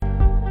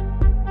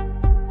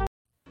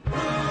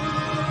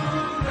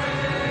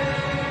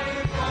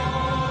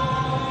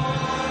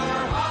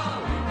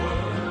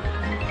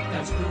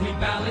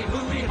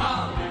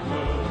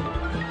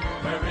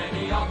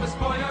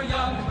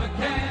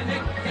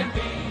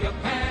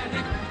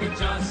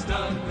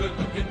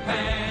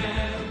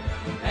fan.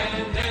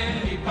 And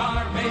any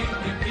barmaid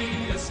can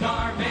be a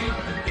star maid.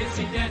 If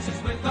she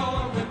dances with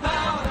or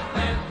without a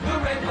plan.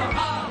 Hooray for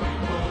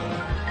Hollywood.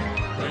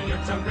 When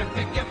you're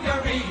terrific, if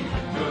you're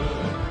even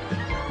good.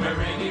 Where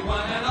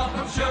anyone at all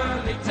from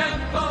Shirley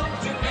Temple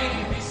to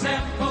Amy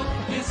Semple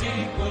is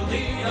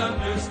equally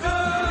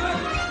understood.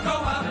 Go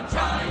out and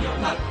try your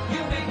luck.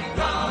 You may be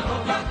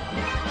Donald Duck.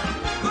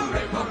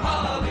 Hooray for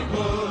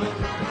Hollywood.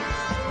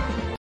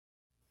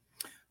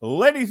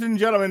 Ladies and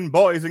gentlemen,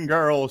 boys and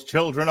girls,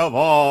 children of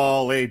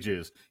all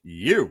ages,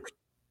 you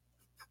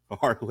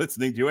are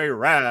listening to a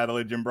Rad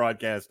Religion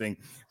Broadcasting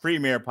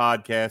premiere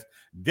podcast,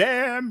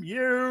 Damn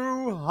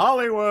You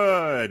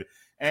Hollywood.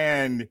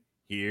 And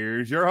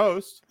here's your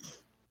host,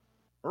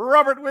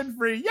 Robert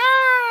Winfrey.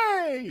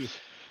 Yay!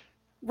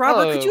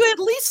 Robert, Hello. could you at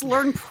least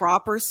learn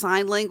proper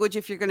sign language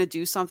if you're going to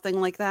do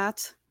something like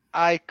that?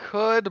 I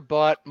could,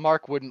 but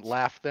Mark wouldn't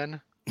laugh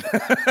then.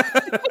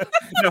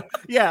 No,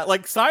 yeah,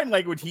 like sign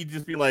language, he'd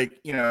just be like,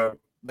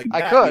 like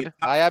I that. could. It's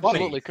I not funny.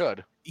 absolutely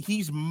could.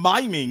 He's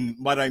miming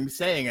what I'm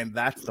saying, and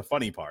that's the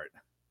funny part.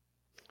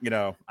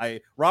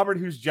 Robert,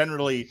 who's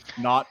generally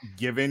not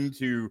given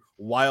to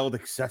wild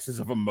excesses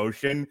of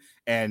emotion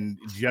and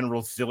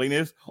general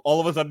silliness, all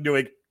of a sudden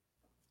doing,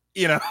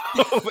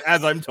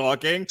 as I'm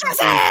talking, is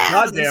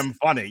goddamn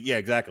funny. Yeah,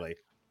 exactly.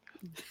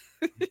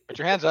 Put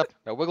your hands up.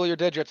 Now wiggle your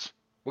digits.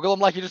 Wiggle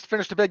them like you just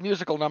finished a big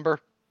musical number.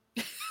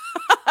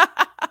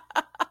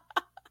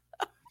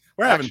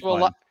 We're having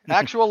fun.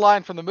 Actual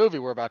line from the movie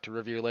we're about to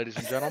review, ladies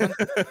and gentlemen.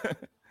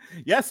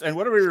 Yes, and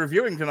what are we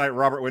reviewing tonight,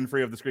 Robert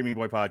Winfrey of the Screaming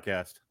Boy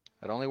podcast?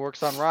 It only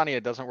works on Ronnie.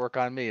 It doesn't work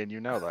on me, and you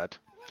know that.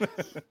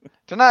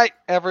 Tonight,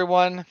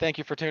 everyone, thank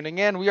you for tuning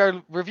in. We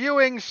are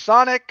reviewing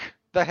Sonic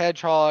the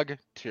Hedgehog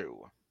 2.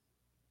 A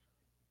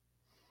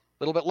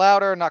little bit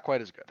louder, not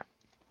quite as good.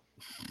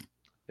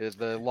 Is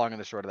the long and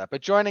the short of that.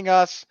 But joining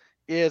us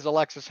is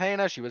Alexis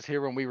Haina. She was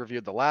here when we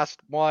reviewed the last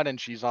one, and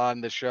she's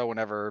on this show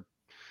whenever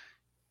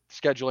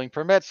scheduling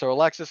permits. So,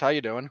 Alexis, how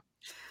you doing?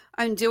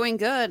 I'm doing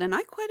good, and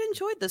I quite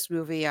enjoyed this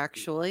movie,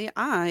 actually.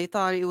 I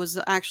thought it was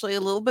actually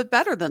a little bit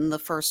better than the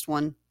first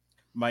one.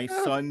 My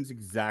son's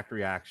exact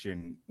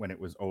reaction when it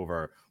was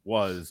over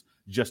was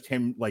just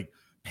him, like,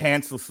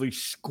 pantslessly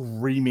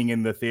screaming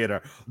in the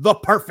theater, "The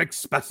perfect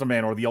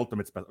specimen," or the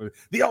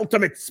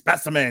ultimate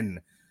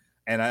specimen.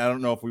 And I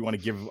don't know if we want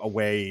to give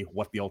away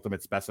what the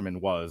ultimate specimen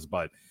was,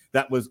 but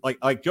that was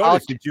like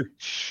Jonas, did you?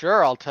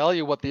 Sure, I'll tell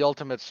you what the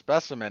ultimate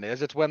specimen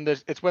is. It's when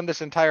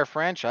this entire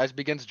franchise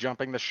begins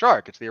jumping the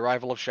shark. It's the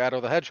arrival of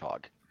Shadow the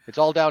Hedgehog. It's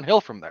all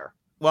downhill from there.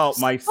 Well,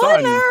 my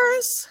son.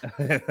 Spoilers!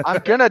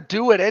 I'm gonna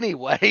do it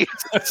anyway.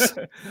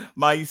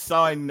 My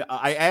son,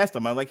 I asked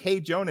him, I'm like, "Hey,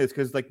 Jonas,"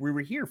 because like we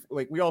were here,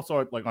 like we all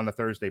saw it like on the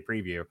Thursday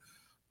preview,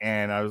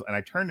 and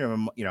I turned to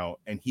him,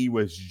 and he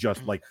was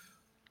just like.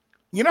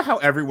 You know how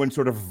everyone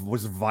sort of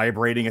was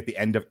vibrating at the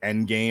end of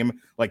Endgame?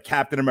 Like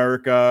Captain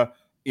America,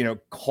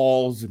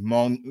 calls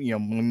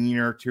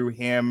Mjolnir to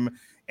him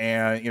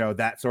and,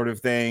 that sort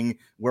of thing.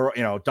 Where,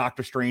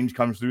 Doctor Strange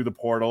comes through the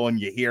portal and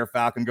you hear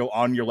Falcon go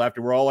on your left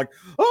and we're all like,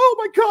 "Oh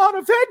my God,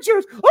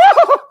 Avengers!"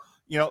 Oh!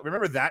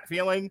 Remember that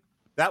feeling?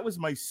 That was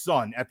my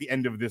son at the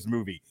end of this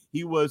movie.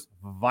 He was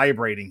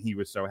vibrating. He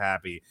was so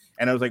happy.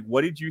 And I was like,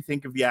 what did you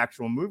think of the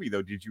actual movie,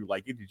 though? Did you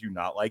like it? Did you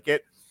not like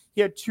it? He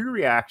had two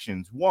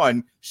reactions.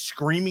 One,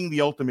 screaming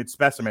the ultimate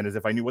specimen as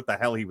if I knew what the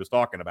hell he was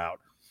talking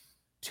about.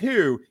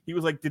 Two, he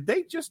was like, did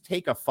they just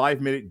take a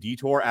 5-minute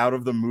detour out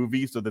of the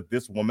movie so that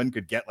this woman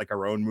could get like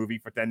her own movie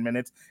for 10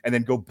 minutes and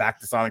then go back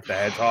to Sonic the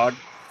Hedgehog?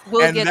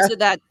 We'll get to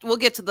that. We'll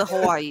get to the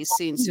Hawaii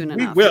scene soon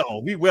enough.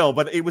 We will.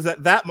 But it was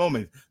at that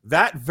moment,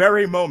 the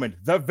very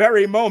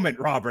moment,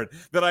 Robert,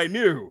 that I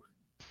knew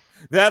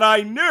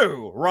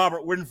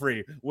Robert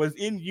Winfrey was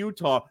in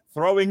Utah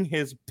throwing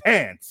his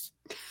pants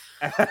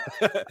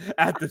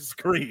at the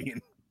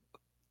screen.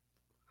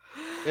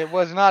 It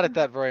was not at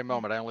that very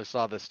moment. I only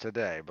saw this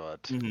today,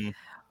 but... Mm-hmm.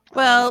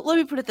 Well, let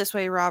me put it this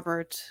way,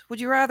 Robert. Would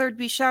you rather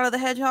be Shadow the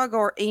Hedgehog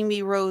or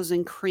Amy Rose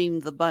and Cream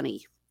the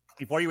Bunny?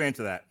 Before you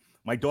answer that,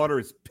 my daughter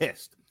is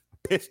pissed,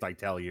 I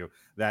tell you,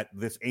 that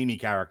this Amy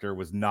character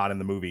was not in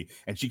the movie.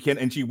 And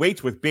she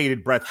waits with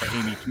bated breath for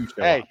Amy to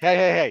show up.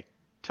 Hey.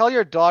 Tell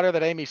your daughter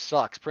that Amy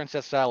sucks.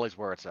 Princess Sally's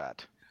where it's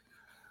at.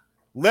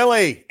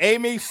 Lily,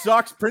 Amy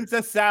sucks.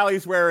 Princess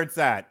Sally's where it's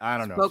at. I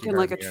don't know. Spoken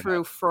like a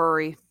true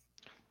furry.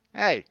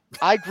 Hey,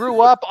 I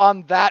grew up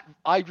on the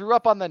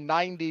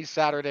 90s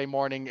Saturday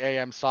morning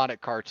AM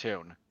Sonic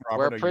cartoon.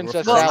 Robert, where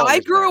Princess Well, Sally I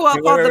was grew there. up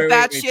on the Wait.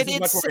 batshit This is much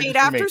more insane interesting to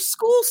after me.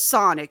 school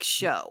Sonic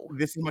show.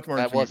 This is much more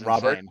That interesting.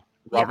 was Robert, insane.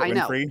 Robert Yeah, I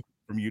know. Winfrey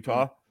from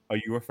Utah. Are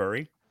you a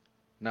furry?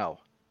 No.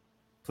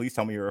 Please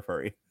tell me you're a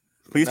furry.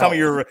 Please tell me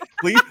you're.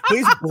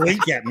 Please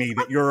blink at me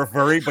that you're a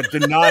furry, but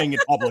denying it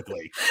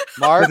publicly.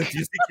 Mark, For the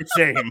secret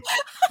shame.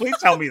 Please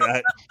tell me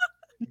that.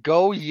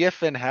 go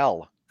yiff in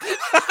hell.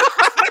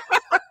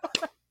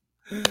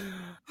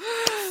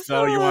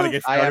 So you want to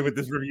get started with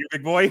this review,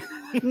 big boy?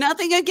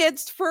 Nothing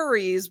against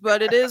furries,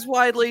 but it is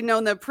widely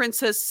known that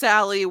Princess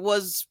Sally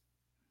was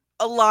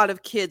a lot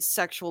of kids'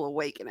 sexual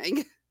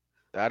awakening.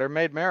 That or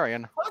Maid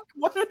Marian. Fuck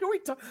What are we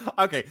talking?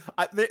 Okay,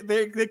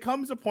 there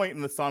comes a point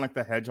in the Sonic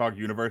the Hedgehog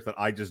universe that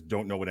I just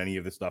don't know what any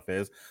of this stuff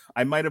is.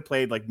 I might have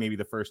played like maybe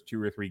the first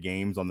 2 or 3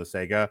 games on the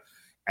Sega,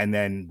 and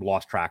then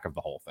lost track of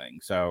the whole thing.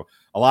 So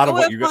a lot of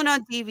Go what have you fun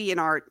on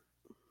DeviantArt.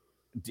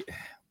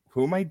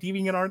 who am I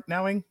DeviantArt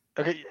nowing?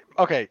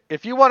 Okay.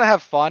 If you want to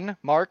have fun,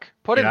 Mark,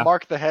 put in Yeah.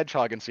 Mark the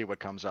Hedgehog and see what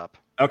comes up.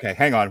 Okay,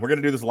 hang on. We're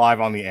gonna do this live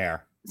on the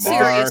air.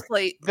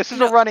 Seriously, This is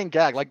you a know, running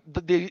gag. Like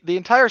the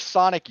entire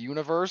Sonic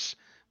universe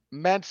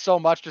meant so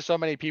much to so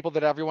many people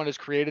that everyone has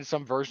created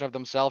some version of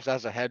themselves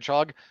as a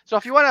hedgehog. So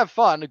if you want to have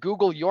fun,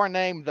 Google your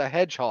name, the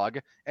Hedgehog,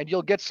 and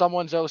you'll get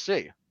someone's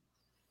OC.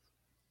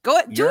 do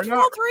You're it for not-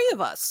 all 3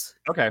 of us.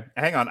 Okay,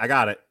 hang on. I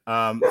got it.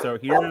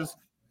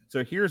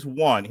 So here's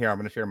one. Here, I'm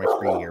gonna share my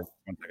screen here.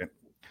 1 second.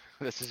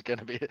 This is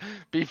gonna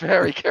be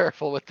very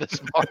careful with this,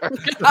 Mark.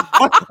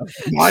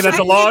 My, that's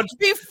a large.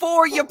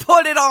 Before you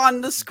put it on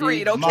the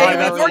screen, okay? My, We've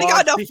that's a already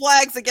got large enough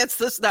flags against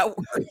this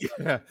network.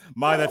 Yeah,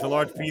 my, that's a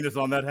large penis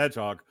on that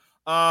hedgehog.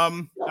 All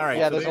right.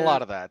 Yeah, so there's a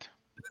lot of that.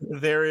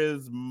 There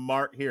is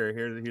Mark here.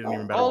 Here's an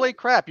even better. Holy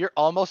crap, you're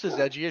almost as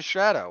edgy as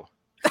Shadow.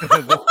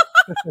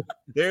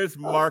 There's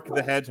Mark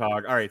the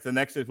Hedgehog. All right. So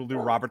next is we'll do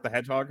Robert the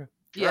Hedgehog.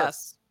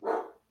 Yes.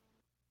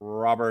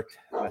 Robert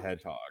the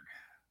Hedgehog.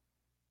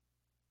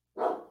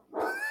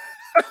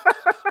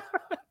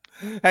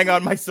 Hang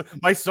on,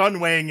 my son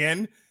weighing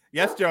in.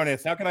 Yes,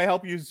 Jonas. How can I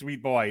help you,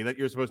 sweet boy? That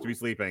you're supposed to be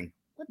sleeping.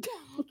 What the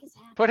heck is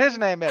happening? Put his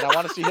name in. I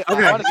want to see. Okay,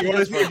 I want to see you wanna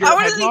his see- version. I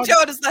want to see Hedgehog?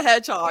 Jonas the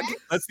Hedgehog.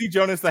 Let's see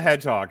Jonas the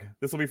Hedgehog.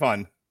 This will be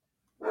fun.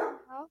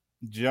 Huh?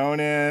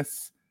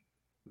 Jonas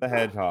the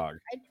Hedgehog.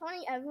 I'm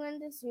turning everyone in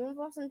this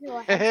universe into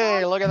a Hey,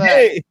 hedgehog. look at that.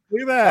 Hey,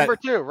 look at that. Number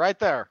 2, right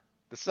there.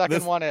 The second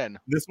This- one in.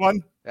 This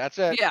one. That's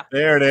it. Yeah.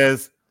 There it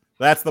is.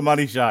 That's the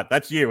money shot.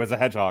 That's you as a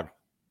hedgehog.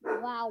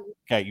 Wow.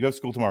 Okay, you have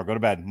school tomorrow. Go to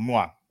bed.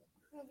 Mwah.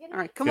 All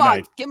right, come Good on.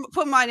 night.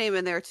 Put my name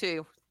in there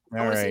too. I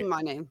All want to see right,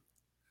 my name.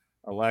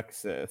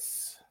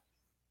 Alexis,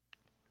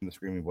 in the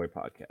Screaming Boy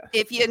podcast.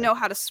 If you know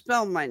how to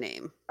spell my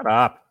name. Shut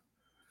up.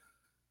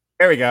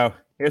 There we go.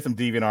 Here's some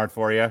DeviantArt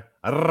for you.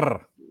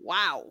 Arrgh.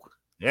 Wow.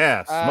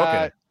 Yeah,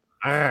 smoking Uh, it.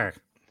 Arrgh.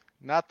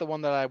 Not the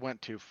one that I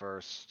went to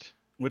first.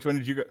 Which one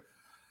did you go?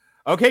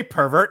 Okay,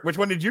 pervert. Which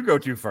one did you go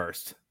to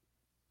first?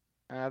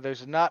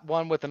 There's not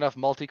one with enough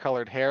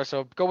multicolored hair,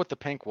 so go with the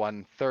pink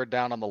one, third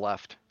down on the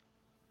left.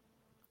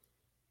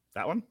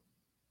 That one?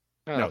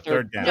 No, No,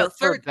 third down. No,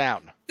 third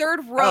down.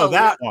 Third row. Oh,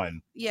 that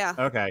one. Yeah.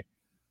 Okay.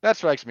 That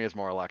strikes me as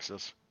more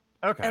Alexis.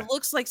 Okay. It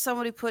looks like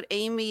somebody put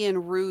Amy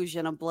and Rouge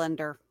in a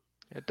blender.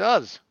 It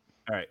does.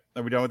 All right.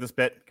 Are we done with this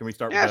bit? Can we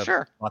start Yeah, with the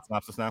sure. plot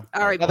synopsis now?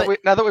 All right, Now but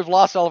that we've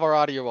lost all of our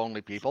audio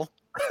only people,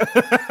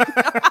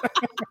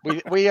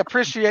 we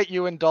appreciate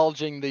you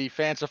indulging the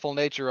fanciful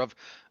nature of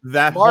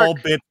That Mark- whole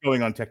bit's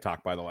going on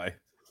TikTok, by the way.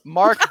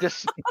 Mark.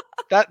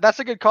 That's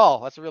a good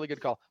call. That's a really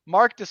good call.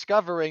 Mark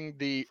discovering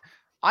the.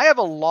 I have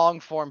a long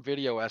form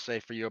video essay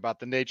for you about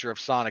the nature of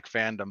Sonic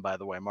fandom. By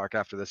the way, Mark.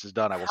 After this is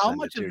done, I will How send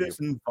much it to of you. this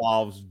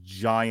involves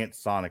giant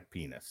Sonic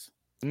penis?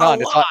 None.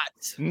 a It's lot.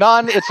 on,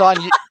 none. It's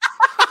on you.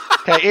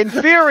 Okay, in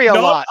theory, a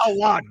No, lot. A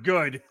lot.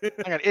 Good.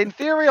 Hang on. In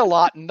theory, a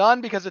lot.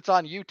 None because it's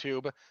on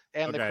YouTube.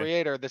 And the Okay.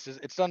 creator,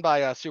 it's done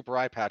by Super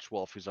Eye Patch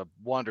Wolf, who's a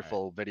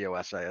wonderful video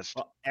essayist.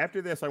 Well,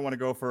 after this, I want to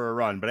go for a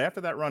run. But after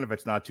that run, if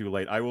it's not too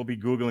late, I will be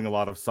Googling a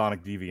lot of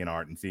Sonic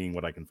DeviantArt and seeing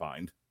what I can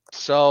find.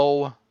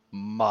 So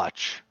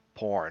much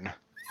porn.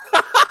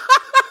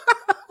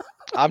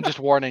 I'm just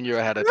warning you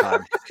ahead of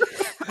time.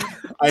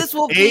 this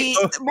will be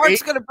Mark's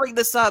eight- going to bring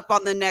this up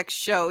on the next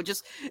show.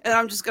 And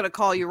I'm just going to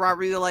call you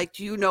Robert. You're like,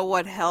 do you know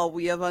what hell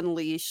we have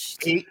unleashed?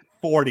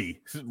 840.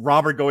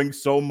 Robert going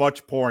so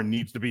much porn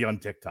needs to be on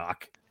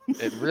TikTok.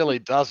 It really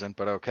doesn't,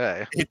 but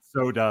okay. It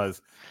so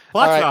does.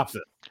 Plot All right.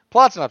 synopsis.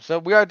 Plots up. So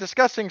we are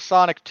discussing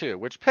Sonic 2,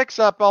 which picks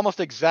up almost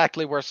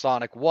exactly where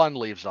Sonic 1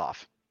 leaves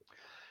off.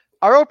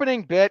 Our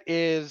opening bit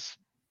is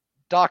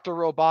Dr.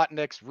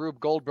 Robotnik's Rube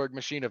Goldberg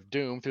machine of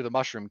doom through the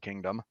Mushroom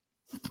Kingdom.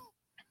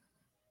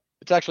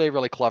 It's actually a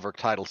really clever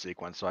title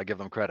sequence, so I give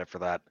them credit for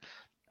that.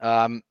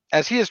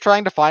 As he is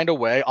trying to find a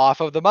way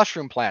off of the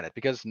Mushroom Planet,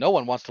 because no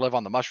one wants to live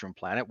on the Mushroom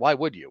Planet. Why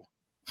would you?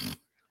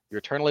 You're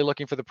eternally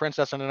looking for the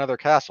princess in another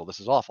castle. This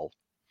is awful.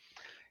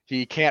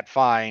 He can't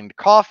find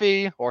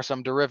coffee or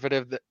some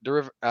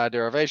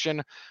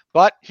derivation,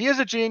 but he is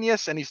a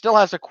genius and he still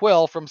has a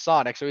quill from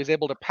Sonic, so he's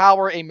able to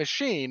power a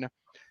machine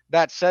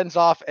that sends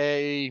off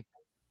a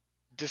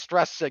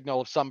distress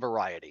signal of some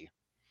variety.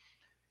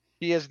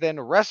 He is then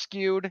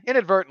rescued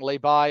inadvertently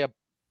by a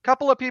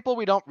couple of people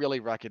we don't really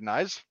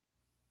recognize.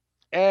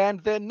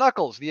 And then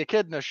Knuckles, the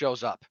echidna,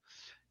 shows up.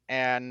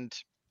 And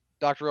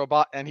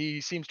he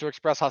seems to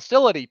express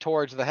hostility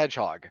towards the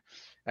Hedgehog.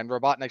 And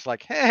Robotnik's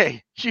like,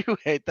 hey, you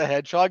hate the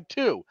Hedgehog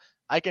too.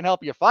 I can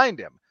help you find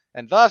him.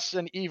 And thus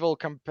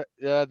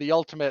the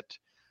ultimate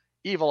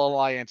evil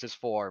alliance is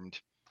formed.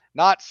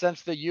 Not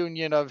since the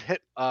union of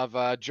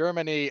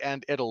Germany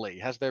and Italy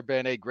has there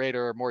been a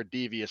greater, more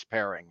devious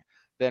pairing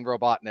than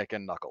Robotnik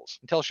and Knuckles.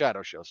 Until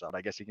Shadow shows up.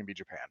 I guess he can be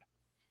Japan.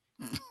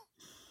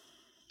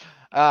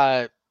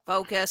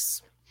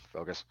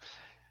 Focus.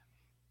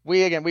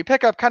 we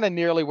pick up kind of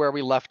nearly where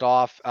we left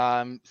off.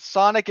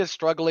 Sonic is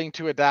struggling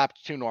to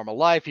adapt to normal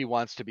life. He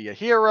wants to be a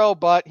hero,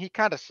 but he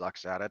kind of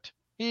sucks at it.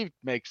 He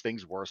makes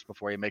things worse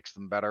before he makes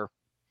them better.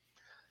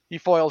 He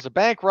foils a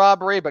bank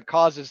robbery, but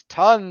causes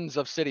tons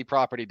of city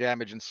property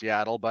damage in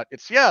Seattle. But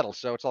it's Seattle,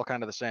 so it's all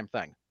kind of the same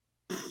thing.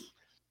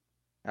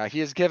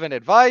 He is given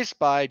advice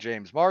by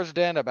James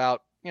Marsden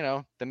about,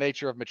 the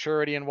nature of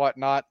maturity and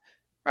whatnot.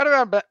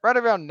 Right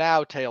around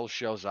now, Tails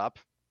shows up.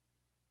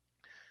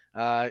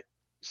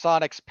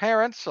 Sonic's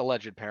parents,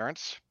 alleged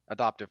parents,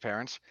 adoptive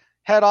parents,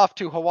 head off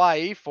to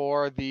Hawaii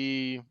for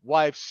the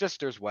wife's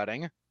sister's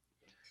wedding,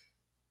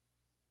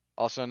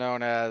 also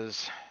known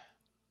as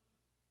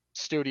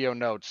Studio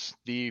Notes,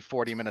 the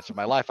 40 minutes of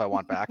my life I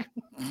want back.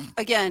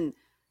 Again,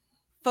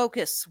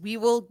 focus. You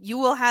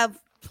will have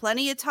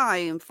plenty of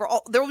time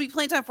there will be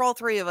plenty of time for all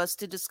three of us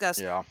to discuss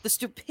the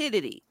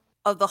stupidity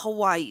of the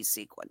Hawaii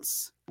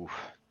sequence. Oof,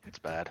 it's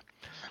bad.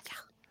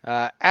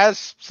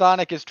 As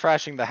Sonic is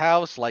trashing the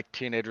house, like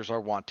teenagers are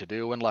wont to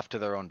do when left to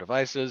their own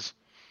devices,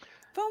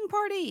 Phone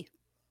party.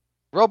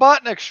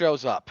 Robotnik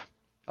shows up,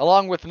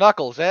 along with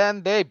Knuckles,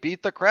 and they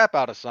beat the crap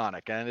out of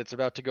Sonic, and it's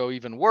about to go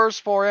even worse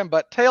for him,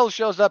 but Tails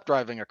shows up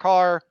driving a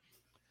car,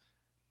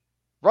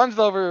 runs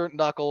over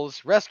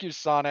Knuckles, rescues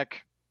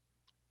Sonic.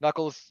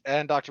 Knuckles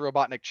and Dr.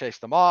 Robotnik chase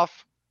them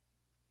off.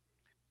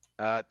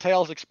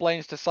 Tails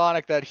explains to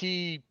Sonic that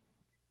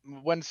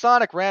when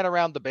Sonic ran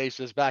around the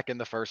bases back in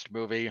the first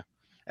movie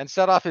and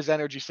set off his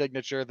energy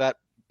signature that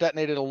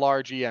detonated a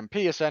large EMP,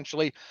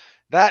 essentially,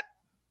 that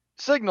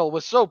signal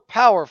was so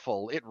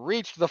powerful it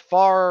reached the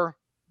far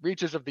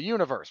reaches of the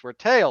universe, where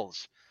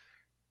Tails,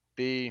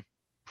 the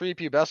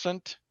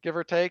prepubescent, give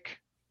or take,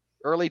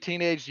 early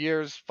teenage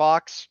years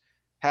Fox,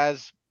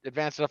 has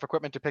advanced enough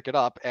equipment to pick it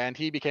up, and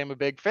he became a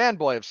big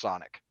fanboy of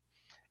Sonic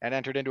and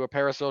entered into a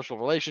parasocial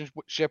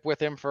relationship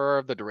with him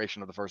for the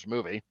duration of the first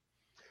movie.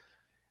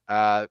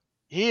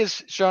 He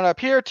is shown up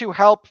here to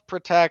help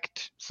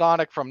protect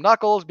Sonic from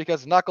Knuckles,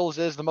 because Knuckles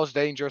is the most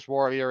dangerous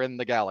warrior in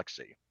the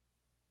galaxy.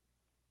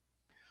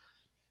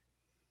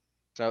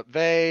 So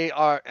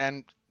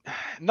and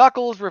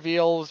Knuckles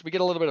reveals, we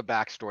get a little bit of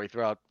backstory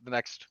throughout the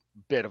next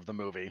bit of the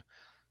movie.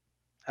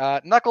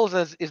 Knuckles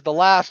is the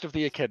last of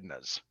the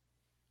Echidnas.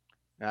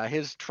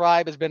 His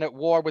tribe has been at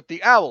war with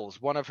the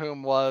Owls, one of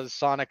whom was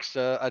Sonic's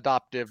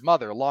adoptive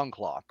mother,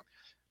 Longclaw.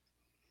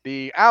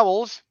 The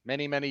Owls,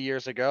 many, many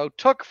years ago,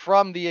 took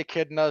from the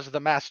Echidnas the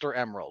Master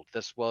Emerald.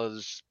 This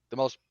was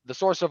the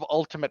source of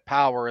ultimate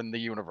power in the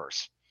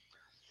universe.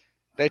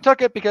 They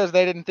took it because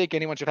they didn't think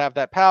anyone should have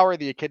that power.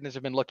 The Echidnas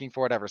have been looking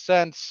for it ever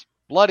since.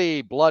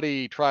 Bloody,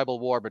 bloody tribal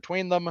war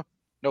between them.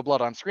 No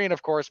blood on screen,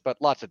 of course,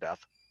 but lots of death.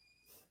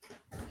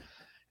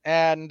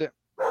 And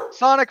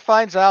Sonic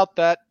finds out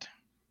that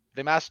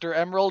the Master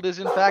Emerald is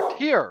in fact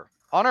here,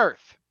 on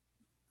Earth.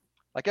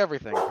 Like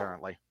everything,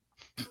 apparently.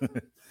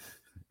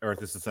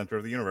 Earth is the center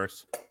of the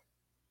universe.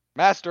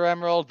 Master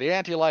Emerald, the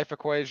anti-life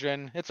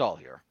equation, it's all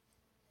here.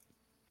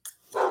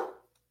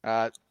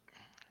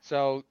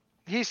 So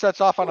he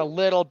sets off on a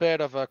little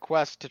bit of a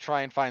quest to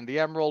try and find the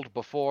Emerald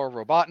before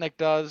Robotnik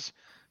does.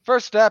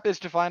 First step is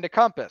to find a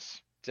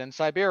compass. It's in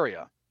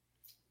Siberia.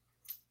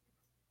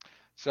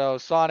 So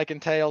Sonic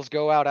and Tails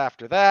go out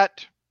after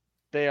that.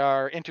 They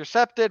are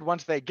intercepted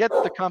once they get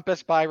the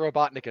compass by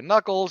Robotnik and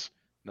Knuckles.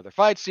 Another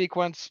fight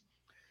sequence.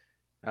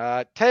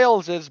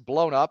 Tails is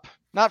blown up.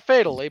 Not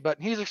fatally, but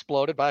he's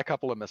exploded by a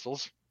couple of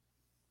missiles.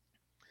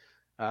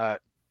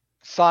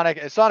 Sonic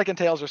and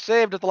Tails are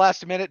saved at the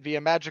last minute via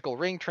magical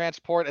ring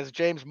transport as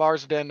James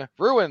Marsden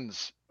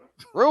ruins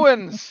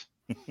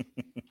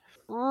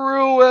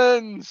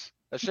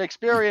a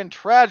Shakespearean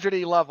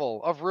tragedy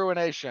level of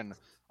ruination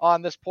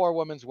on this poor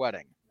woman's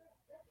wedding.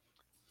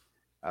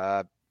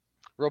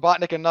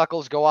 Robotnik and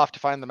Knuckles go off to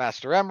find the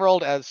Master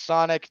Emerald as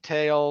Sonic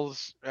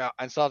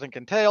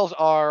and Tails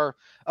are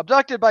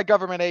abducted by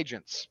government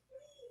agents.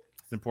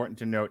 It's important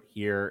to note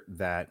here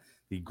that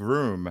the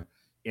groom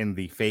in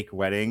the fake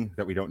wedding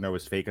that we don't know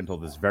is fake until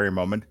this very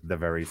moment, the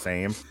very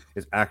same,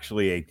 is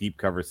actually a deep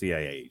cover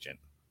CIA agent.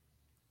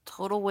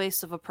 Total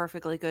waste of a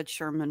perfectly good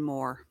Sherman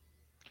Moore.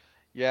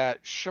 Yeah,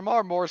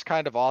 Shamar Moore's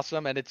kind of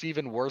awesome, and it's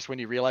even worse when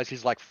you realize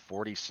he's like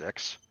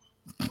 46.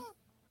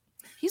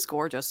 He's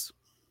gorgeous.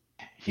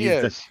 He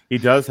is. He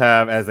does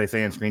have, as they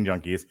say in Screen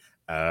Junkies,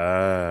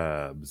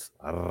 abs.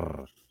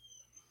 Arr.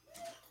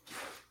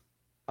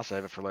 I'll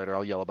save it for later.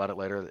 I'll yell about it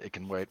later. It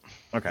can wait.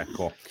 Okay,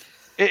 cool.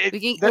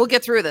 We'll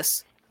get through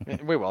this.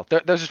 We will.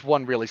 There's just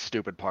one really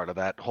stupid part of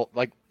that whole,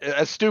 like,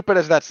 as stupid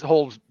as that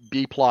whole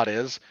B plot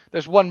is,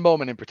 there's one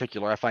moment in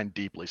particular I find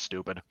deeply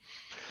stupid.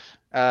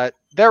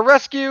 They're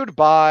rescued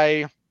by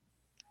a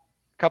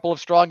couple of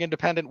strong,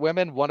 independent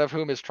women, one of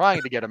whom is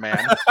trying to get a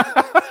man.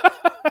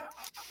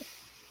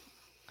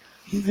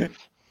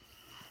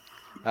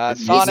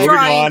 Sonic,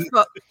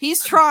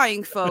 he's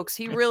trying, folks.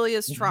 He really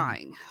is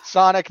trying.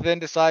 Sonic then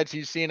decides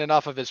he's seen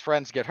enough of his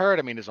friends get hurt.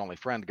 I mean, his only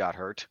friend got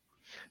hurt.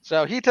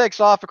 So he takes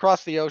off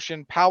across the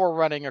ocean, power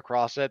running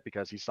across it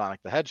because he's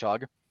Sonic the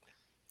Hedgehog.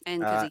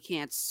 And because he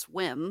can't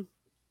swim.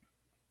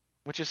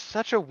 which is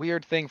such a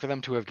weird thing for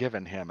them to have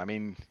given him. I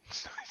mean,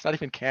 it's not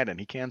even canon.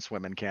 He can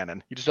swim in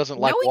canon. He just doesn't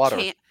like water.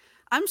 He can't.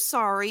 I'm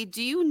sorry.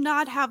 Do you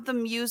not have the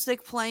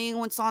music playing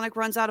when Sonic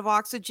runs out of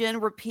oxygen,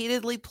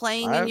 repeatedly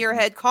playing in your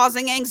head,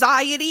 causing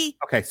anxiety?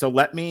 Okay, so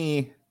let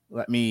me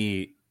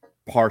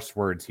parse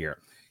words here.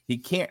 He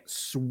can't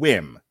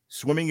swim.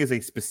 Swimming is a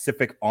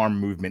specific arm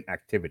movement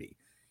activity.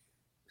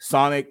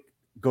 Sonic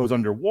goes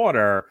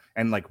underwater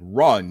and like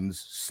runs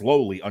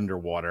slowly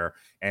underwater,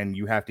 and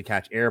you have to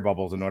catch air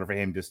bubbles in order for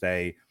him to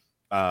stay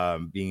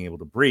being able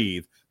to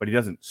breathe, but he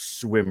doesn't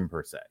swim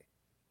per se.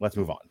 Let's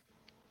move on.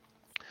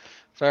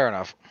 Fair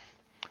enough.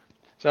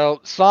 So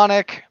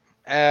Sonic,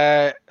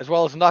 as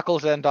well as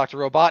Knuckles and Dr.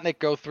 Robotnik,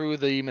 go through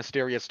the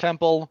mysterious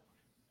temple,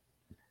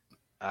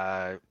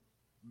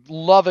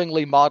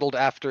 lovingly modeled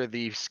after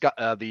the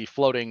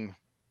floating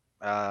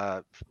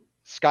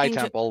sky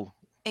temple,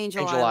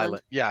 Angel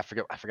Island. Yeah,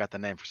 I forgot the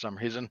name for some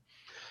reason.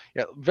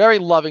 Yeah, very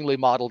lovingly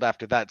modeled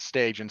after that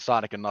stage in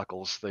Sonic and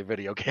Knuckles, the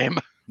video game.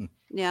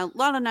 Yeah, a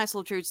lot of nice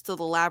little treats to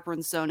the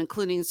labyrinth zone,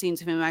 including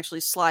scenes of him actually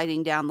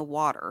sliding down the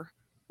water.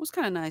 It was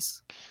kind of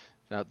nice.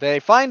 Now, they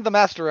find the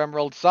Master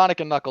Emerald.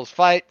 Sonic and Knuckles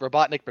fight.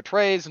 Robotnik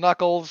betrays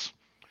Knuckles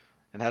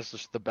and has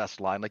just the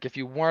best line. Like, if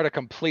you weren't a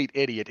complete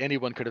idiot,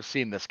 anyone could have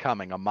seen this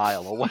coming a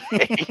mile away.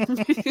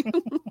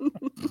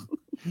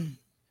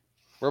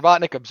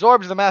 Robotnik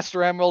absorbs the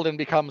Master Emerald and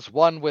becomes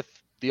one with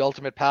the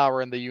ultimate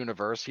power in the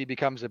universe. He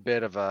becomes a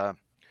bit of a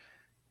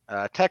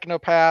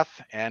technopath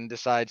and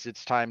decides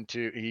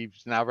he's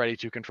now ready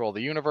to control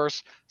the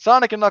universe.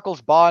 Sonic and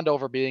Knuckles bond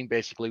over being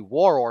basically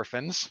war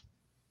orphans.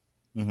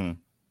 Mm-hmm.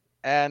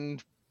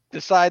 And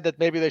decide that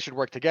maybe they should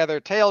work together.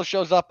 Tails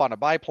shows up on a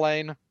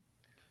biplane.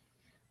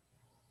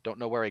 Don't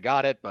know where he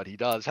got it, but he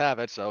does have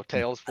it. So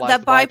Tails flies that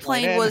the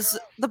biplane in.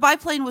 The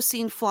biplane was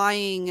seen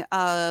flying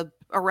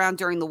around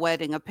during the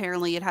wedding.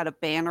 Apparently, it had a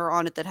banner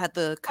on it that had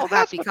the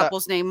happy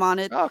couple's name on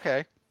it.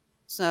 Okay.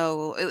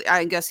 So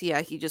I guess he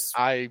just.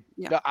 That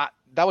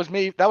was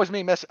me. That was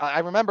me. I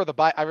remember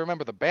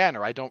the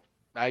banner.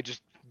 I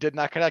just did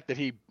not connect that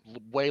he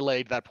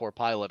waylaid that poor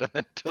pilot and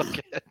then took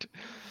it.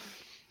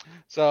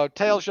 So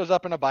Tails shows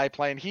up in a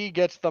biplane. He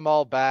gets them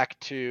all back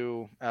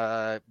to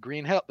the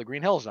Green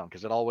Hill Zone,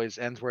 because it always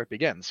ends where it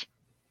begins.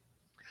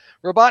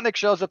 Robotnik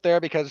shows up there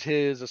because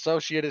his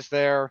associate is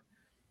there.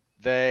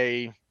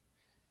 They're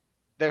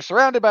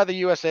surrounded by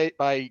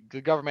by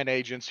the government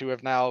agents who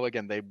have now,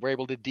 again, they were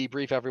able to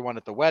debrief everyone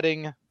at the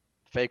wedding,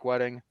 fake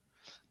wedding,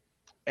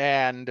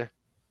 and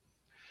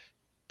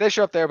they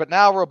show up there. But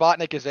now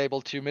Robotnik is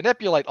able to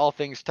manipulate all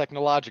things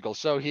technological.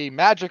 So he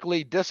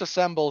magically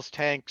disassembles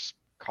tanks,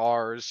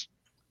 cars,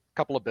 a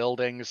couple of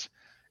buildings,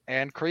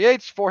 and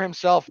creates for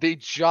himself the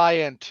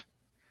giant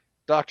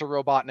Dr.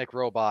 Robotnik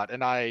robot.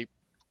 And I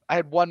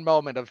had one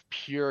moment of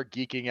pure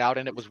geeking out,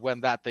 and it was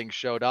when that thing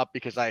showed up,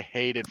 because I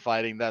hated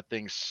fighting that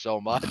thing so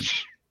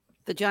much.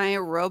 The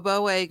giant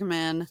Robo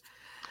Eggman.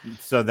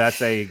 So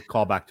that's a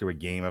callback to a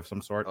game of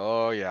some sort?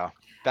 Oh, yeah.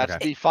 That's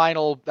the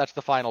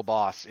final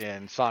boss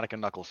in Sonic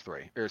and Knuckles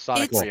 3, or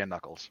Sonic 3 and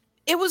Knuckles.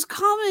 It was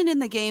common in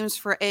the games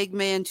for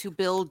Eggman to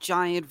build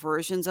giant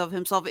versions of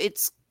himself.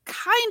 It's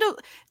kind of,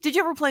 did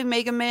you ever play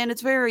Mega Man?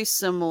 It's very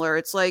similar.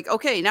 It's like,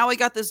 okay, now I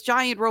got this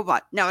giant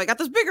robot. Now I got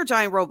this bigger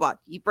giant robot.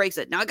 He breaks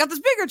it. Now I got this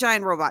bigger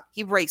giant robot.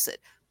 He breaks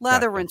it.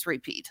 Lather, rinse,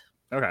 repeat.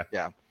 Okay.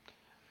 Yeah.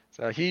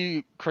 So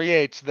he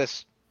creates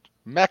this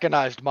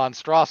mechanized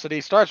monstrosity,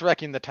 starts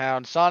wrecking the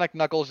town. Sonic,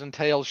 Knuckles, and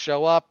Tails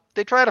show up.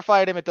 They try to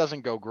fight him. It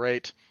doesn't go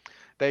great.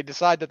 They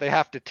decide that they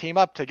have to team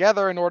up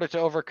together in order to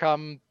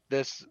overcome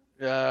this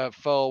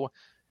foe.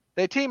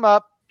 They team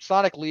up.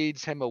 Sonic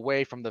leads him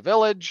away from the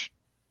village.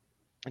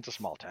 It's a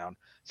small town.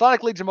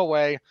 Sonic leads him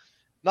away.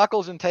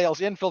 Knuckles and Tails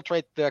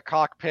infiltrate the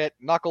cockpit.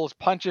 Knuckles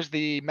punches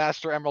the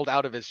Master Emerald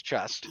out of his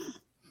chest.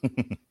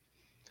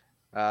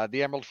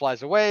 The Emerald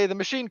flies away. The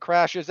machine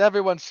crashes.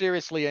 Everyone's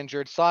seriously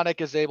injured. Sonic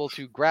is able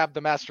to grab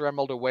the Master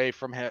Emerald away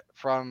from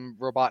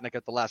Robotnik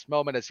at the last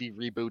moment as he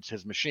reboots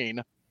his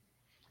machine.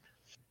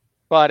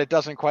 But it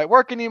doesn't quite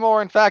work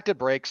anymore. In fact, it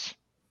breaks.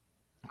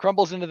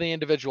 Crumbles into the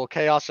individual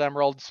Chaos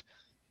Emeralds.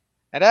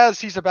 And as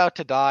he's about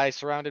to die,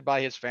 surrounded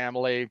by his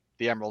family,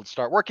 the Emeralds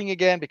start working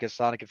again because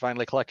Sonic had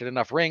finally collected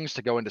enough rings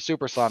to go into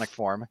Supersonic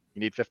form.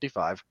 You need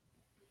 55.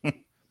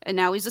 And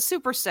now he's a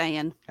Super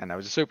Saiyan.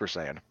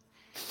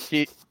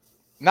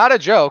 Not a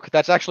joke,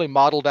 that's actually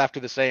modeled after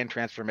the Saiyan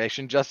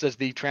transformation, just as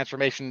the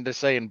transformation into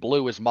Saiyan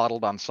Blue is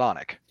modeled on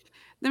Sonic.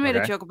 They made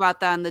a joke about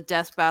that in the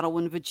death battle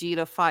when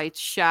Vegeta fights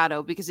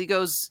Shadow, because he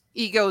goes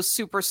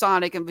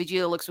supersonic and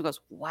Vegeta looks and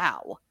goes,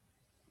 wow,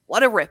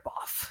 what a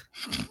ripoff.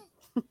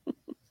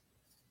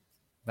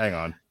 Hang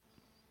on.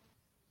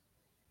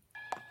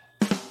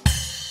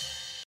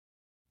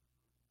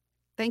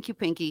 Thank you,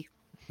 Pinky.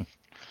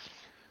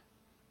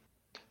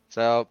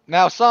 So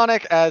now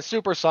Sonic, as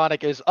Super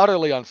Sonic, is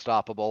utterly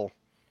unstoppable.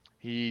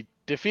 He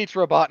defeats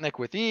Robotnik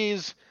with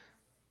ease,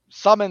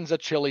 summons a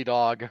chili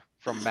dog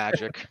from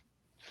magic,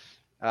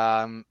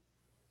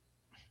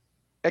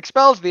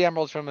 expels the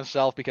emeralds from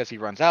himself because he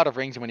runs out of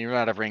rings, and when you run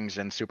out of rings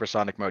in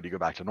supersonic mode, you go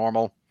back to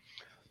normal.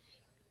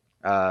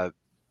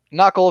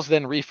 Knuckles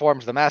then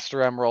reforms the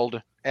Master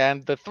Emerald,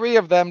 and the three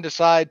of them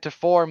decide to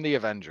form the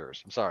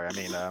Avengers. I'm sorry, I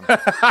mean,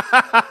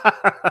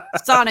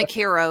 Sonic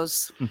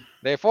Heroes.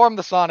 they form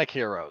the Sonic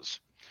Heroes.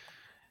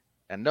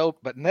 And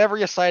but never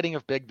a sighting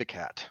of Big the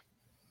Cat.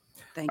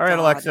 Thank All right,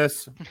 God.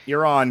 Alexis,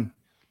 you're on.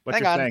 What's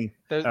Hang your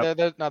on.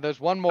 thing? There's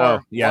one more. Oh,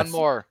 yes. One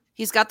more.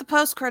 He's got the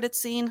post-credit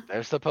scene.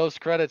 There's the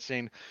post-credit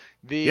scene.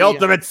 The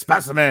ultimate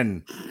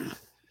specimen.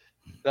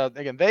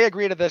 Again, they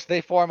agree to this.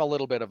 They form a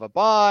little bit of a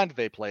bond.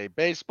 They play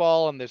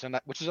baseball, and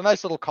which is a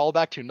nice little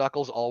callback to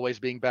Knuckles always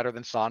being better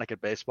than Sonic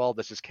at baseball.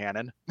 This is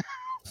canon.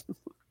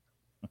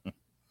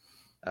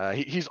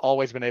 He's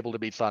always been able to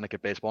beat Sonic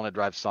at baseball, and it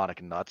drives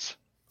Sonic nuts.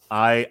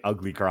 I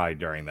ugly cried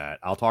during that.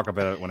 I'll talk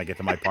about it when I get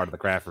to my part of the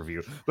craft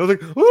review. I was like,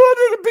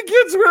 oh, it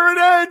begins where it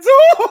ends.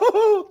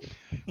 Oh!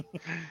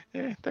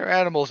 Yeah, they're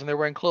animals, and they're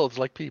wearing clothes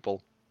like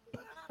people.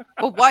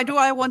 Well, why do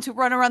I want to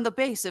run around the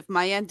base if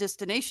my end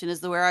destination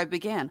is where I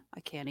began?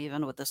 I can't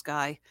even with this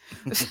guy.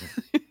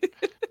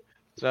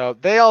 So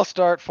they all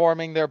start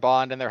forming their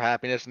bond and their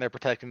happiness, and they're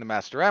protecting the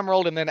Master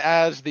Emerald. And then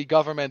as the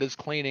government is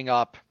cleaning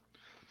up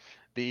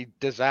the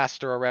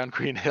disaster around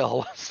Green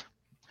Hills,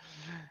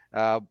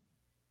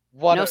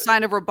 no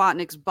sign of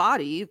Robotnik's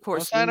body. Of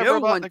course, no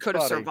one could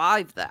have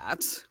survived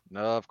that.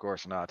 No, of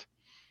course not.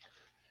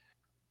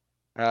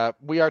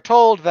 We are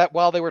told that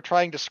while they were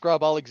trying to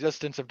scrub all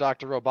existence of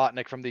Dr.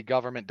 Robotnik from the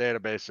government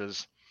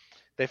databases,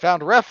 they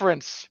found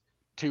reference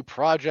to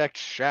Project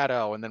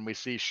Shadow, and then we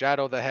see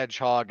Shadow the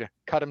Hedgehog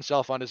cut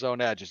himself on his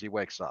own edge as he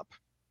wakes up.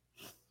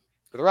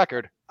 For the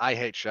record, I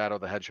hate Shadow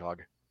the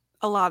Hedgehog.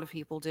 A lot of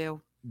people do.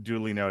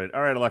 Duly noted.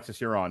 All right, Alexis,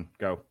 you're on.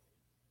 Go.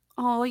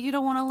 Oh, you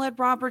don't want to let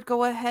Robert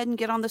go ahead and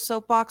get on the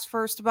soapbox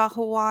first about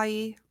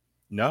Hawaii?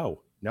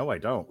 No, I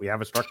don't. We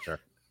have a structure.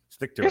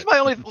 Stick to Here's it. my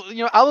only,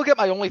 I will get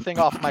my only thing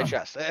off my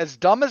chest. As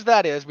dumb as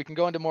that is, we can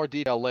go into more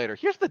detail later.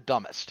 Here's the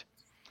dumbest.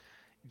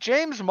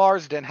 James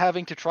Marsden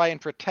having to try and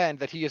pretend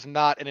that he is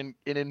not in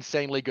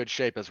insanely good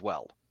shape as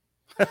well.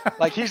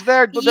 Like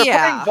they're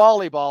playing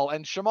volleyball,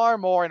 and Shamar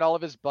Moore and all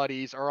of his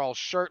buddies are all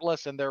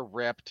shirtless and they're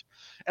ripped.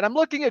 And I'm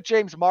looking at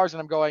James Marsden,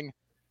 I'm going,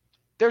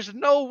 there's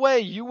no way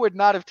you would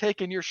not have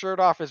taken your shirt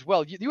off as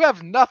well. You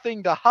have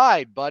nothing to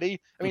hide,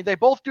 buddy. I mean, they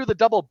both do the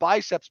double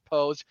biceps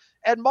pose,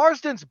 and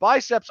Marsden's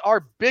biceps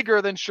are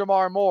bigger than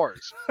Shamar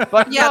Moore's.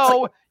 But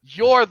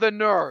you're the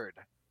nerd.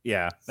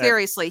 Yeah.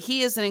 Seriously,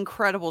 he is in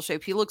incredible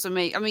shape. He looks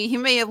amazing. I mean, he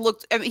may have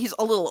looked, he's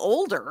a little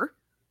older.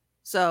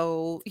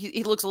 So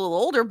he looks a little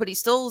older, but he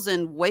still is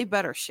in way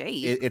better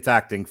shape. It's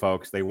acting,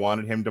 folks. They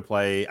wanted him to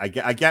play. I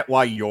get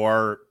why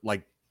you're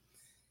like,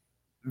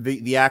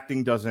 the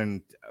acting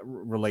doesn't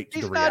relate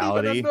to the reality. He's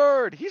not even a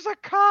nerd. He's a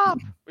cop.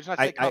 Which not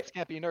say cops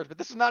can't be nerds, but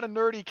this is not a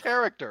nerdy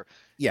character.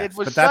 Yes,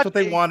 but that's what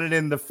they wanted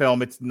in the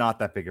film. It's not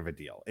that big of a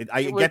deal.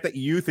 I get that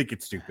you think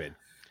it's stupid.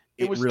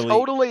 It was really,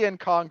 totally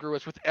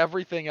incongruous with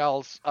everything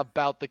else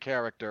about the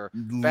character.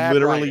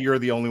 Literally, you're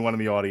the only one in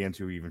the audience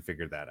who even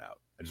figured that out.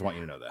 I just want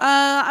you to know that.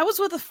 I was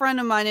with a friend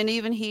of mine, and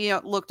even he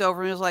looked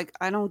over and was like,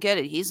 "I don't get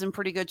it. He's in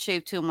pretty good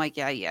shape too." I'm like,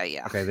 "Yeah."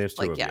 Okay, there's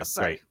two of you.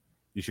 Sorry. Great.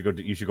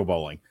 You should go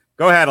bowling.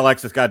 Go ahead,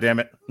 Alexis. God damn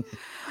it.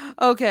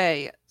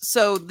 Okay,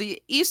 so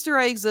the Easter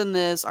eggs in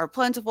this are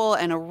plentiful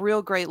and a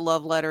real great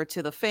love letter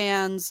to the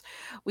fans.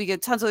 We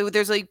get tons of.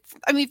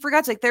 For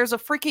God's sake, there's a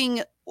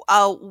freaking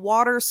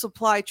water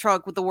supply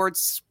truck with the word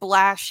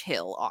Splash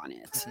Hill on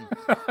it.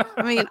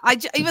 I mean,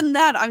 even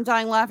that I'm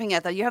dying laughing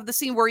at that. You have the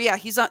scene where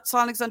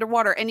Sonic's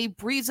underwater and he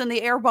breathes in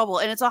the air bubble,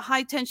 and it's a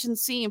high tension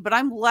scene, but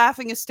I'm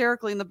laughing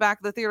hysterically in the back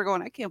of the theater,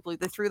 going, I can't believe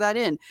they threw that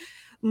in.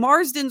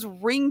 Marsden's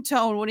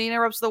ringtone when he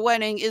interrupts the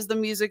wedding is the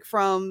music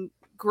from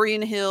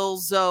Green Hill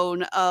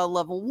Zone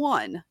level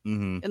 1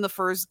 in the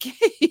first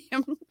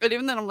game. But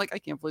even then, I'm like, I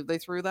can't believe they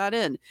threw that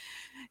in.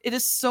 It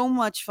is so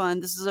much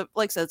fun. This is,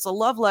 like I said, it's a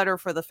love letter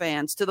for the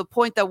fans, to the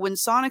point that when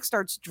Sonic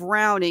starts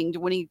drowning,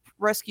 when he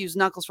rescues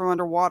Knuckles from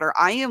underwater,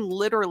 I am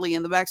literally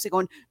in the backseat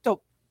going,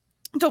 don't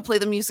play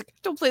the music.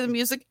 Don't play the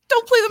music.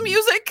 Don't play the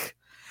music.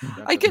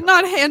 I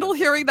cannot handle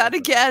hearing that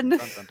again.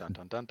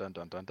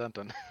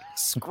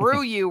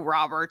 Screw you,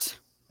 Robert.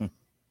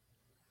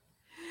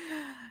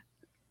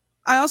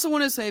 I also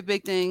want to say a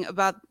big thing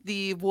about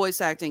the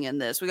voice acting in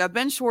this. We got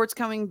Ben Schwartz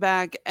coming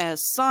back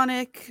as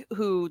Sonic,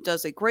 who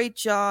does a great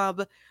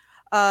job.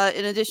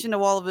 In addition to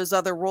all of his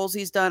other roles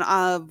he's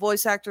done,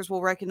 voice actors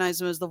will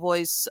recognize him as the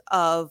voice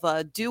of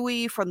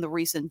Dewey from the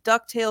recent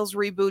DuckTales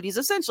reboot. He's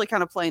essentially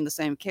kind of playing the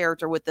same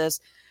character with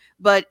this,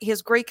 but he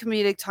has great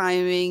comedic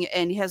timing,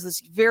 and he has this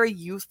very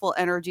youthful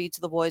energy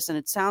to the voice, and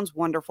it sounds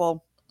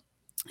wonderful.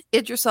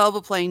 Idris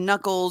Elba playing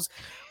Knuckles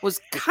was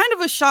kind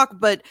of a shock,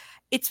 but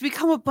it's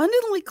become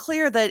abundantly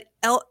clear that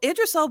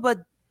Idris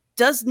Elba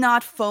does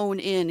not phone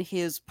in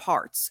his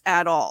parts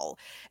at all.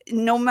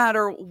 No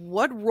matter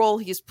what role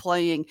he's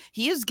playing,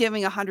 he is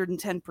giving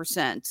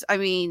 110%. I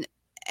mean,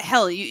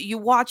 hell, you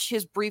watch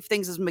his brief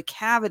things as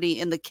McCavity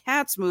in the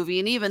Cats movie,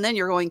 and even then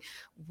you're going,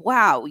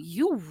 wow,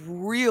 you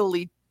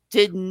really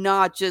did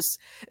not just,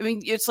 I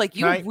mean, it's like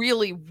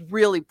really,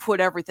 really put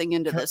everything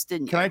into this,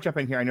 didn't you? Can I jump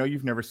in here? I know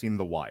you've never seen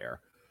The Wire,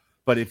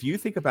 But if you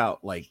think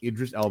about like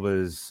Idris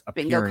Elba's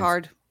Bingo appearance,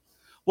 card.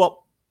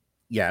 well,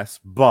 yes,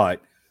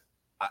 but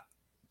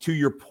to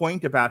your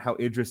point about how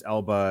Idris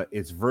Elba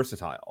is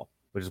versatile,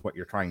 which is what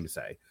you're trying to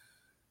say,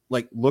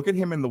 like look at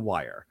him in The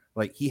Wire.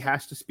 Like he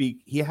has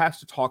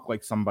to talk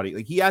like somebody.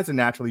 Like he has a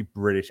naturally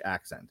British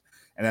accent,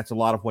 and that's a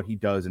lot of what he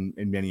does in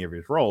many of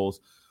his roles.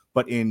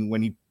 But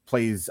when he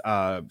plays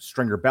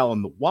Stringer Bell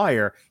in The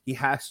Wire, he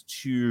has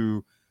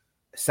to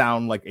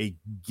sound like a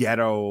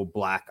ghetto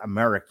Black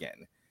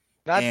American.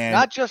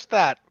 Not just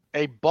that,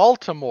 a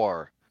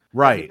Baltimore.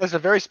 Right. There's a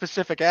very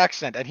specific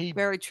accent, and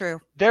Very true.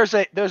 There's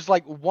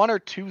like one or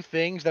two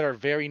things that are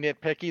very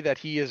nitpicky that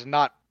he is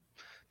not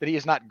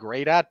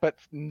great at, but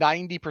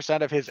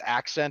 90% of his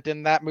accent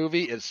in that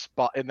movie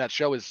in that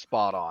show is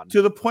spot on.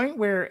 To the point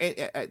where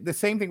the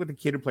same thing with the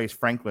kid who plays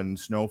Franklin in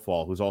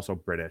Snowfall, who's also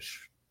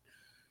British.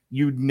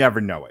 You'd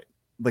never know it.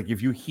 Like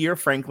if you hear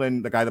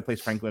Franklin, the guy that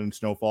plays Franklin in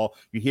Snowfall,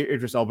 you hear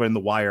Idris Elba in The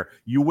Wire,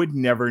 you would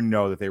never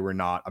know that they were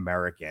not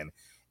American.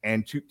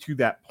 And to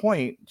that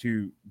point,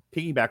 to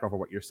piggyback off of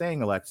what you're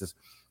saying, Alexis,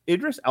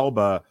 Idris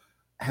Elba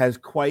has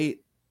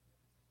quite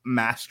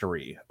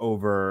mastery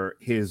over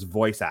his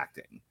voice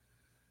acting.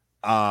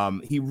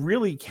 He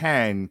really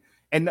can,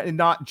 and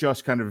not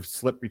just kind of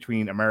slip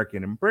between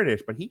American and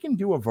British, but he can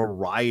do a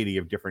variety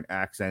of different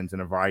accents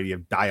and a variety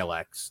of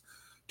dialects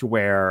to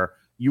where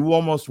you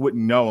almost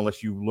wouldn't know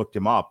unless you looked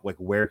him up, like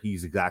where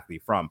he's exactly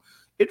from.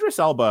 Idris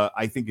Elba,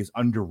 I think, is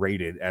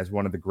underrated as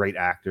one of the great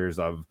actors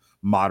of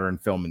modern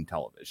film and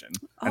television.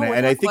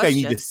 And I think I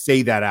need to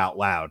say that out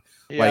loud.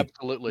 Yeah, like,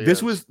 absolutely.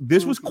 This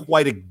was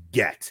quite a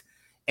get.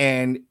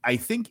 And I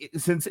think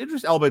since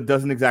Idris Elba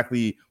doesn't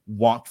exactly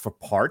want for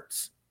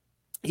parts,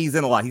 he's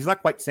in a lot. He's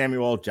not quite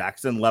Samuel L.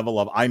 Jackson level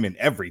of I'm in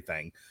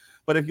everything.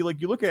 But if you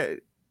look at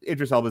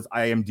Idris Elba's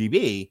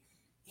IMDb,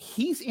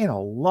 he's in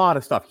a lot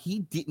of stuff. He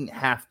didn't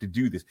have to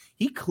do this.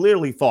 He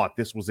clearly thought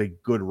this was a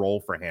good role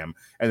for him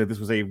and that this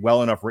was a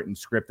well enough written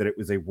script that it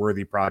was a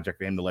worthy project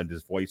for him to lend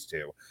his voice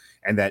to.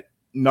 And that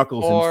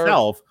Knuckles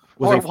himself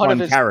was a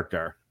fun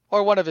character.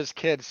 Or one of his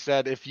kids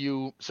said, if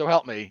you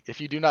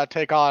do not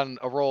take on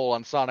a role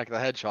on Sonic the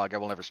Hedgehog, I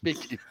will never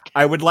speak to you.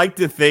 I would like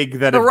to think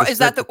that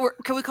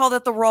can we call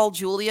that the Raul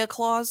Julia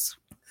clause?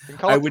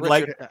 I was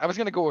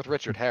going to go with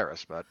Richard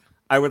Harris, but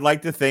I would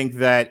like to think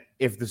that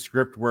if the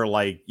script were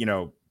like,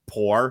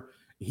 poor,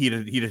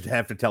 he'd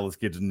have to tell his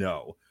kids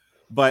no.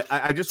 But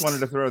I just wanted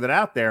to throw that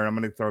out there, and I'm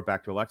going to throw it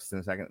back to Alexis in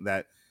a second,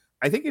 that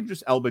I think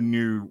Idris Elba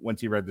knew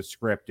once he read the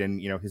script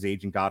and, his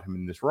agent got him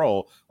in this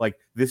role, like,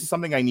 this is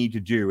something I need to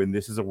do, and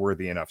this is a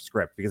worthy enough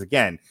script. Because,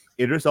 again,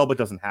 Idris Elba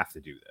doesn't have to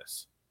do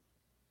this.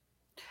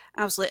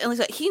 Absolutely. And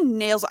Lisa, he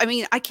nails. I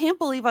mean, I can't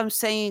believe I'm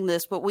saying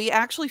this, but we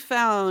actually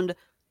found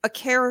a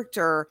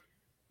character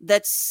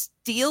that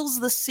steals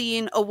the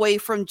scene away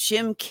from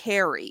Jim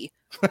Carrey,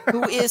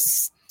 who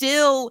is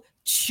still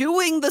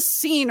chewing the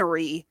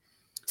scenery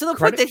to the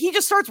point that he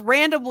just starts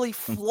randomly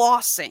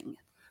flossing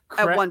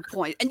at one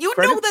point. And know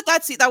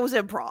that was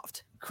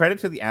improv. Credit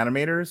to the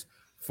animators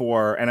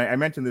for, and I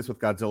mentioned this with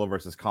Godzilla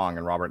versus Kong,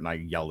 and Robert and I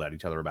yelled at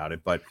each other about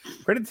it, but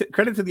credit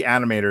to the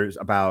animators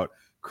about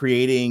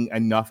creating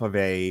enough of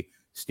a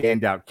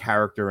standout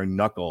character in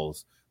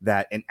Knuckles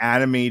that an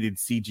animated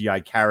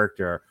CGI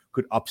character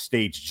could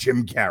upstage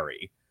Jim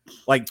Carrey.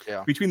 Like,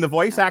 between the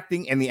voice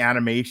acting and the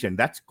animation,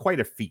 that's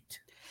quite a feet.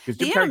 Because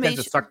Jim Carrey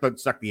tends to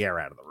suck the air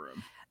out of the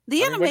room.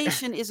 The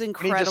animation is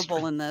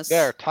incredible in this.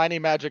 There, Tiny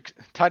Magic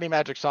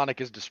Sonic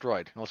is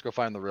destroyed. Let's go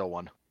find the real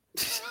one.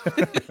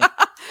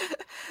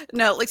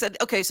 No, like I said,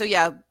 okay, so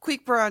yeah,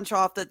 quick branch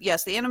off that.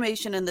 Yes, the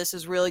animation in this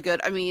is really good.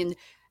 I mean,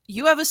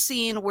 you have a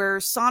scene where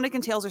Sonic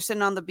and Tails are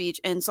sitting on the beach,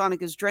 and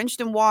Sonic is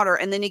drenched in water,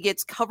 and then he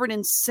gets covered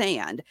in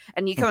sand,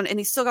 and and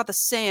he's still got the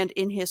sand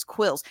in his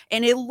quills,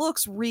 and it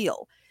looks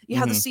real. You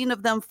have the scene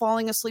of them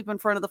falling asleep in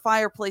front of the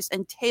fireplace,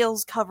 and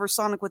Tails covers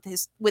Sonic with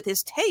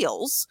his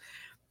tails,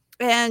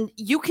 and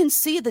you can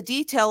see the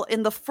detail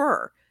in the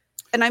fur.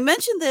 And I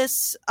mentioned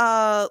this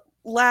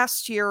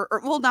last year, or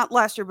well, not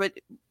last year, but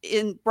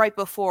right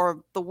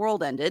before the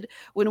world ended,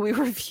 when we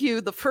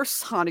reviewed the first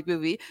Sonic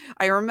movie.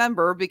 I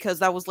remember because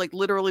that was like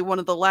literally one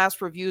of the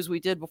last reviews we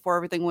did before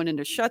everything went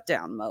into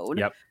shutdown mode.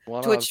 Yep.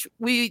 To which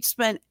we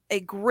spent a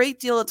great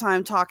deal of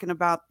time talking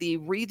about the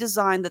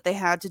redesign that they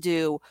had to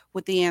do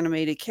with the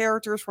animated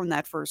characters from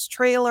that first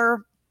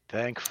trailer.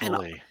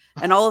 Thankfully.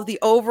 And all of the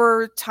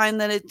overtime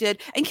that it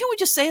did. And can we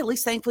just say, at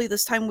least thankfully,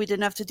 this time we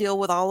didn't have to deal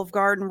with Olive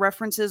Garden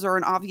references or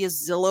an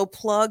obvious Zillow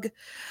plug.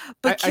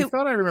 But I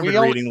thought I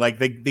remember reading, like,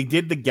 they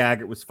did the gag.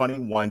 It was funny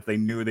once. They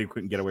knew they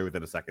couldn't get away with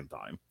it a second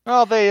time.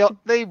 Well,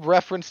 they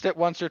referenced it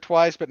once or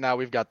twice, but now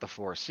we've got the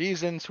Four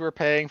Seasons who are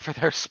paying for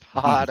their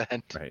spot.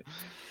 And right.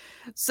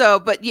 So,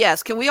 but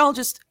yes, can we all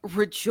just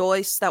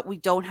rejoice that we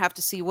don't have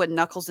to see what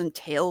Knuckles and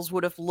Tails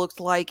would have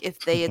looked like if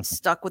they had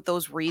stuck with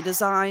those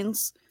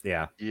redesigns?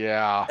 Yeah.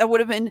 Yeah. That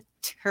would have been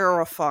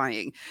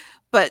terrifying.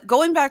 But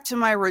going back to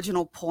my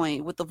original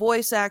point with the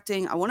voice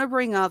acting, I want to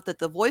bring up that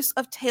the voice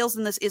of Tails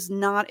in this is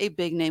not a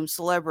big name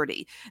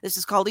celebrity. This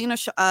is Colleen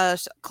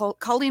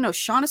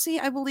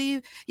O'Shaughnessy, I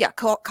believe. Yeah,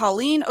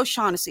 Colleen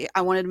O'Shaughnessy.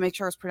 I wanted to make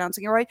sure I was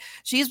pronouncing it right.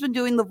 She's been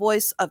doing the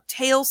voice of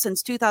Tails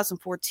since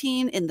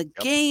 2014 in the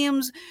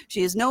games.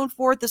 She is known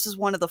for it. This is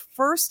one of the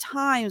first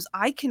times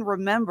I can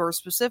remember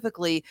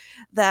specifically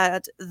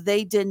that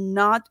they did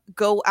not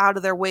go out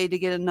of their way to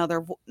get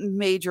another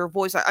major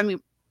voice. I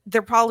mean,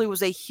 there probably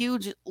was a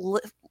huge,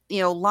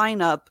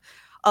 lineup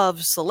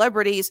of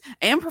celebrities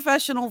and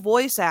professional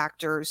voice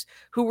actors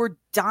who were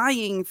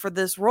dying for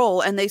this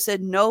role. And they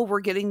said, no, we're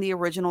getting the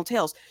original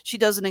Tails. She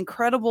does an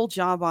incredible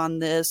job on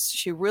this.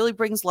 She really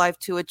brings life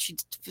to it. She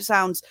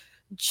sounds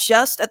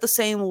just at the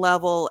same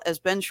level as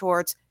Ben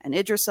Schwartz and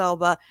Idris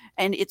Elba,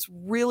 and it's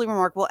really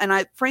remarkable.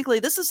 And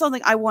frankly, this is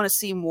something I want to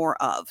see more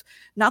of.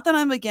 Not that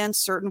I'm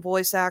against certain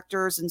voice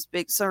actors and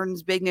certain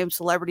big name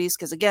celebrities,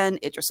 because again,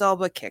 Idris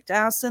Elba kicked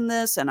ass in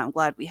this, and I'm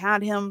glad we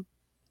had him.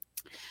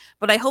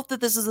 But I hope that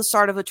this is the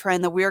start of a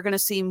trend that we are going to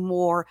see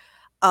more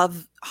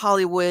of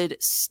Hollywood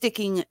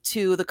sticking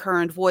to the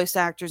current voice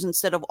actors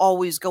instead of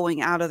always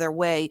going out of their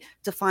way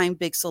to find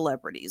big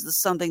celebrities. This is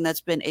something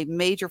that's been a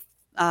major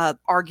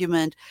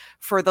argument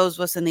for those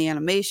of us in the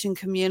animation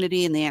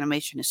community and the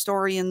animation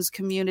historians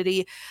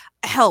community.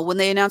 Hell, when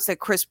they announced that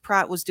Chris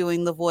Pratt was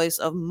doing the voice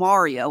of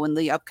Mario in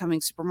the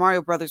upcoming Super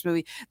Mario Brothers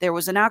movie, there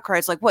was an outcry.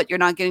 It's like, what, you're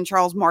not getting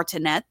Charles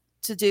Martinet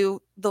to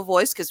do the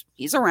voice? Because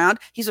he's around.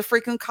 He's a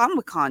frequent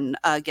Comic-Con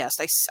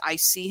guest. I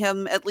see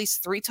him at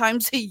least 3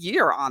 times a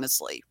year,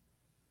 honestly.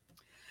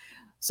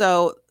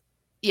 So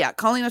yeah,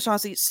 Colleen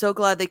O'Shaughnessy, so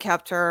glad they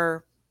kept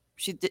her.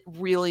 She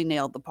really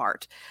nailed the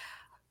part.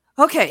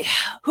 Okay,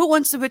 who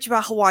wants to bitch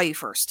about Hawaii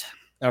first?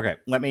 Okay,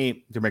 let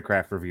me do my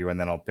craft review, and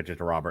then I'll pitch it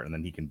to Robert, and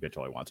then he can bitch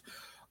all he wants.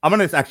 I'm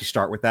going to actually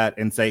start with that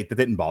and say that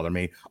didn't bother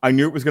me. I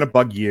knew it was going to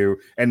bug you,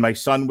 and my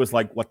son was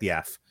like, what the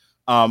F?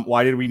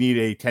 Why did we need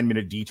a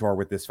 10-minute detour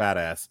with this fat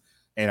ass?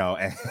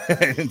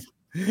 And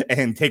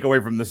take away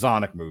from the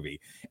Sonic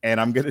movie.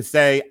 And I'm going to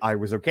say I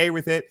was okay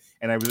with it,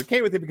 and I was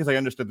okay with it because I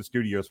understood the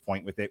studio's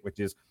point with it, which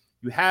is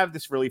you have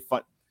this really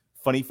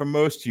funny for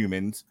most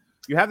humans.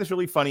 You have this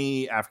really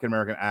funny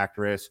African-American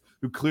actress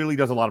who clearly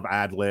does a lot of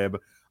ad lib.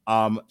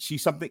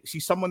 She's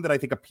someone that I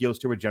think appeals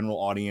to a general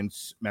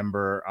audience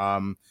member.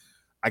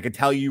 I could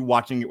tell you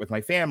watching it with my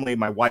family,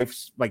 my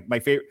wife's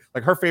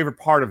her favorite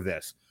part of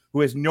this,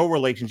 who has no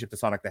relationship to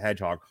Sonic the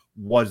Hedgehog,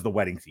 was the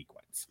wedding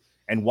sequence.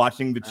 And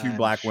watching the two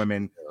black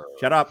women,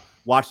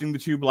 watching the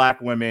two black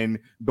women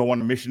go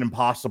on a Mission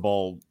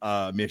Impossible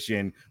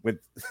mission with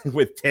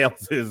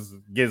Tails'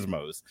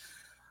 gizmos.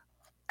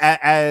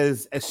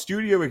 As a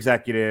studio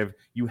executive,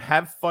 you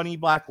have funny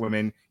black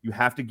women. You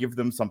have to give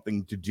them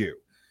something to do.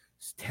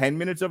 It's 10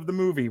 minutes of the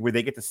movie where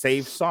they get to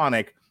save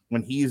Sonic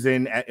when he's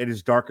at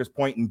his darkest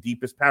point and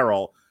deepest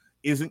peril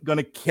isn't going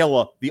to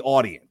kill the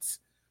audience.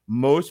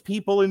 Most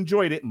people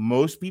enjoyed it.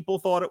 Most people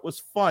thought it was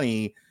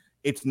funny.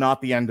 It's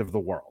not the end of the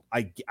world.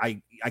 I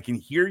can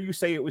hear you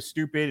say it was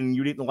stupid and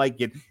you didn't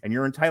like it, and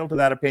you're entitled to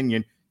that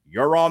opinion.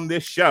 You're on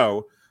this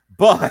show.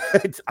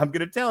 But I'm going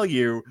to tell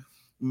you,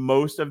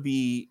 most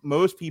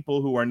people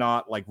who are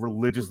not like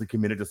religiously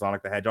committed to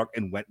Sonic the Hedgehog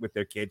and went with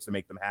their kids to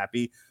make them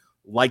happy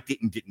liked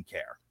it and didn't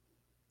care.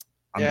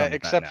 Yeah,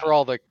 except for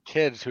all the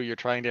kids who you're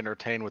trying to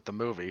entertain with the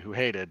movie who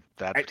hated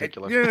that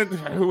particular.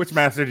 Which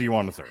master do you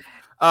want to serve?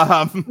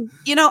 I'm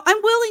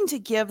willing to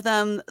give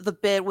them the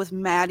bit with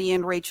Maddie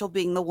and Rachel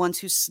being the ones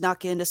who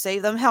snuck in to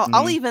save them. Hell,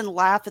 I'll even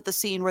laugh at the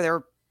scene where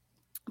they're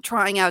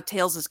trying out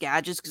Tails'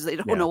 gadgets because they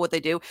don't know what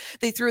they do.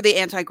 They threw the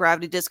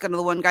anti-gravity disc onto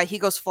the one guy. He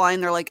goes flying.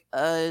 They're like,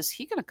 is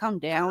he going to come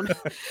down?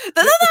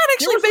 that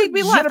actually made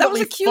me laugh. That was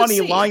a cute funny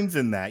scene. Lines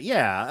in that.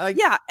 Yeah.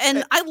 Yeah.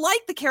 And I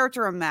like the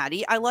character of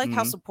Maddie. I like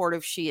how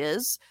supportive she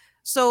is.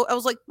 So I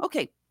was like,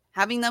 okay,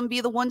 having them be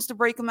the ones to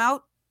break them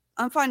out,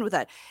 I'm fine with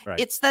that. Right.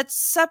 It's that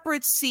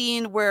separate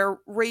scene where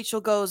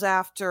Rachel goes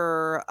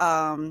after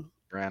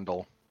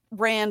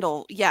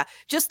Randall. Yeah.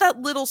 Just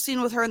that little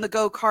scene with her in the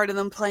go-kart and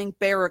them playing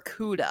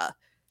Barracuda.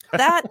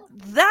 That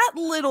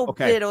little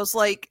bit, I was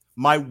like,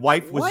 my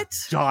wife was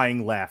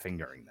dying laughing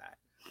during that.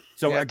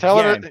 So yeah,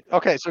 tell her.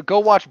 Okay, so go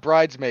watch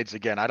Bridesmaids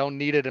again. I don't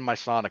need it in my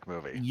Sonic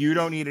movie. You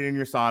don't need it in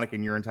your Sonic,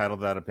 and you're entitled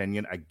to that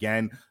opinion.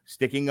 Again,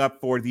 sticking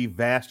up for the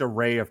vast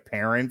array of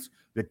parents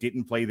that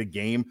didn't play the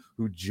game,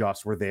 who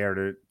just were there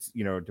to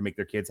make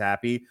their kids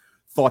happy,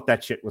 thought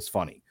that shit was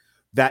funny.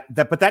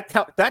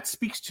 That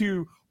speaks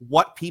to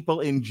what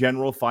people in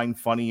general find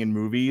funny in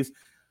movies.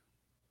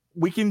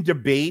 We can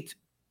debate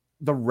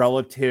the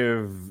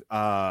relative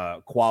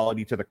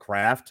quality to the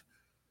craft.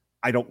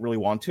 I don't really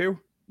want to.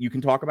 You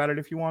can talk about it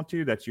if you want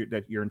to. That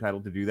you're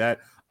entitled to do that.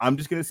 I'm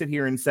just going to sit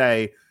here and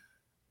say,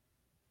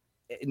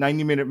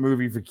 90-minute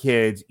movie for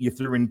kids. You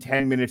threw in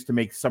 10 minutes to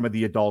make some of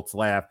the adults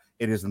laugh.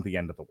 It isn't the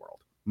end of the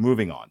world.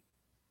 Moving on.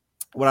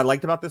 What I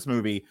liked about this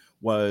movie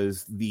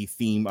was the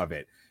theme of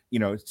it.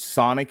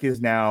 Sonic is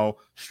now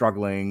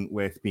struggling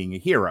with being a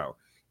hero.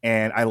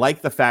 And I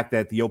like the fact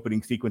that the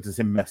opening sequence is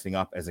him messing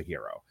up as a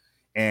hero.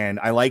 And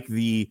I like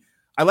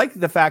I like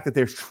the fact that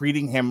they're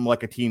treating him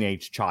like a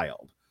teenage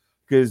child,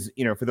 because,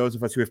 you know, for those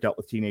of us who have dealt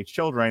with teenage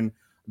children,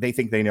 they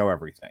think they know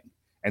everything,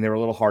 and they're a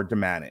little hard to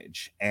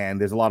manage. And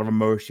there's a lot of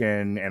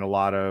emotion and a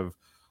lot of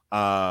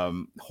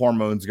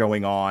hormones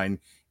going on,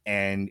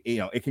 and, you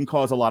know, it can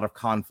cause a lot of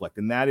conflict.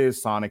 And that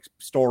is Sonic's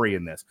story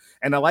in this.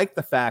 And I like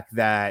the fact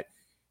that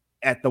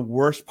at the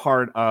worst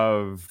part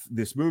of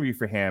this movie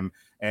for him,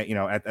 you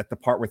know, at the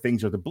part where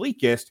things are the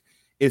bleakest,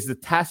 is the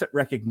tacit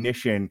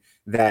recognition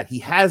that he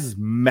has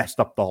messed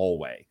up the whole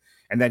way,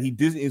 and that he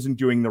isn't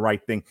doing the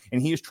right thing,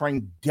 and he is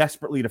trying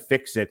desperately to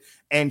fix it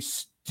and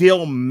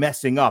still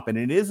messing up. And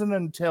it isn't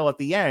until at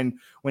the end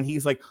when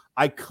he's like,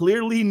 I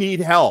clearly need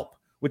help,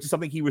 which is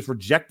something he was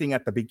rejecting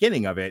at the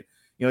beginning of it.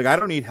 You know, like, I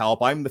don't need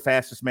help. I'm the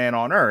fastest man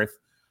on earth.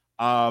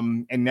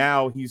 And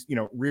now he's, you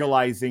know,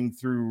 realizing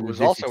through Who was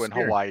this also in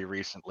Hawaii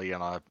recently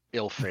on a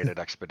ill-fated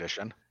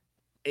expedition.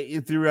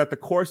 Throughout the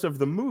course of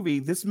the movie,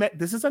 this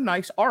is a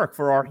nice arc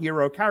for our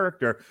hero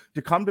character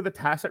to come to the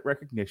tacit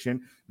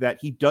recognition that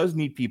he does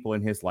need people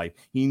in his life.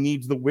 He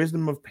needs the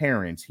wisdom of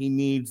parents. He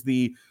needs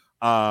the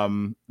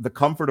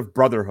comfort of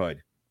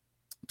brotherhood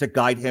to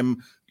guide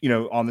him, you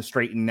know, on the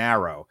straight and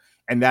narrow.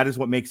 And that is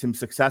what makes him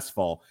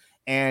successful.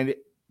 And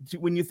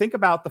when you think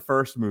about the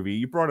first movie,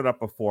 you brought it up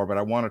before, but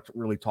I want to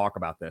really talk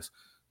about this.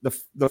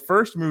 The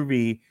first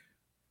movie,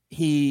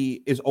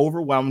 he is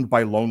overwhelmed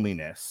by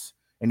loneliness,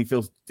 and he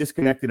feels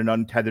disconnected and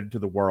untethered to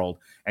the world.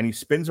 And he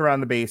spins around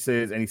the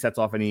bases and he sets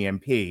off an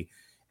EMP.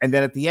 And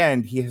then at the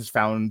end, he has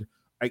found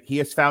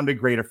a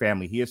greater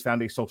family. He has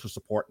found a social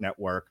support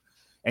network,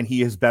 and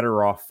he is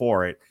better off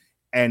for it.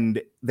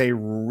 And they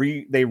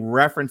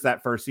reference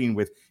that first scene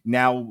with,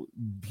 now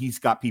he's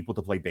got people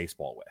to play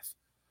baseball with.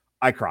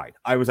 I cried.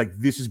 I was like,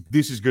 this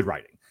is good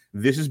writing.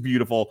 This is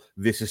beautiful.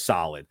 This is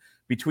solid.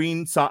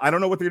 I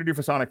don't know what they're going to do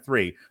for Sonic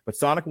 3, but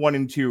Sonic 1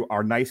 and 2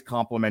 are nice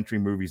complementary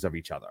movies of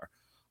each other.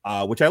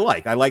 Which I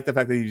like. I like the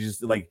fact that he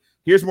just, like,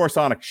 here's more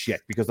Sonic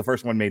shit because the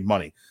first one made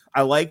money.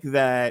 I like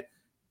that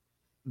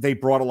they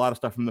brought a lot of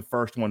stuff from the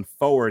first one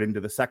forward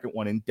into the second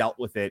one and dealt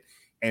with it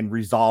and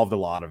resolved a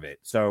lot of it.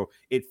 So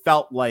it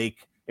felt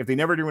like, if they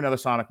never do another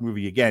Sonic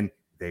movie again,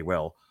 they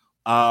will.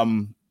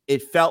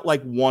 It felt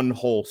like one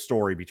whole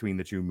story between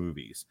the two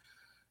movies.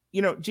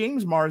 You know,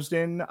 James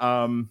Marsden,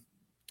 I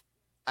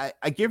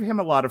give him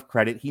a lot of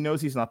credit. He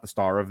knows he's not the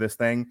star of this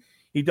thing.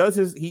 He does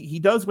he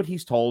does what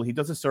he's told. He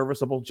does a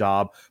serviceable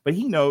job, but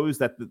he knows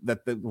that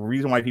the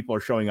reason why people are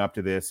showing up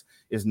to this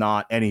is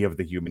not any of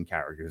the human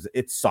characters.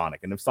 It's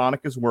Sonic. And if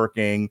Sonic is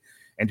working,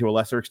 and to a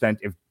lesser extent,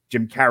 if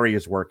Jim Carrey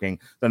is working,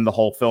 then the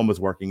whole film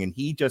is working, and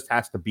he just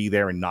has to be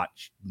there and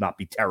not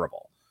be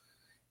terrible.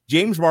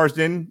 James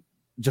Marsden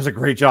does a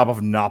great job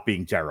of not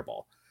being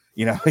terrible.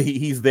 You know,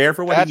 he's there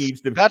for what he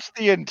needs to. That's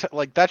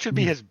that should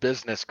be his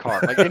business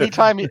card. Like,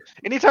 anytime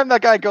that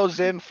guy goes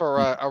in for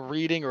a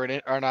reading or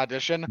an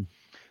audition.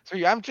 So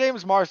yeah, I'm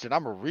James Marsden.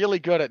 I'm really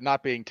good at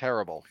not being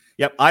terrible.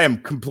 Yep, I am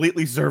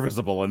completely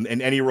serviceable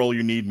in any role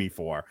you need me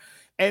for,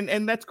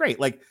 and that's great.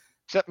 Like,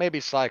 except maybe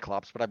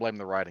Cyclops, but I blame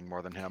the writing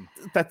more than him.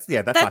 That's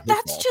not his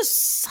that's fault.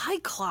 just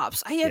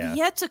Cyclops. I have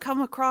yet to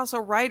come across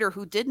a writer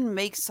who didn't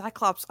make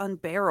Cyclops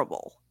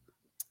unbearable.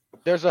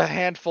 There's a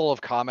handful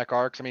of comic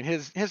arcs. I mean,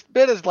 his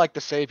bit as like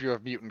the savior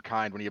of mutant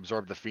kind when he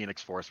absorbed the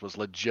Phoenix Force was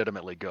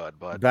legitimately good.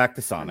 But back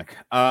to Sonic.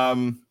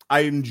 I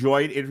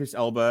enjoyed Idris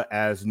Elba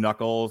as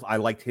Knuckles. I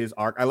liked his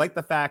arc. I liked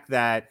the fact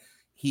that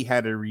he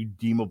had a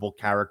redeemable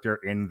character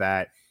in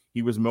that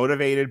he was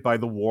motivated by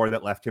the war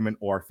that left him an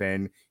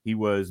orphan. He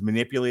was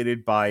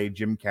manipulated by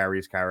Jim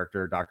Carrey's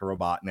character, Dr.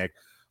 Robotnik,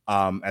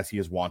 as he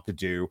is wont to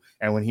do.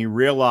 And when he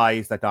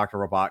realized that Dr.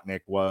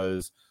 Robotnik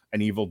was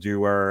an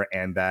evildoer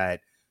and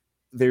that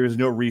there is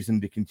no reason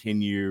to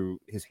continue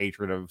his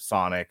hatred of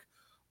Sonic,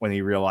 when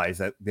he realized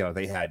that, you know,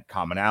 they had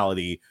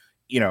commonality,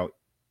 you know,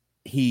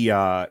 he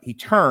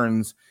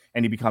turns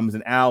and he becomes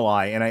an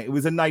ally. And it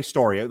was a nice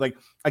story. Like,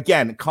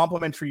 again,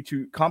 complimentary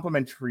to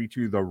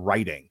the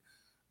writing,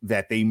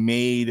 that they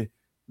made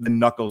the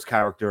Knuckles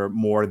character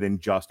more than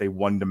just a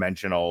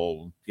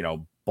one-dimensional, you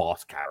know,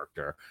 boss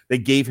character. They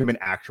gave him an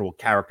actual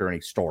character and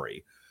a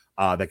story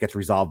that gets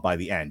resolved by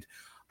the end.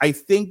 I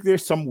think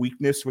there's some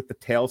weakness with the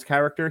Tails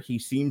character. He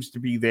seems to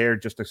be there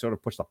just to sort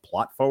of push the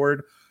plot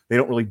forward. They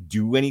don't really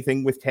do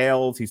anything with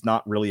Tails. He's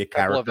not really a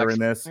character in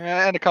this.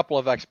 And a couple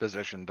of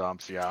exposition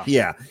dumps, yeah.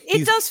 Yeah.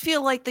 It does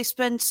feel like they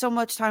spend so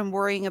much time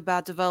worrying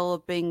about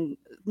developing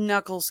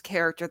Knuckles'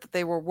 character that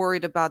they were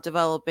worried about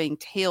developing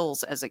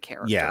Tails as a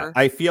character. Yeah,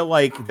 I feel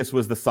like this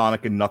was the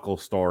Sonic and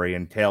Knuckles story,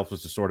 and Tails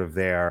was just sort of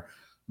there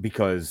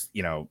because,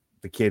 you know,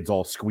 the kids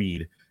all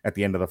squeed at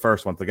the end of the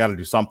first one. So they got to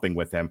do something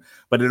with him.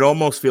 But it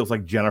almost feels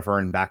like Jennifer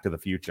in Back to the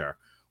Future,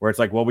 where it's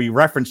like, well, we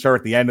referenced her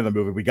at the end of the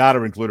movie. We got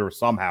to include her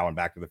somehow in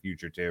Back to the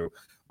Future too.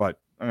 But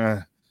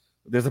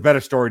there's a better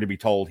story to be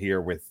told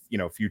here with, you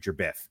know, future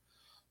Biff,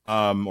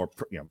 or,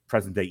 you know,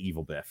 present day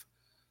evil Biff.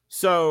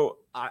 So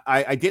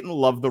I didn't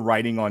love the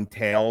writing on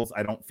Tails.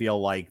 I don't feel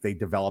like they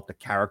developed a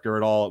character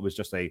at all. It was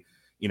just a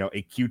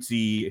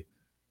cutesy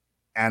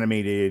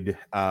animated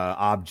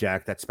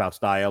object that spouts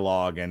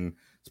dialogue and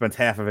spends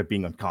half of it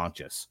being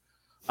unconscious.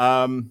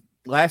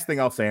 Last thing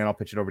I'll say, and I'll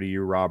pitch it over to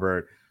you,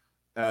 Robert.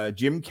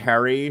 Jim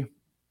Carrey,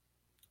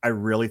 I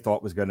really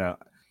thought was gonna.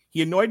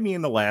 He annoyed me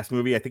in the last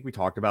movie. I think we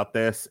talked about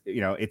this.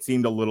 He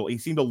seemed a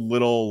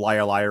little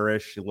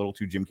liar-ish, a little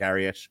too Jim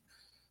Carrey-ish.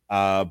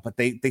 But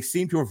they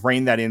seem to have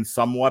reined that in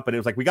somewhat. But it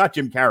was like, we got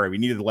Jim Carrey. We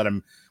need to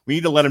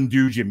let him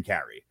do Jim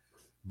Carrey,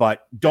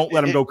 but don't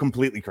let him go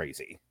completely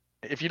crazy.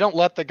 If you don't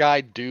let the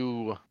guy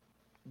do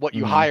what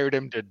you hired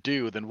him to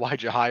do, then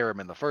why'd you hire him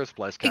in the first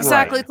place?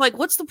 Exactly. Right. It's like,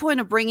 what's the point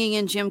of bringing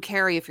in Jim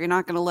Carrey if you're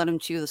not going to let him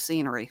chew the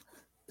scenery?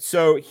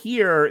 So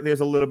here, there's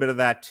a little bit of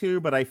that too,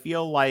 but I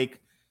feel like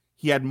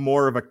he had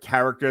more of a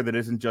character that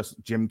isn't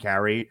just Jim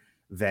Carrey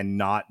than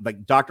not.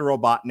 Like Dr.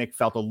 Robotnik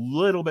felt a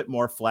little bit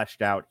more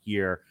fleshed out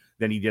here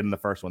than he did in the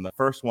first one. The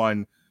first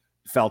one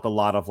felt a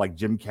lot of like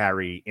Jim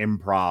Carrey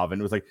improv, and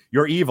it was like,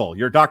 you're evil,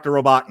 you're Dr.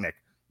 Robotnik,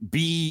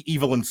 be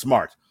evil and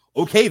smart.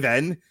 Okay,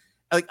 then.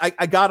 Like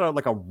I got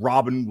a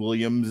Robin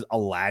Williams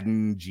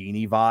Aladdin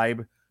genie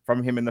vibe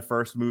from him in the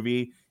first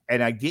movie,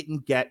 and I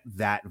didn't get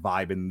that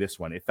vibe in this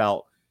one. It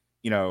felt,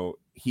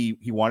 he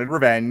wanted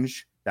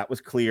revenge. That was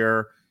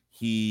clear.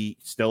 He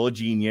still a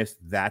genius.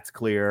 That's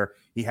clear.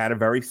 He had a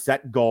very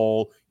set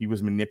goal. He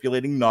was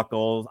manipulating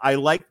Knuckles.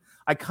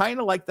 I kind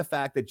of like the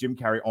fact that Jim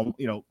Carrey,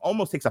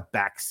 almost takes a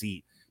back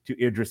seat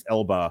to Idris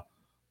Elba,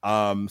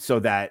 so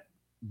that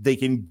they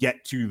can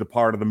get to the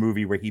part of the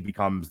movie where he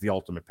becomes the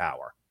ultimate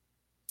power.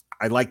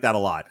 I like that a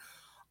lot.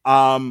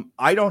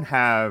 I don't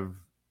have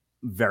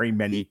very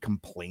many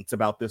complaints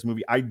about this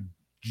movie. I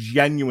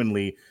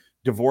genuinely,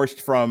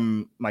 divorced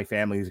from my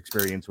family's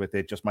experience with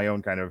it, just my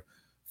own kind of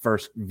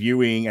first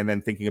viewing and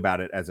then thinking about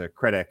it as a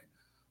critic,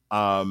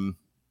 I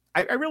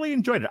really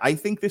enjoyed it. I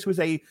think this was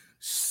a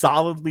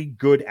solidly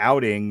good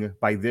outing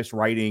by this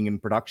writing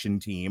and production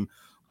team.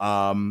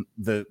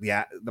 The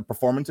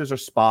performances are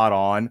spot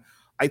on.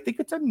 I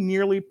think it's a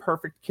nearly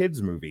perfect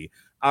kids movie.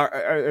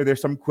 Are there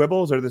some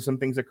quibbles? Are there some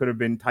things that could have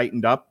been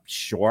tightened up?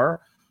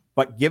 Sure.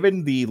 But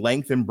given the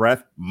length and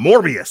breadth,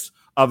 Morbius,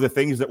 of the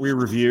things that we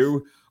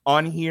review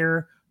on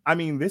here, I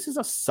mean, this is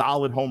a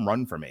solid home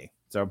run for me.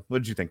 So what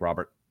did you think,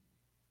 Robert?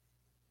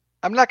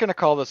 I'm not going to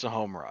call this a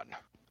home run.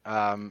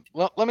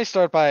 Let me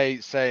start by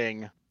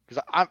saying,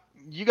 because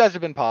you guys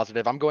have been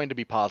positive, I'm going to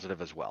be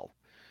positive as well.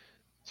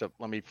 So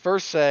let me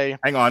first say...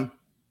 Hang on.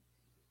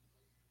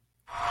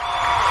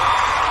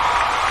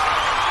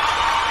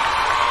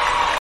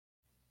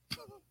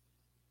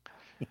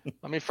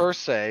 Let me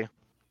first say,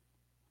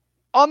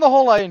 on the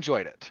whole, I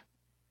enjoyed it.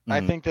 I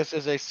think this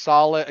is a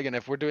solid, again,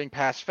 if we're doing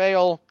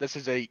pass-fail, this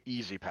is a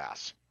easy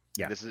pass.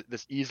 Yeah.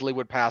 This easily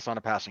would pass on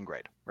a passing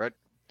grade, right?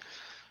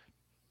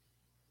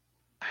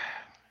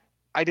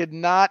 I did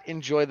not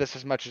enjoy this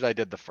as much as I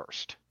did the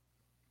first,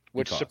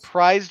 which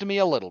surprised me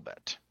a little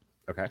bit.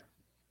 Okay.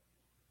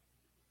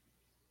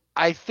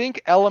 I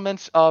think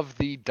elements of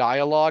the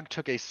dialogue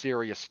took a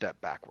serious step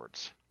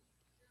backwards.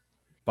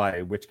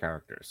 By which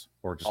characters?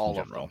 Or just all in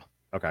general? Of them.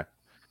 Okay.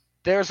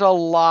 There's a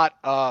lot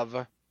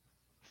of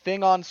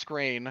thing on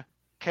screen,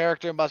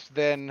 character must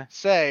then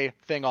say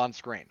thing on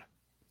screen.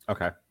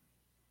 Okay.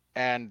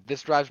 And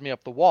this drives me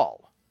up the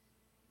wall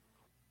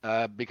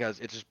because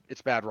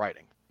it's bad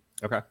writing.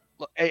 Okay.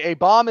 A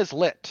bomb is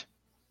lit.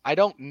 I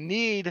don't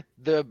need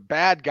the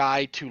bad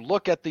guy to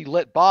look at the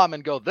lit bomb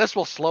and go, this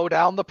will slow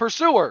down the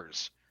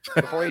pursuers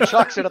before he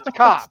chucks it at the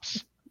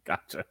cops.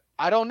 Gotcha.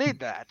 I don't need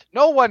that.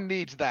 No one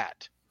needs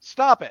that.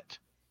 Stop it.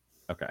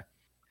 Okay.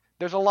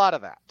 There's a lot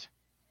of that.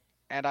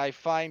 And I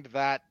find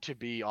that to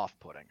be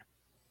off-putting.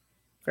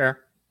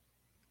 Fair.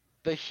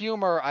 The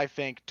humor, I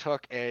think,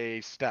 took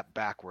a step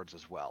backwards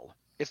as well.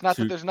 It's not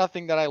that there's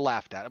nothing that I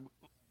laughed at.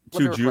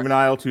 Too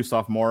juvenile, too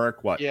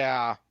sophomoric, what?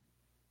 Yeah.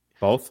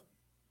 Both?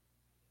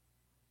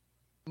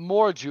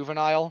 More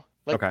juvenile.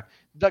 Okay.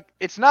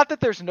 It's not that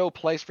there's no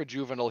place for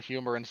juvenile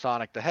humor in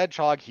Sonic the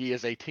Hedgehog. He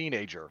is a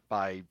teenager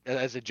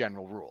as a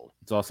general rule.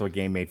 It's also a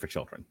game made for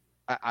children.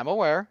 I'm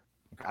aware.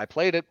 Okay. I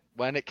played it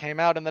when it came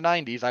out in the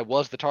 90s. I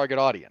was the target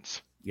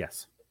audience.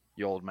 Yes.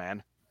 You old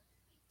man.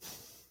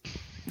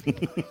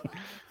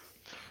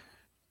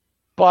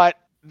 But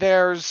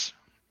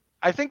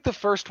I think the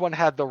first one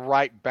had the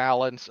right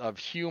balance of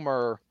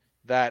humor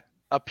that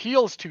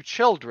appeals to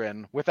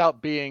children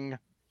without being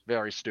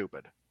very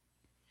stupid.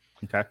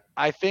 Okay.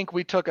 I think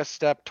we took a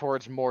step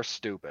towards more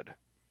stupid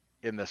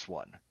in this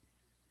one.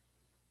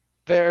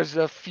 There's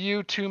a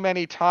few too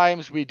many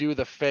times we do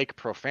the fake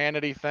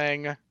profanity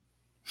thing.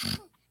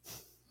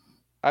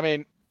 I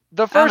mean,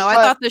 the first time...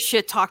 I thought the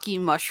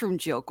shit-talking mushroom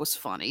joke was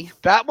funny.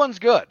 That one's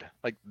good.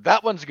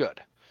 That one's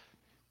good.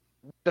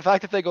 The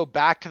fact that they go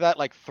back to that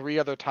 3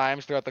 other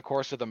times throughout the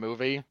course of the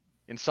movie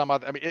in some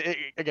other... I mean,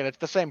 again, it's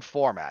the same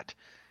format.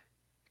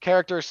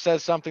 Character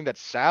says something that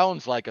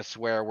sounds like a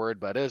swear word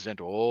but isn't.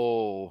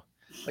 Oh...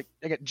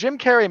 again, Jim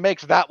Carrey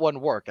makes that one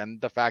work,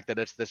 and the fact that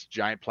it's this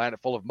giant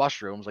planet full of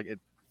mushrooms,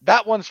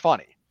 that one's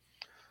funny.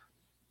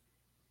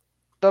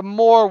 The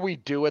more we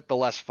do it, the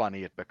less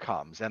funny it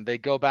becomes, and they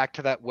go back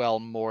to that well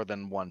more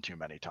than one too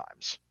many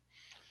times.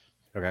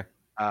 Okay.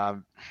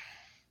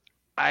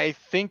 I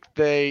think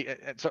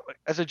so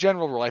as a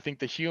general rule, I think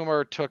the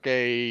humor took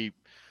a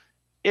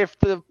if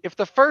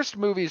the first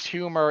movie's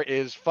humor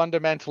is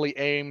fundamentally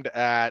aimed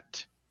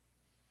at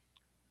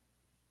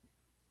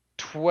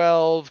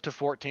 12 to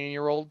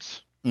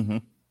 14-year-olds, Mm-hmm.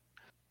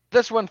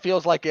 this one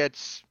feels like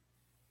it's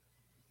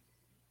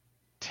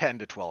 10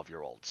 to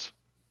 12-year-olds.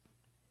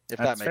 If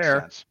That's that makes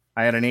fair. sense.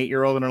 I had an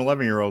 8-year-old and an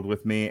 11-year-old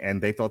with me,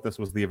 and they thought this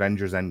was the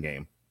Avengers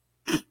Endgame.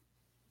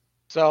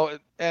 So,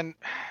 and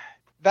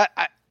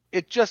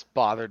it just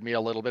bothered me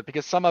a little bit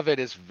because some of it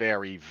is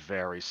very,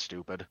 very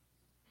stupid.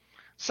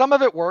 Some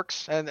of it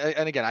works, and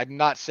again, I'm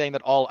not saying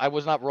that I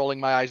was not rolling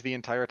my eyes the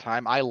entire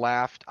time. I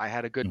laughed, I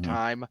had a good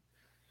time,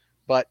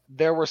 but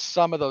there were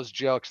some of those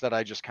jokes that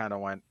I just kind of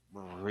went,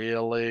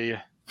 really?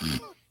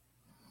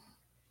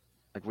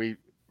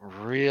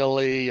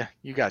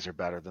 You guys are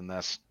better than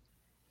this.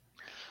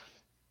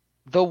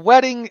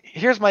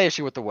 Here's my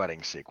issue with the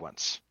wedding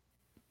sequence.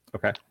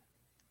 Okay.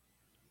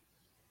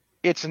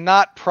 It's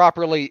not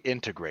properly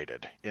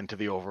integrated into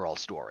the overall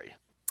story.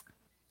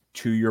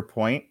 To your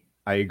point,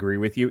 I agree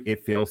with you.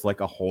 It feels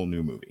like a whole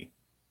new movie.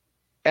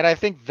 And I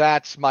think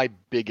that's my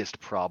biggest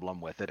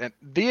problem with it. And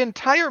the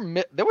entire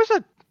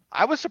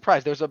I was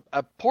surprised. There was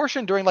a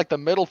portion during like the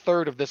middle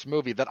third of this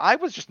movie that I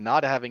was just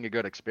not having a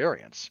good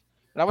experience.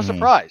 And I was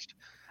surprised.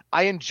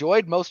 I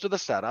enjoyed most of the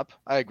setup.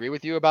 I agree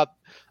with you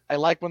I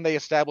like when they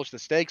establish the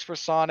stakes for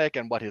Sonic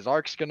and what his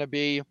arc's going to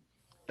be.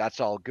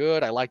 That's all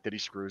good. I like that he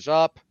screws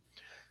up.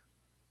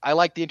 I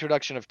like the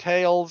introduction of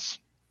Tails.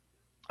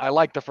 I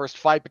like the first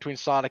fight between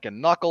Sonic and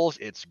Knuckles.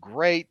 It's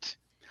great.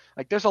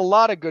 Like, there's a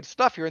lot of good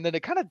stuff here, and then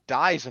it kind of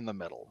dies in the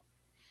middle.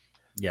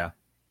 Yeah.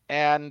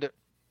 And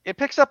it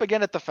picks up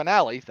again at the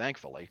finale,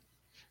 thankfully.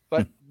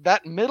 But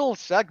that middle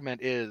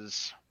segment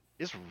is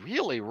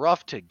really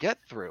rough to get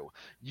through.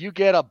 You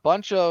get a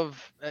bunch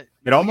of...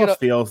 It almost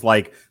feels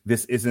like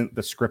this isn't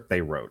the script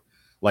they wrote.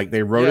 Like,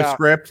 they wrote a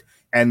script,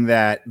 and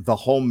that the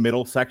whole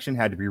middle section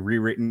had to be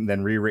rewritten,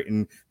 then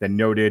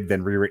noted,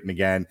 then rewritten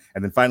again,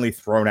 and then finally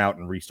thrown out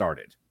and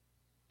restarted.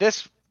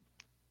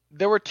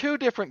 There were two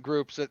different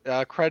groups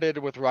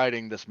credited with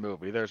writing this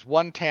movie. There's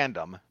one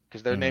tandem,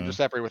 because their names are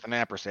separated with an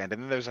ampersand,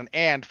 and then there's an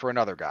and for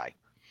another guy.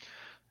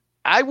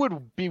 I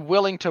would be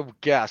willing to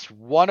guess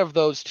one of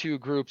those two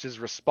groups is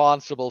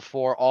responsible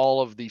for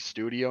all of the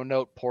studio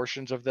note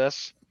portions of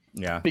this.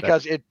 Yeah.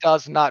 Because it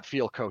does not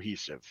feel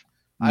cohesive.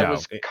 No, I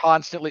was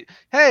constantly,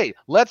 hey,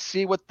 let's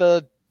see what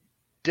the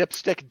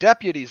dipstick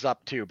deputy's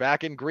up to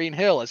back in Green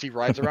Hill as he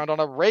rides around on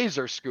a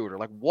razor scooter.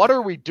 Like, what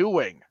are we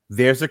doing?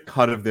 There's a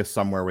cut of this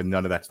somewhere where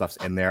none of that stuff's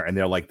in there, and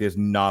they're like, there's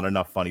not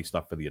enough funny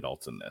stuff for the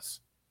adults in this.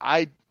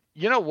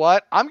 You know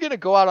what? I'm going to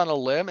go out on a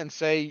limb and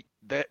say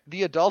that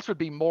the adults would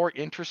be more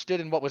interested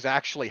in what was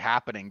actually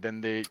happening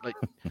than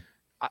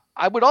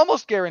I would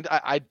almost guarantee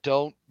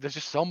there's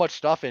just so much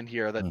stuff in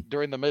here that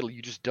during the middle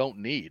you just don't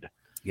need.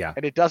 Yeah.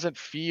 And it doesn't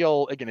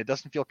feel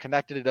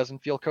connected. It doesn't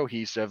feel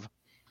cohesive.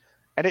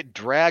 And it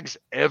drags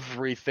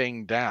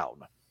everything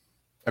down.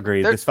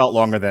 Agreed. This felt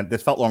longer than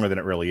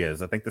it really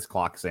is. I think this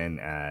clocks in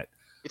at...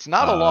 It's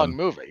not a long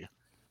movie.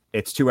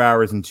 It's 2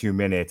 hours and 2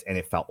 minutes, and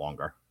it felt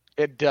longer.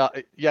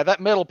 That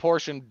middle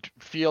portion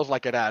feels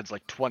like it adds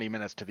like 20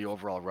 minutes to the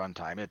overall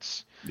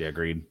runtime. Yeah,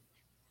 agreed.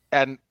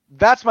 And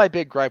that's my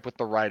big gripe with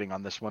the writing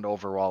on this one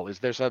overall, is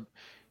there's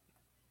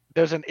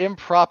an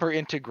improper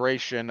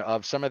integration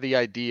of some of the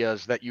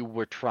ideas that you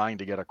were trying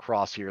to get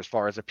across here as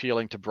far as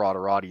appealing to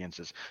broader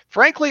audiences.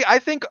 Frankly, I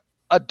think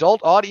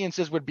adult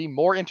audiences would be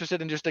more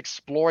interested in just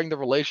exploring the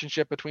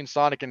relationship between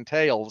Sonic and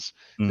Tails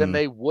than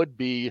they would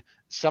be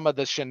some of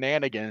the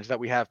shenanigans that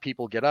we have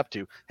people get up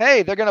to.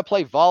 Hey, they're going to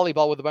play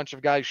volleyball with a bunch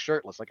of guys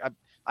shirtless. Like,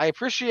 I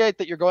appreciate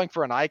that you're going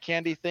for an eye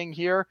candy thing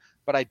here,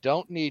 but I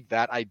don't need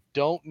that. I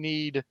don't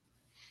need...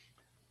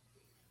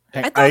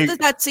 I thought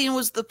that scene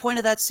was the point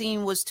of that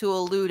scene was to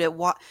allude at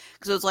what,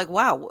 because it was like,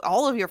 wow,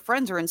 all of your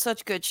friends are in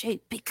such good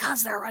shape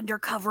because they're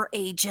undercover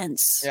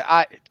agents.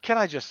 Yeah, can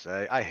I just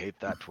say I hate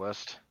that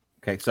twist.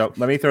 Okay, so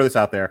let me throw this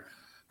out there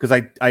because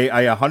I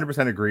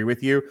 100% agree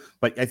with you,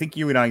 but I think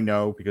you and I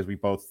know, because we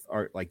both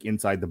are like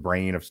inside the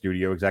brain of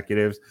studio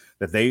executives,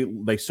 that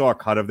they saw a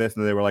cut of this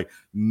and they were like,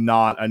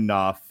 not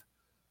enough.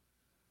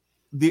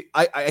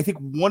 I think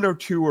one or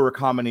two or a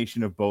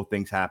combination of both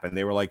things happened.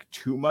 They were like,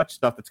 too much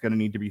stuff that's going to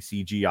need to be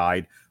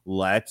CGI'd.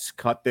 Let's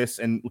cut this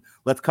and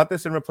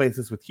replace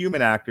this with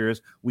human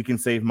actors. We can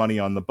save money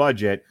on the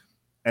budget.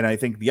 And I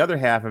think the other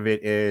half of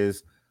it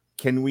is,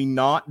 can we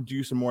not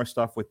do some more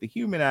stuff with the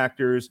human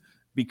actors?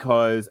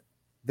 Because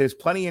there's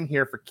plenty in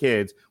here for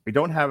kids. We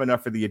don't have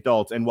enough for the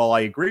adults. And while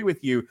I agree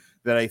with you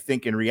that I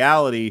think in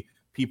reality,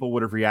 people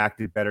would have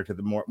reacted better to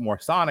the more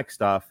Sonic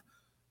stuff,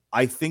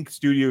 I think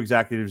studio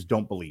executives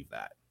don't believe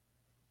that.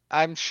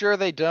 I'm sure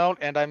they don't,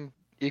 and I'm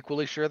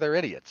equally sure they're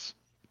idiots.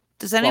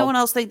 Does anyone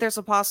else think there's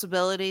a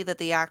possibility that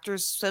the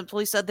actors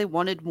simply said they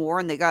wanted more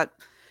and they got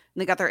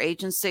their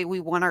agents say, we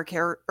want our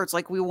character, or it's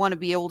like, we want to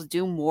be able to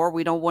do more.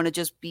 We don't want to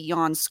just be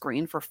on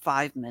screen for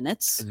 5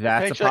 minutes.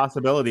 That's a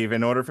possibility. If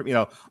in order for,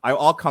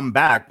 I'll come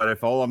back, but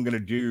if all I'm going to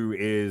do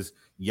is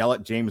yell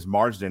at James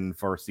Marsden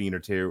for a scene or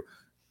two,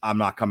 I'm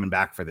not coming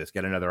back for this.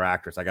 Get another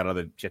actress. I got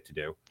other shit to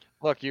do.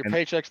 Look, your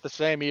paycheck's the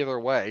same either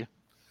way.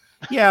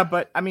 Yeah,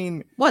 but I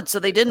mean, What? So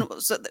they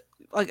didn't. So,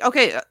 like,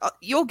 okay,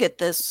 you'll get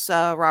this,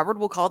 Robert.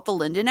 We'll call it the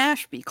Lyndon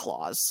Ashby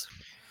clause.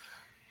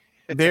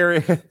 there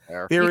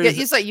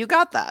You say you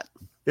got that.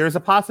 There is a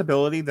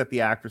possibility that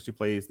the actress who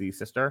plays the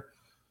sister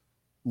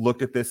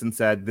looked at this and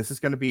said, "This is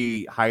going to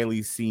be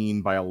highly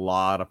seen by a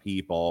lot of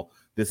people.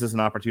 This is an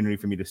opportunity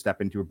for me to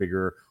step into a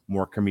bigger,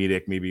 more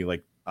comedic, maybe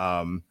like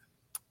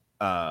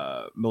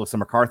Melissa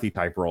McCarthy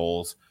type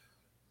roles.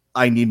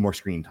 I need more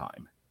screen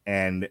time."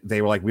 And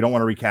they were like, "We don't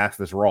want to recast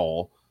this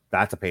role.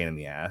 That's a pain in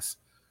the ass."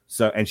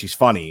 So, and she's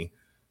funny,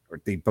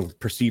 or they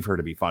perceive her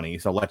to be funny.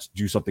 So let's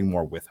do something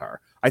more with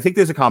her. I think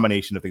there's a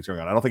combination of things going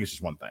on. I don't think it's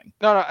just one thing.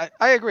 No,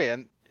 I agree.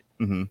 And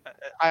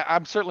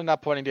I'm certainly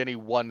not pointing to any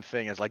one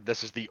thing as like,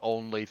 this is the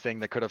only thing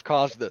that could have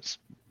caused this.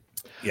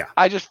 Yeah.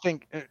 I just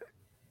think,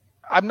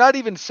 I'm not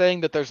even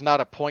saying that there's not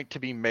a point to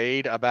be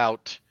made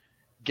about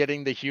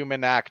getting the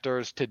human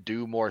actors to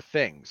do more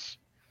things.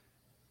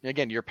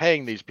 Again, you're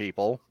paying these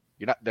people.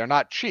 They're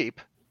not cheap.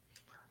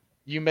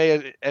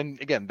 And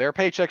again, their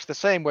paycheck's the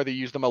same whether you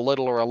use them a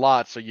little or a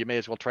lot, so you may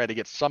as well try to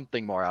get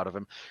something more out of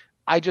them.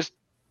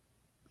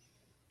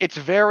 It's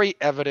very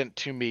evident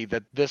to me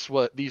that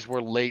these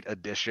were late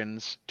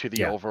additions to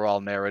the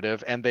overall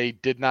narrative, and they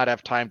did not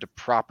have time to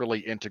properly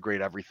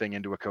integrate everything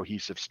into a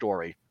cohesive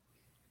story.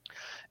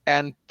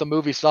 And the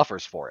movie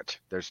suffers for it.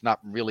 There's not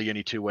really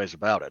any two ways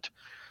about it.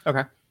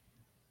 Okay.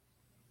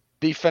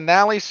 The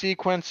finale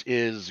sequence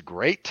is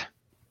great.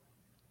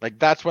 Like,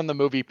 that's when the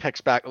movie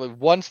picks back.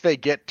 Once they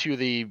get to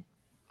the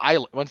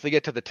island, once they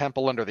get to the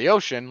temple under the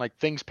ocean, like,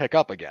 things pick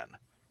up again.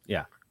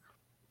 Yeah.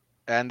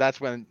 And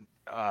that's when,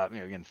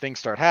 again, things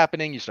start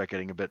happening. You start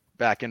getting a bit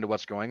back into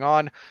what's going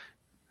on.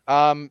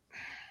 The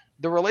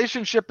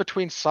relationship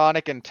between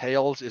Sonic and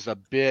Tails is a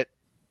bit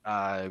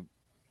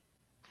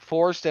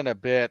forced and a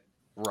bit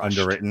rushed.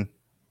 Underwritten.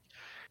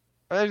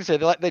 I was gonna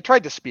say, they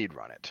tried to speed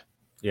run it.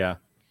 Yeah.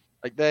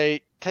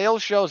 Like,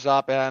 Tails shows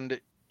up, and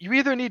you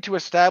either need to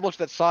establish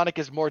that Sonic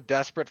is more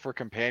desperate for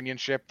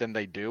companionship than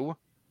they do,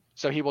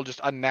 so he will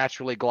just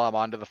unnaturally glom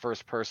onto the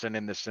first person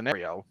in this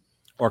scenario,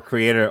 or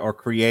create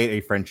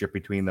a friendship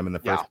between them in the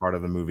first part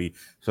of the movie,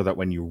 so that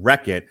when you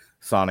wreck it,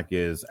 Sonic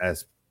is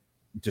as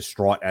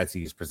distraught as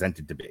he's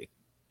presented to be.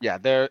 Yeah,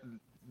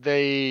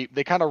 they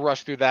kind of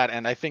rush through that,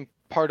 and I think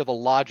part of the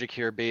logic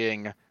here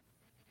being,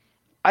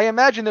 I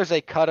imagine there's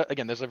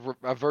there's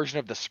a version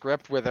of the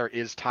script where there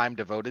is time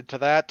devoted to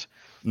that.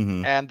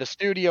 Mm-hmm. And the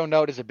studio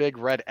note is a big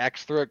red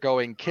X through it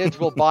going, kids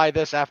will buy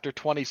this after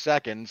 20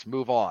 seconds,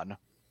 move on.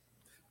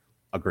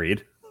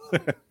 Agreed.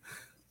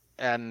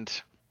 And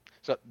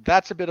so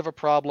that's a bit of a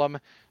problem.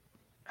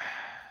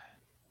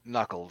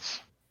 Knuckles.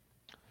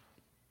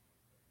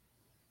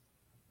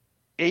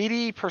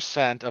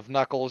 80% of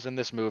Knuckles in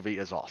this movie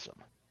is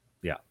awesome.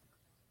 Yeah.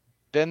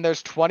 Then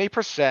there's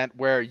 20%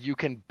 where you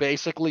can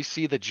basically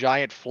see the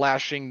giant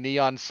flashing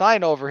neon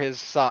sign over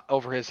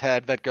his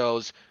head that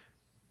goes,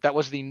 "That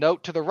was the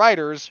note to the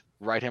writers,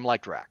 write him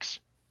like Drax."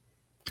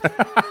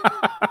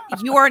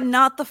 You are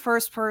not the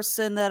first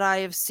person that I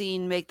have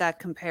seen make that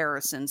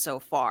comparison so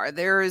far.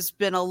 There has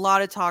been a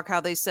lot of talk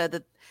how they said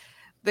that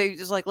they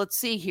just like, let's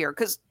see here.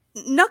 Because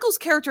Knuckles'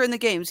 character in the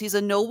games, he's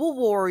a noble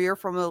warrior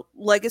from a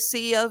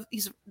legacy of,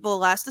 he's the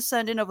last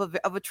descendant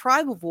of a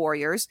tribe of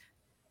warriors,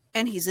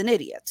 and he's an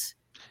idiot.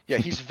 Yeah,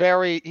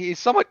 he's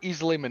somewhat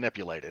easily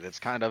manipulated. It's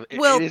kind of, it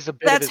is a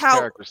bit of his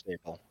character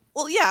staple.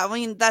 Well, yeah, I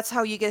mean, that's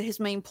how you get his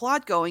main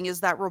plot going, is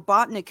that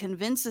Robotnik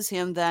convinces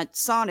him that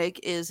Sonic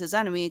is his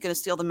enemy and going to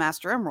steal the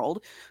Master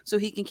Emerald so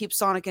he can keep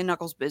Sonic and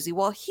Knuckles busy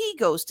while he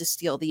goes to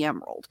steal the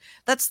Emerald.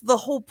 That's the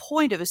whole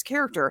point of his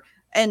character.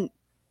 And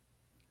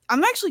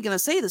I'm actually going to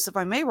say this, if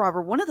I may,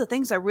 Robert. One of the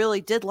things I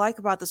really did like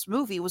about this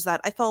movie was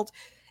that I felt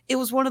it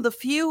was one of the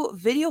few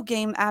video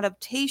game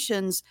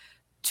adaptations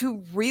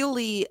to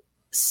really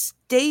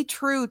stay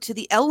true to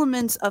the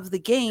elements of the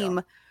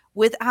game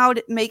without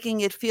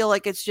making it feel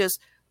like it's just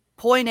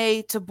point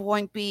A to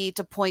point B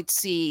to point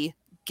C,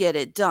 get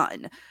it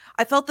done.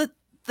 I felt that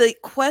the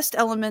quest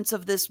elements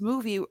of this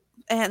movie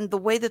and the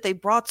way that they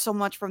brought so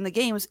much from the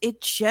games,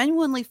 it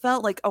genuinely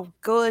felt like a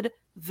good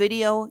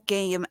video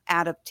game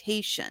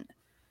adaptation.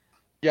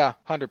 Yeah,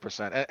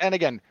 100%. And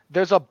again,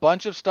 there's a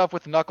bunch of stuff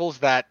with Knuckles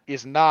that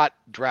is not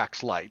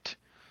Drax light.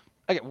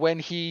 Again, when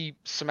he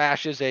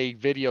smashes a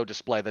video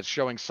display that's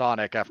showing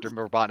Sonic after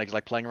Robotnik's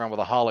like playing around with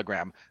a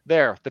hologram,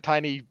 the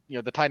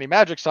tiny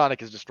magic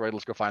Sonic is destroyed.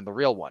 Let's go find the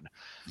real one.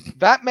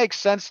 That makes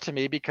sense to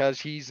me because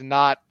he's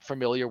not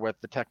familiar with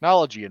the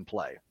technology in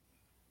play.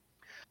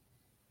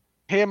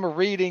 Him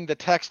reading the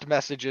text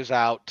messages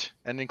out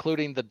and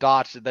including the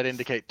dots that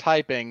indicate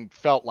typing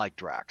felt like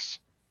Drax.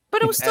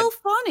 But it was still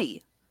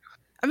funny.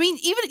 I mean,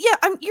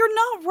 you're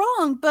not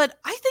wrong, but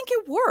I think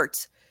it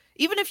worked.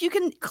 Even if you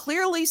can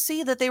clearly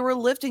see that they were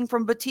lifting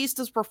from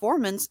Batista's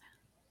performance,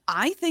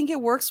 I think it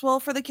works well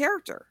for the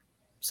character.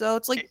 So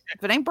it's like,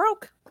 if it ain't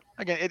broke.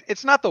 Again,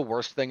 it's not the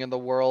worst thing in the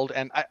world,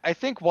 and I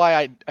think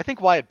why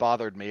it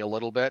bothered me a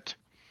little bit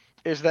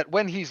is that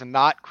when he's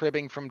not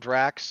cribbing from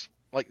Drax,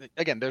 like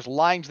again, there's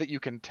lines that you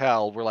can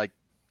tell were like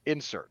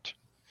insert.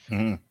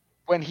 Mhm.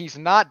 When he's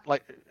not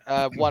like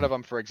one of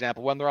them, for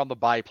example, when they're on the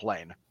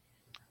biplane,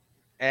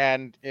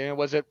 and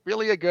was it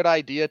really a good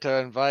idea to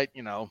invite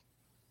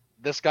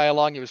this guy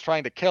along? He was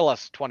trying to kill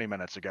us 20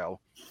 minutes ago,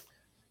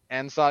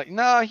 and so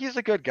no, he's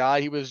a good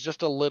guy. He was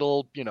just a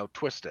little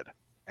twisted,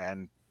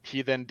 and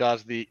he then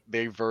does the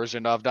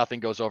version of nothing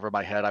goes over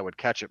my head. I would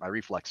catch it. My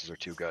reflexes are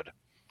too good.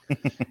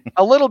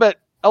 a little bit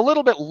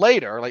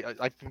later, like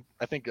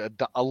I think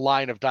a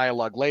line of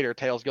dialogue later,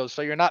 Tails goes,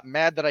 "So you're not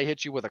mad that I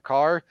hit you with a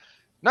car?"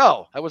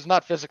 No, I was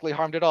not physically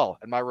harmed at all,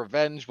 and my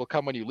revenge will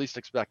come when you least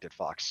expect it,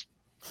 Fox.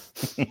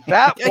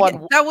 That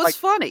one, That was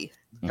funny.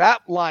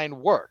 that line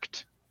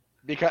worked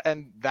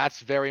and that's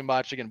very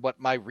much again what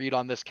my read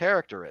on this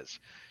character is.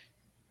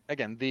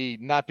 Again, the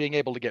not being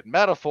able to get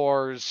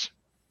metaphors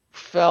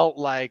felt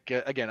like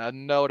again a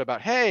note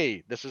about,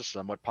 hey, this is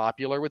somewhat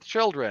popular with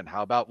children.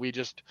 How about we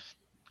just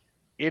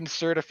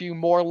insert a few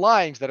more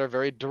lines that are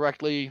very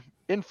directly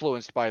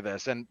influenced by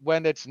this? And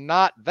when it's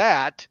not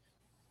that,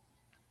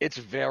 it's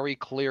very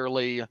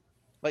clearly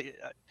like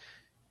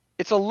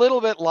it's a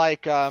little bit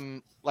like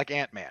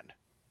Ant-Man.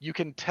 You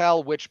can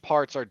tell which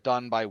parts are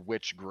done by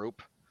which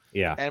group.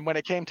 Yeah. And when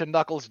it came to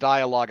Knuckles'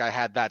 dialogue, I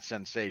had that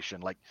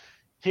sensation. Like,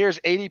 here's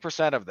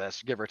 80% of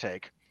this, give or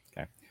take.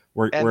 Okay.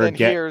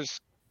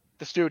 Here's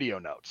the studio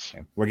notes.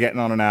 Okay. We're getting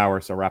on an hour,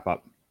 so wrap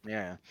up.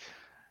 Yeah.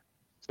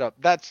 So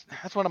that's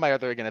one of my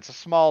other, again, it's a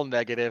small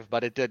negative,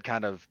 but it did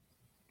kind of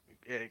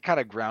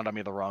ground on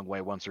me the wrong way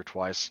once or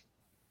twice.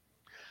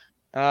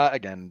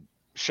 Again,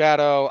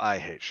 Shadow, I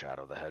hate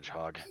Shadow the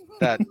Hedgehog.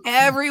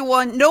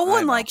 No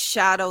one likes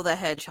Shadow the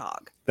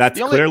Hedgehog. That's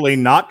clearly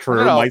not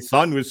true. No. My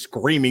son was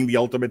screaming the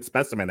ultimate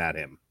specimen at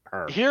him.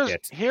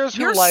 Here's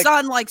who Your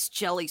son likes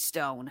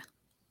Jellystone.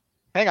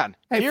 Hang on.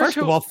 Hey, first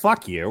of all,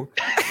 fuck you.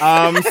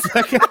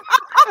 Second,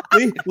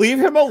 leave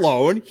him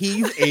alone.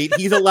 He's 8.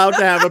 He's allowed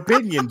to have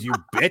opinions, you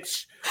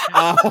bitch.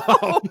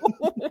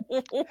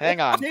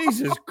 Hang on.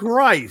 Jesus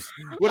Christ.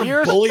 You want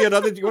to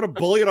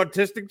bully an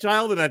autistic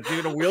child in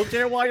a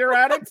wheelchair while you're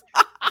at it?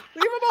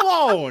 Leave him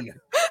alone.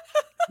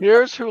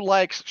 Here's who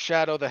likes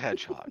Shadow the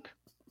Hedgehog.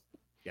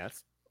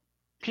 Yes.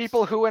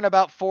 People who in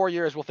about 4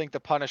 years will think the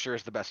Punisher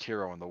is the best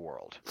hero in the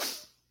world.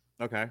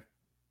 Okay.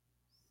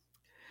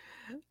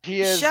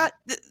 He is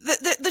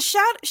the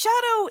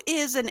Shadow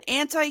is an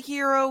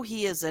anti-hero.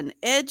 He is an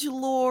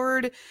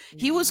edgelord.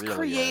 He was really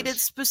created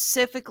is.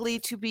 specifically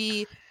to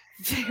be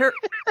very...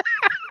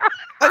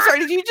 I'm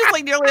sorry, did you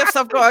just nearly have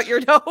stuff go out your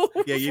nose?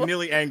 Yeah, you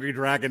nearly angry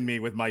dragon me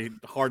with my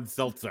hard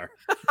seltzer.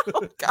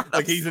 Oh,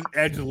 God, he's an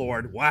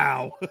edgelord.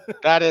 Wow.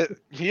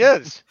 He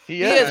is.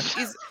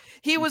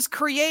 He was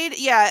created,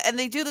 and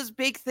they do this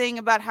big thing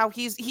about how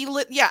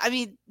I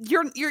mean,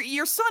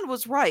 your son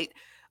was right.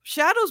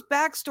 Shadow's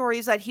backstory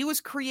is that he was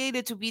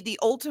created to be the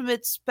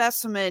ultimate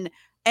specimen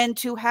and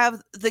to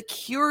have the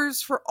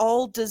cures for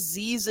all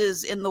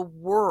diseases in the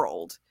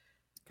world.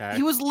 Okay.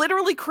 He was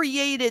literally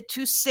created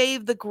to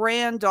save the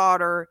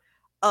granddaughter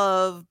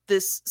of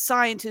this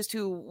scientist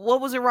who, what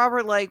was it,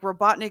 Robert? Like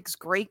Robotnik's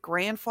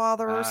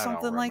great-grandfather or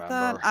something like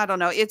that? I don't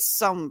know. It's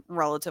some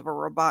relative of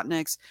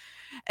Robotnik's.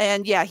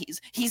 And yeah,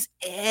 he's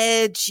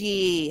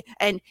edgy,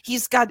 and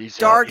he's got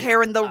dark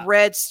hair and the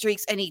red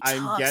streaks, and he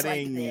talks like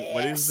this.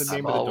 What is the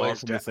name of the dog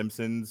from The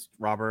Simpsons,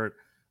 Robert?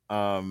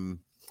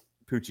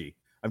 Poochie.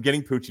 I'm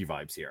getting Poochie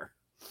vibes here.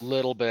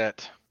 Little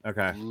bit.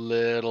 Okay.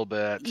 Little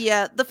bit.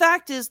 Yeah, the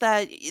fact is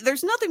that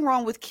there's nothing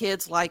wrong with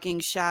kids liking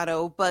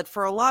Shadow, but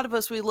for a lot of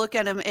us, we look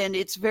at him, and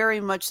it's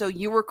very much so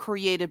you were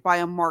created by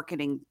a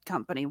marketing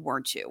company,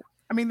 weren't you?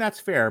 I mean, that's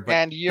fair,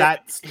 but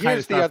that's kind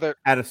of stuff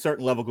at a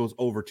certain level goes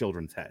over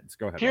children's heads.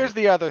 Go ahead. Here's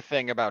the other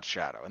thing about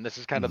Shadow, and this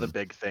is kind of the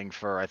big thing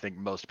for, I think,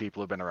 most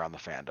people who've been around the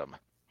fandom.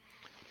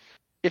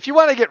 If you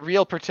want to get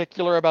real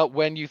particular about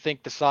when you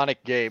think the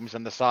Sonic games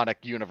and the Sonic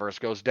universe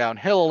goes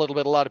downhill a little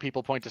bit, a lot of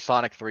people point to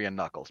Sonic 3 and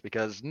Knuckles,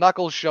 because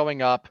Knuckles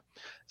showing up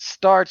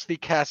starts the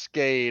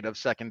cascade of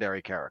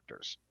secondary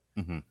characters.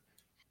 Mm-hmm.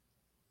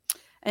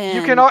 And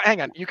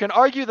you can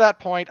argue that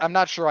point. I'm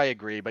not sure I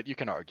agree, but you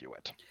can argue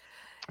it.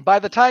 By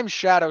the time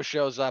Shadow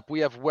shows up, we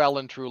have well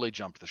and truly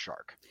jumped the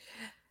shark.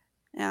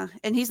 Yeah,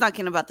 and he's not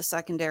kidding about the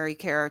secondary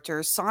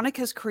characters. Sonic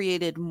has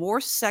created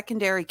more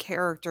secondary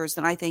characters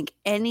than I think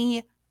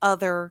any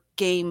other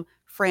game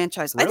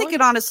franchise. Really? I think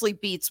it honestly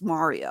beats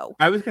Mario.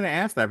 I was going to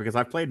ask that because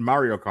I've played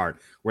Mario Kart,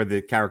 where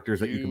the characters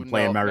that you can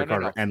play in Mario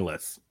Kart are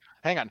endless.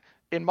 Hang on.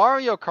 In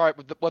Mario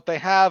Kart, what they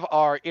have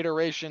are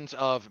iterations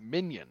of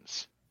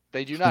minions.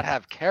 They do not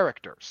have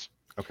characters.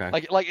 Okay.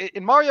 Like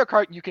in Mario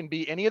Kart, you can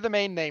be any of the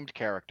main named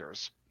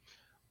characters,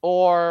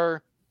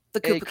 or the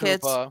Koopa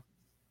Kids.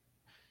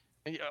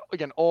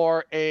 Again,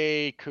 or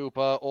a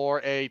Koopa,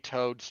 or a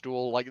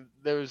Toadstool.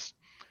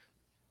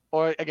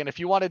 Or again, if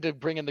you wanted to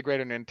bring in the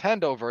greater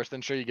Nintendo verse, then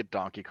sure, you get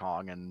Donkey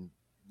Kong and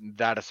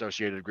that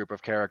associated group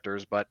of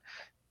characters. But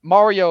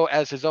Mario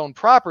as his own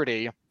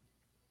property,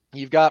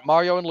 you've got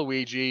Mario and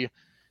Luigi,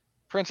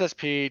 Princess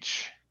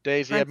Peach,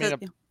 Daisy.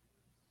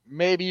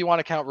 Maybe you want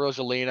to count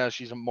Rosalina.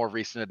 She's a more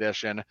recent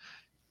addition.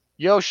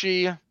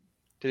 Yoshi,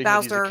 Did even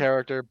use a Bowser.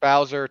 character,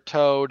 Bowser,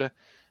 Toad,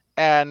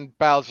 and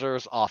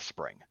Bowser's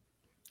offspring.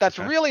 That's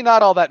Okay. really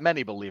not all that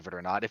many, believe it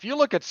or not. If you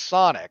look at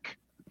Sonic,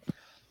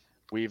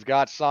 we've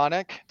got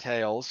Sonic,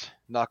 Tails,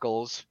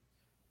 Knuckles,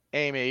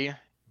 Amy,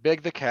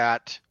 Big the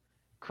Cat,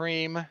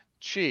 Cream,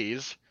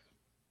 Cheese.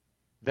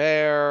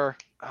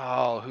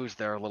 Who's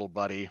their little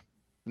buddy?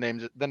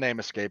 The name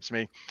escapes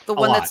me. The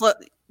one that's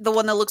the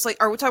one that looks like.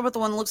 Are we talking about the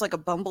one that looks like a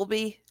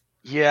bumblebee?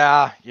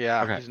 Yeah.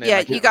 Okay. His name Yeah, I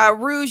you can't got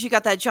remember. Rouge. You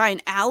got that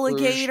giant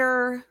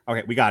alligator.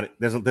 Okay, we got it.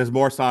 There's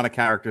more Sonic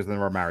characters than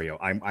there are Mario.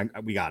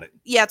 We got it.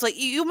 Yeah, it's like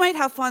you might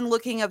have fun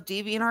looking up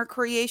DeviantArt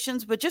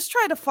creations, but just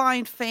try to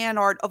find fan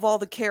art of all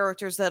the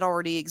characters that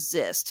already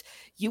exist.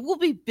 You will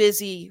be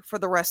busy for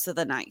the rest of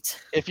the night.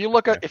 If you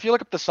look up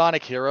the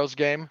Sonic Heroes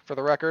game, for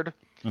the record,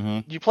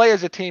 Mhm. you play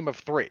as a team of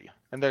 3,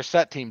 and they're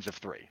set teams of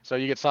 3. So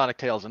you get Sonic,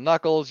 Tails, and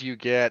Knuckles. You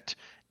get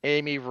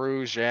Amy,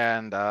 Rouge,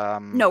 and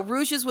No,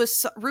 Rouge is with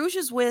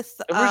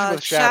Shadow,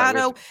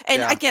 Shadow, and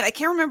yeah. again, I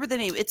can't remember the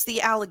name. It's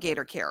the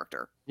alligator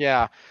character.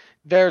 Yeah.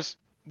 There's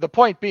the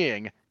point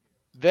being,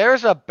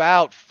 there's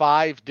about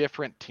 5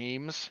 different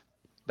teams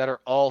that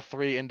are all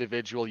 3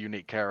 individual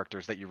unique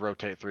characters that you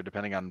rotate through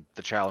depending on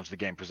the challenge the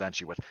game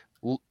presents you with.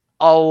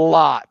 A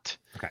lot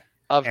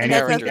of And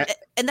characters.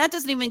 And that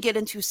doesn't even get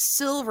into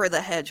Silver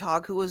the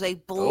Hedgehog, who was a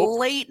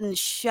blatant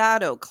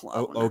Shadow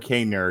clone.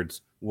 Okay,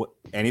 nerds.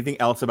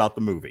 Anything else about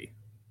the movie?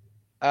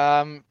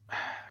 Okay.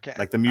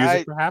 Like the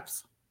music,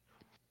 perhaps?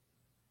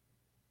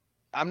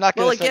 I'm not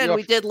going Well, to set you again, up.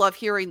 we did love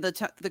hearing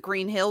the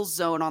Green Hills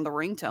Zone on the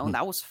ringtone.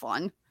 That was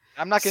fun.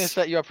 I'm not going to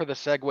set you up for the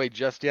segue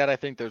just yet. I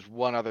think there's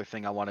one other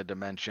thing I wanted to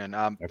mention.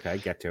 Okay,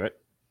 get to it.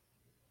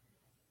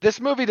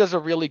 This movie does a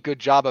really good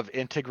job of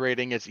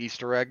integrating its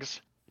Easter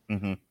eggs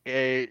Mm-hmm.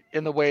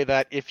 in the way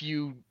that if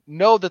you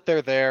know that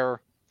they're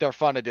there, they're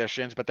fun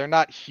additions, but they're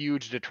not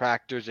huge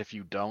detractors if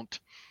you don't.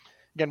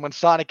 Again, when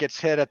Sonic gets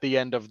hit at the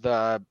end of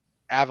the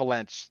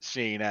avalanche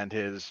scene and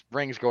his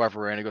rings go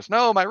everywhere and he goes,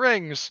 "No, my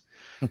rings!"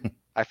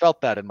 I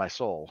felt that in my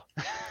soul.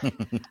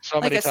 So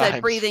Like many I times.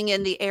 said, breathing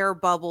in the air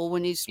bubble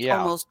when he's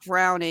almost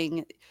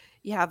drowning.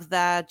 You have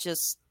that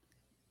just...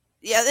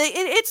 Yeah,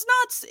 it's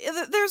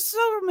not... There's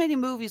so many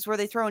movies where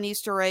they throw in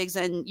Easter eggs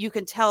and you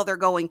can tell they're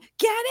going,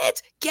 get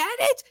it, get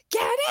it,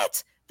 get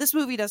it. This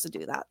movie doesn't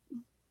do that.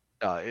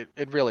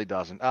 It really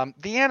doesn't.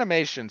 The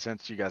animation,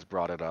 since you guys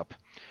brought it up,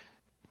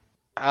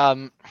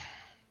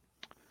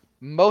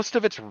 most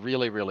of it's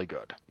really, really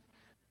good.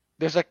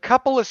 There's a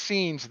couple of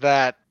scenes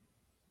that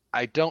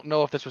I don't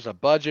know if this was a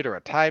budget or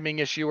a timing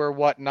issue or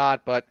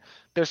whatnot, but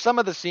there's some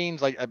of the scenes,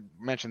 like I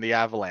mentioned the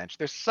avalanche,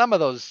 there's some of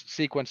those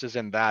sequences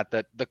in that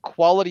the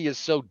quality is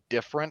so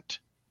different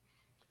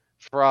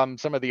from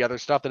some of the other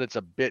stuff that it's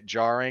a bit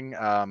jarring.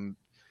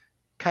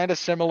 Kind of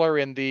similar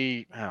in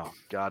the, oh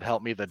God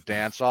help me, the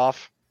dance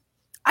off.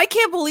 I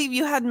can't believe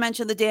you hadn't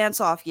mentioned the dance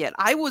off yet.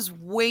 I was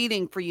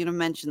waiting for you to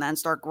mention that and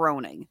start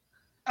groaning.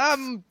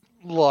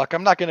 Look,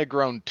 I'm not going to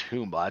groan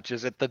too much.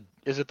 Is it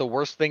the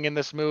worst thing in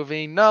this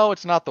movie? No,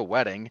 it's not the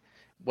wedding.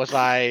 Was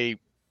I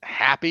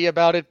happy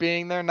about it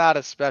being there? Not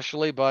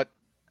especially, but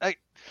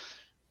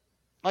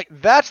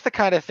that's the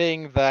kind of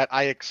thing that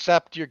I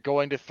accept you're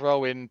going to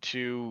throw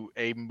into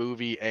a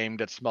movie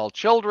aimed at small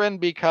children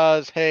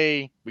because,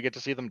 hey, we get to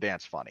see them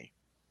dance funny.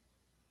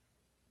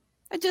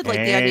 I did like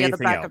the idea of the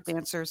Anything backup else?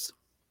 dancers.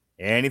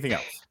 Anything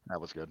else? That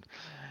was good.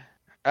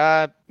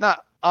 Now,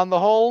 on the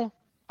whole,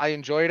 I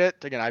enjoyed it.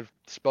 Again, I've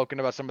spoken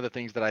about some of the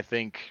things that I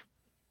think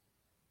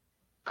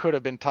could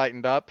have been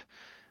tightened up.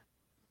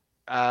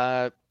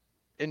 And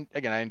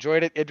again, I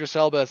enjoyed it. Idris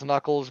Elba as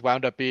Knuckles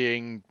wound up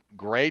being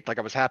great. Like,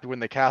 I was happy when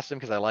they cast him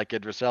because I like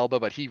Idris Elba,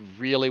 but he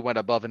really went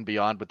above and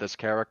beyond with this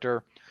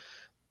character.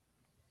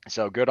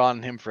 So good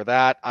on him for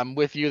that. I'm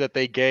with you that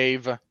they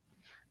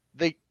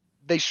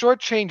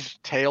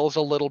shortchanged Tails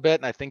a little bit,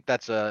 and I think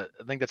that's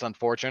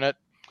unfortunate.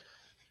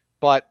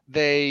 But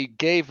they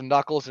gave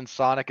Knuckles and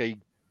Sonic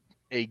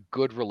a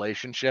good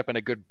relationship and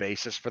a good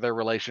basis for their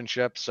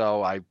relationship,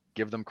 so I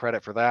give them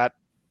credit for that.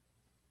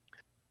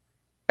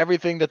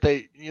 Everything that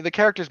the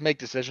characters make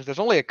decisions. There's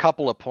only a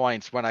couple of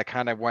points when I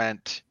kind of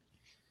went,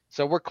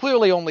 so we're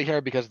clearly only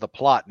here because the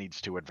plot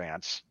needs to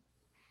advance.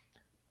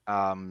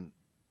 And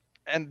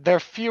they're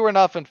few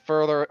enough and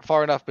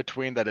far enough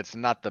between that it's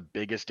not the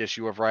biggest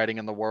issue of writing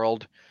in the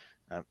world.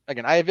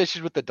 Again, I have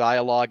issues with the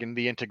dialogue and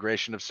the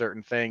integration of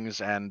certain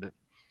things, and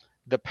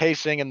the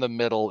pacing in the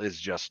middle is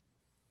just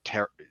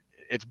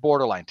it's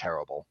borderline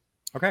terrible.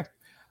 Okay.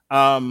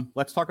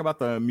 Let's talk about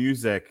the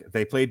music.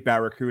 They played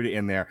Barracuda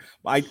in there.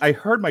 I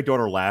heard my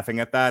daughter laughing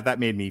at that. That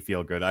made me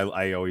feel good.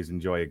 I always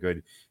enjoy a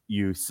good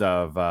use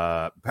of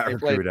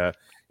Barracuda.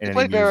 They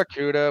played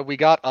Barracuda. We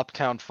got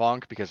Uptown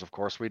Funk because, of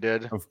course, we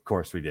did. Of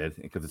course we did,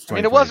 because it's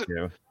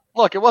 2022.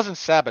 It wasn't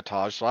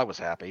Sabotage, so I was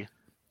happy.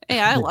 Hey,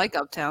 I like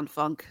Uptown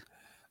Funk.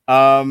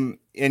 And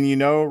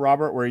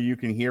Robert, where you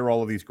can hear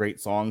all of these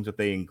great songs that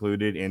they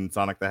included in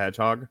Sonic the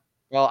Hedgehog?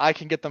 Well, I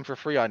can get them for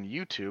free on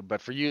YouTube,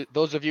 but for you,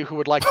 those of you who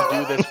would like to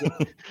do this,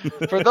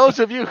 for those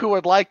of you who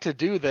would like to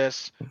do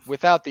this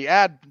without the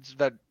ad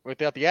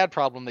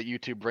problem that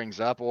YouTube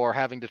brings up, or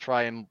having to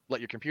try and let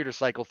your computer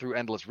cycle through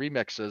endless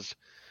remixes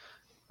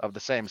of the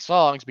same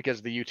songs, because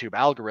the YouTube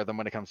algorithm,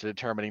 when it comes to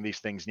determining these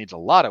things, needs a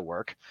lot of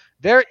work,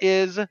 there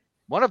is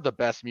one of the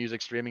best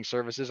music streaming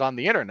services on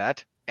the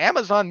internet,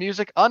 Amazon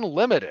Music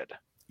Unlimited.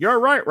 You're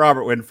right,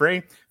 Robert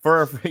Winfrey.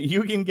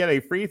 You can get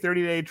a free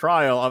 30-day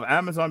trial of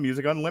Amazon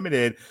Music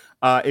Unlimited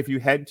if you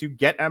head to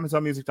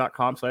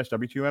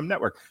getamazonmusic.com/W2M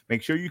network.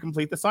 Make sure you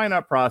complete the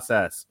sign-up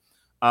process.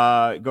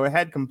 Go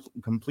ahead,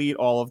 complete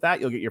all of that.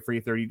 You'll get your free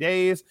 30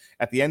 days.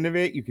 At the end of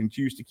it, you can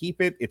choose to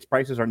keep it. Its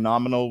prices are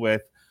nominal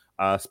with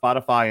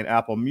Spotify and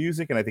Apple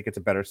Music, and I think it's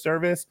a better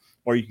service.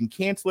 Or you can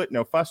cancel it.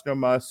 No fuss, no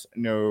muss,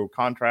 no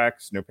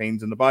contracts, no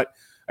pains in the butt.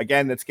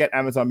 Again, that's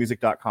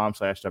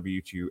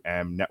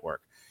getamazonmusic.com/W2M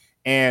network.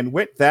 And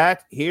with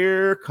that,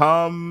 here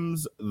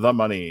comes the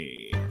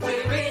money.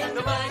 We're in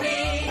the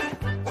money.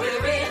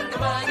 We're in the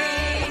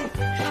money.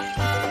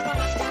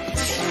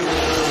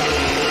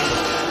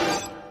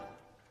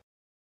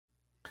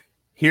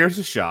 Here's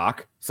a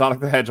shock. Sonic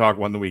the Hedgehog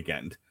won the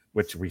weekend,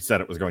 which we said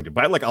it was going to,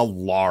 by like a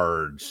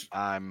large.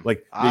 Are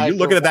you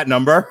looking at that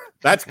number?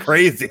 That's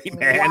crazy,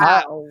 man.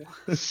 Wow.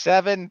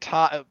 7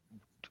 times.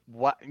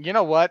 What? You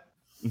know what?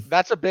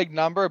 That's a big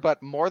number,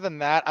 but more than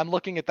that, I'm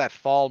looking at that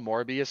fall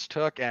Morbius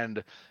took,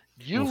 and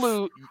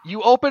you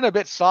open a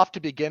bit soft to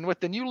begin with,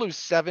 then you lose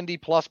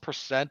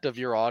 70+% of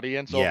your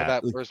audience over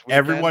that first weekend.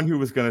 Everyone who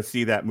was going to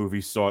see that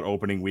movie saw it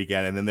opening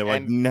weekend, and then they're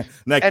like, nah,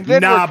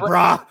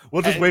 brah,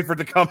 we'll just wait for it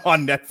to come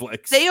on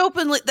Netflix. They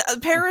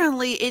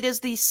apparently it is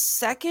the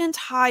second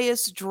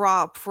highest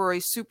drop for a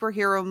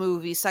superhero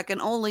movie, second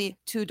only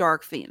to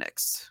Dark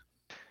Phoenix.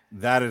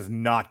 That is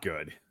not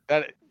good.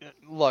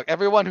 Look,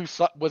 everyone who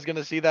was going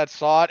to see that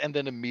saw it and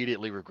then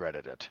immediately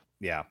regretted it.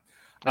 Yeah.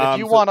 If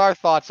you want our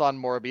thoughts on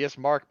Morbius,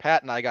 Mark,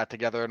 Pat, and I got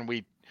together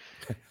and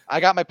I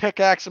got my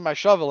pickaxe and my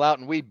shovel out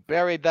and we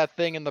buried that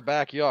thing in the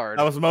backyard.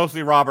 That was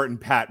mostly Robert and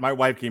Pat. My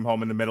wife came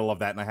home in the middle of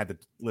that and I had to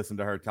listen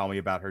to her tell me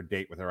about her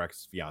date with her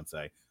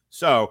ex-fiance.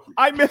 So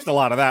I missed a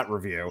lot of that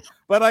review,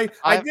 but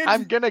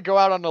I'm going to go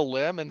out on a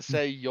limb and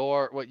say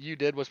what you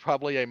did was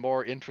probably a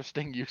more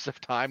interesting use of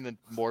time than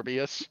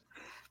Morbius.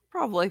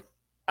 Probably.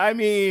 I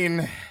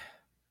mean,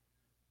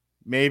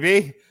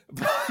 maybe.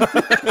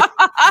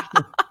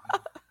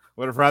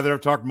 Would have rather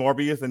have talked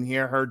Morbius than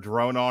hear her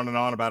drone on and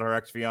on about her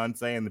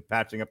ex-fiance and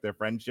patching up their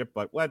friendship.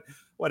 But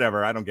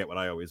whatever. I don't get what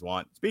I always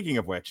want. Speaking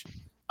of which,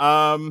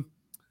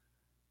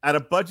 at a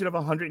budget of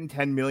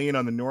 $110 million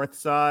on the north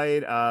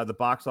side, the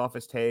box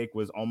office take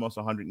was almost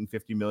 $150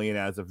 million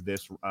as of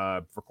this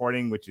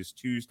recording, which is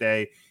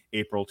Tuesday,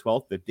 April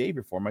 12th, the day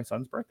before my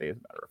son's birthday, as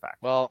a matter of fact.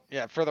 Well,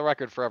 yeah, for the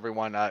record for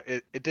everyone,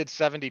 it did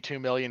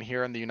 $72 million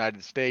here in the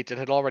United States. It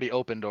had already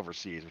opened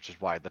overseas, which is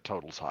why the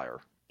total's higher.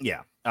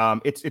 Yeah,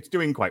 it's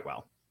doing quite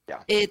well.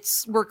 Yeah,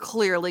 we're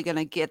clearly going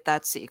to get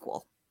that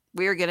sequel.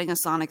 We are getting a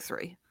Sonic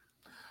 3.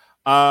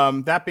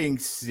 That being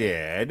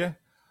said,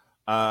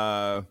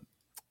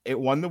 it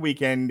won the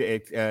weekend.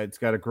 It's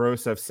got a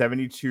gross of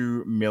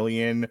 $72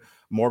 million.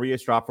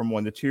 Morbius dropped from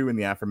 1 to 2, and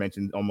the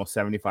aforementioned almost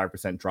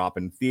 75% drop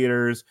in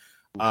theaters.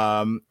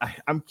 I'm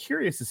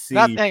curious to see.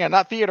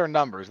 Not theater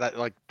numbers.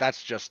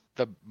 That's just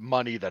the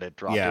money that it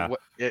dropped. Yeah.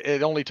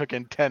 It only took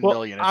in $10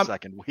 million in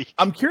second week.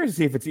 I'm curious to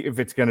see if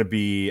it's going to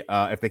be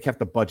if they kept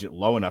the budget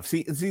low enough.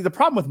 See, the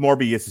problem with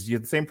Morbius is you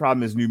have the same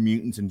problem as New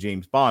Mutants and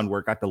James Bond,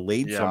 where it got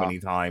delayed so many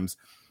times.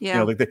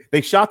 Yeah, you know,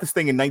 they shot this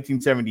thing in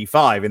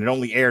 1975 and it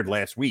only aired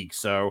last week,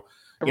 so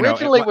it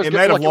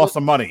might have lost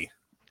some money.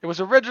 It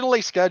was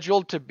originally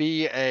scheduled to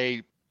be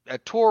a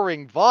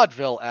touring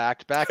vaudeville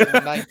act back in the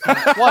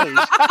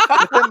 1920s,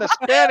 but then the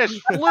Spanish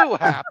flu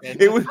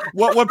happened. It was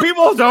what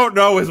people don't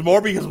know is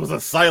Morbius was a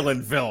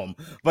silent film,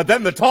 but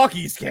then the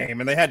talkies came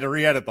and they had to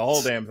re-edit the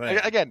whole damn thing.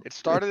 Again, it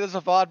started as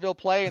a vaudeville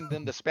play, and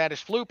then the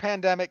Spanish flu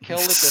pandemic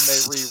killed it. Then they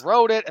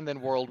rewrote it, and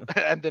then World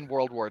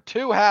War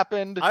II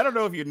happened. I don't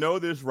know if you know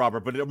this,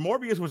 Robert, but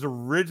Morbius was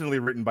originally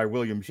written by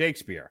William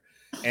Shakespeare,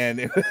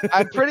 and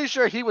I'm pretty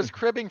sure he was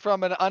cribbing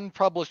from an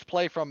unpublished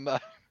play from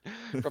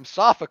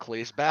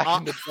Sophocles back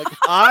in the.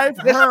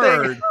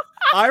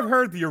 I've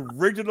heard the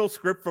original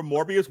script from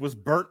Morbius was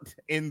burnt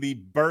in the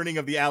burning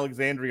of the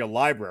Alexandria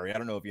Library. I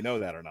don't know if you know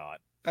that or not.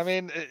 I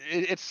mean,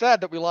 it's sad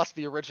that we lost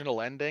the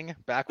original ending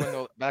back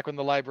when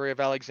the Library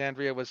of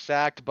Alexandria was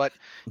sacked. But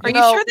you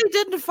sure they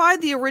didn't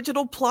find the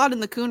original plot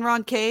in the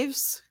Qumran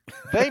caves?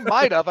 They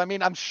might have. I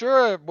mean, I'm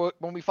sure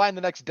when we find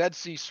the next Dead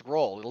Sea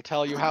Scroll, it'll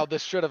tell you how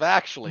this should have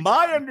actually.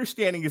 My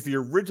understanding is the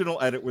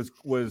original edit was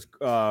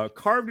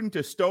carved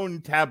into stone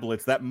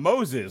tablets that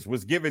Moses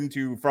was given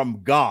to from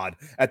God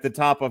at the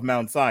top of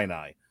Mount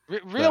Sinai.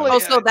 Really? Oh,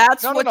 so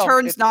that's what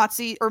turns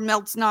Nazi or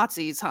melts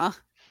Nazis, huh?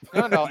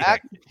 No.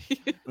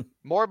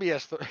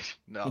 Morbius.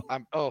 No,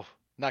 I'm. Oh,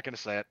 not gonna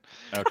say it.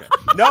 Okay.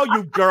 No,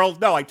 you girl.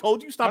 No, I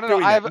told you stop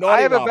doing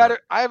that.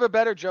 I have a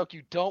better joke.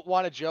 You don't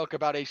want to joke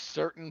about a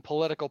certain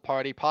political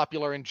party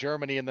popular in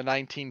Germany in the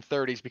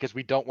 1930s because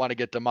we don't want to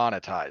get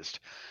demonetized.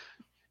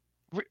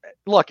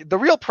 look, the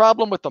real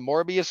problem with the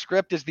Morbius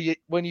script is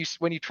when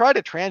you try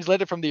to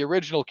translate it from the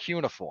original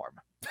cuneiform.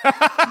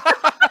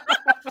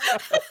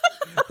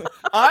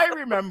 I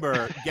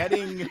remember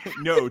getting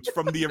notes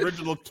from the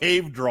original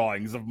cave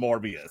drawings of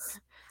Morbius.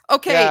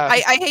 Okay, Yeah.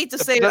 I hate to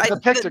say it. the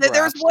There's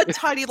pictographs. one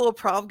tiny little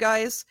problem,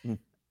 guys. Hmm.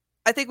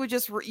 I think we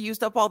just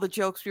used up all the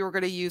jokes we were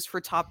going to use for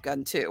Top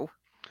Gun 2.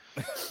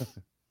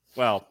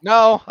 Well,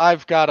 No,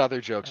 I've got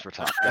other jokes for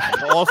Top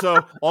Gun.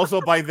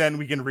 also by then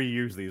we can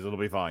reuse these. It'll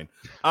be fine.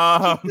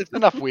 It's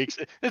enough weeks.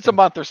 It's a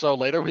month or so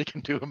later. We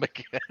can do them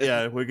again.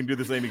 Yeah, we can do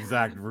the same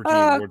exact routine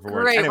word for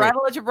word. Great. Anyway,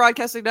 Rattle Legend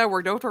Broadcasting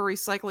Network, known for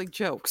recycling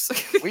jokes.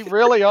 We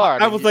really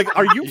are. I was like,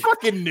 "Are you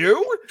fucking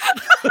new?"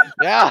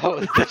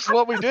 Yeah, that's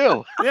what we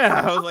do.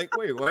 Yeah, I was like,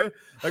 "Wait, what?"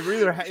 Like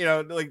we're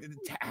either like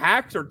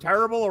hacks or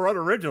terrible or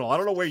unoriginal. I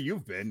don't know where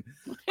you've been.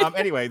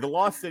 Anyway, The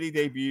Lost City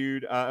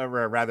debuted,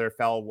 or rather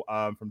fell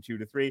from 2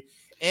 to 3.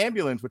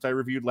 Ambulance, which I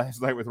reviewed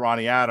last night with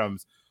Ronnie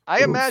Adams.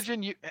 I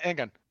imagine you. Hang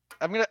on.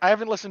 I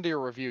haven't listened to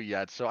your review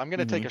yet, so I'm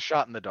gonna Mm-hmm. take a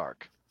shot in the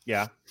dark.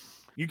 Yeah,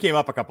 you came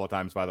up a couple of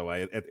times, by the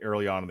way,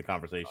 early on in the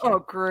conversation. Oh,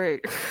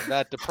 great.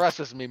 That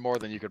depresses me more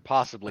than you could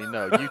possibly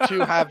know. You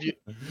two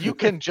you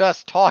can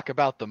just talk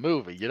about the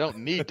movie. You don't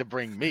need to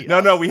bring me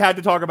up. No, we had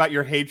to talk about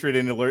your hatred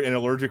and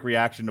allergic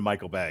reaction to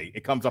Michael Bay.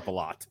 It comes up a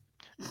lot.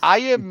 I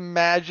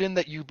imagine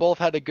that you both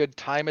had a good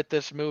time at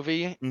this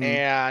movie, Mhm.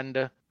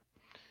 and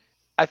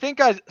I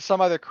think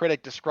some other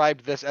critic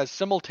described this as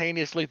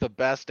simultaneously the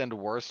best and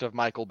worst of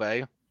Michael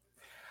Bay.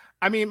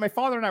 I mean, my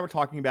father and I were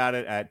talking about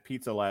it at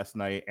pizza last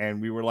night,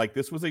 and we were like,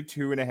 "This was a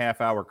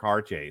 2.5-hour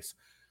car chase."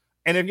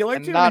 And if you like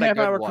And two not and a a half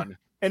good hour, one.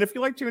 and if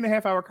you like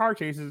 2.5-hour car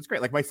chases, it's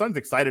great. Like my son's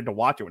excited to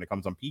watch it when it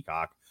comes on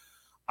Peacock.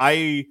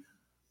 I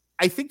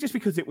think just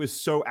because it was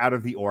so out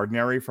of the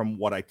ordinary from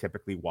what I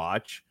typically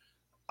watch,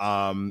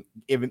 given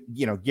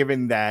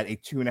that a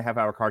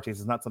 2.5-hour car chase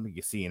is not something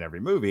you see in every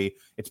movie,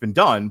 it's been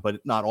done,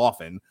 but not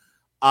often.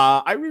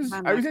 I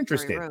was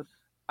interested.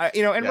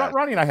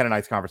 Ronnie and I had a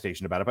nice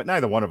conversation about it, but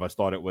neither one of us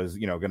thought it was,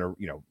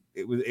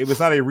 it was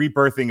not a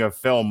rebirthing of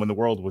film when the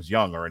world was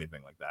young or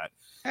anything like that.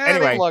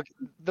 Anyway, look,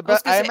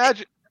 I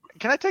imagine.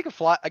 Can I take a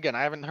fly? Again,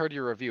 I haven't heard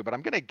your review, but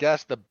I'm gonna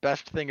guess the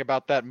best thing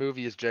about that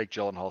movie is Jake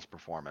Gyllenhaal's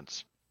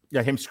performance.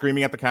 Yeah, him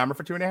screaming at the camera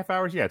for 2.5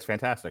 hours. Yeah, it's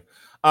fantastic.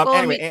 Well,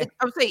 Anyway, I mean,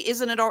 I would say,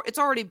 isn't it? It's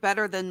already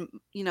better than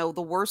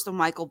the worst of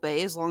Michael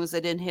Bay, as long as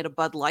they didn't hit a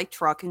Bud Light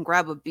truck and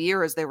grab a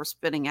beer as they were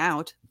spinning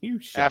out. you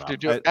shut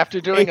up. After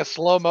doing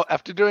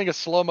a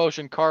slow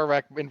motion car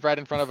wreck right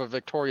in front of a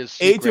Victoria's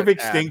Secret Age of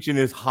Extinction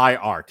is high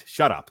art.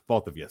 Shut up,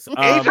 both of you.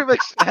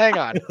 Hang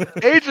on.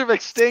 Age of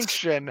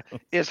Extinction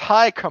is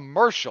high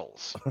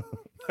commercials.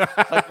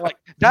 like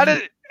that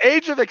is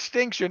Age of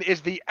Extinction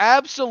is the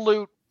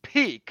absolute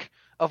peak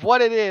of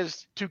what it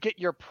is to get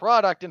your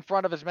product in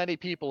front of as many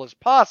people as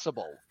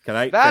possible.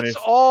 That's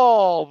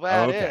all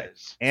that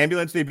is.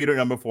 Ambulance debuted at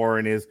number 4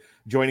 and is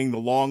joining the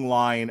long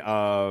line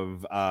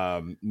of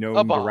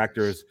known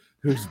directors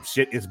whose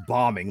shit is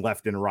bombing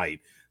left and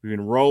right. We've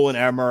been Roland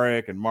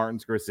Emmerich and Martin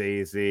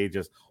Scorsese.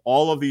 Just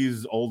all of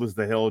these old as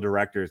the hill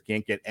directors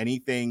can't get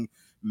anything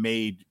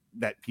made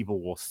that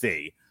people will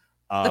see.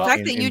 The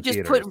fact that you just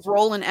theaters. put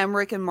Roland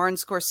Emmerich and Martin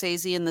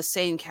Scorsese in the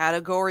same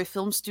category,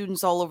 film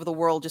students all over the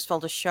world just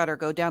felt a shudder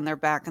go down their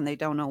back, and they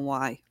don't know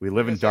why. We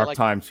live in dark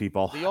times,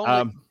 people.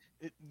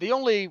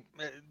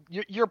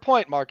 Your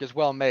point, Mark, is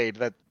well made.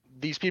 That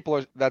these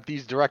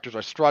directors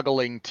are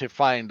struggling to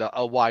find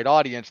a wide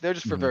audience. They're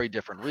just for very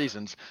different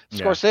reasons.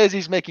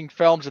 Scorsese's making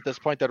films at this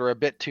point that are a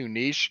bit too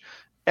niche.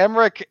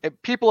 Emmerich,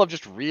 people have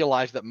just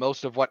realized that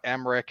most of what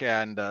Emmerich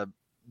and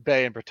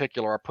Bay in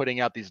particular are putting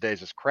out these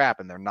days is crap,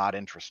 and they're not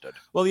interested.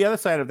 Well, the other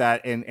side of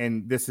that,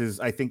 and this is,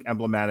 I think,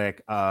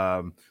 emblematic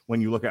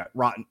when you look at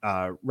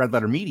Red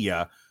Letter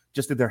Media,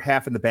 just did their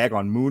half in the bag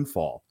on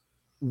Moonfall.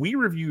 We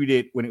reviewed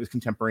it when it was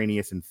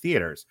contemporaneous in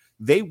theaters.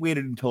 They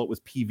waited until it was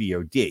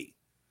PVOD.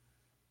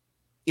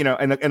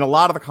 And a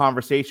lot of the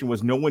conversation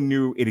was no one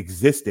knew it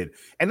existed.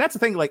 And that's the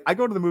thing. Like, I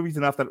go to the movies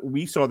enough that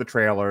we saw the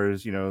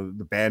trailers,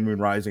 the Bad Moon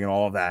Rising and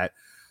all of that.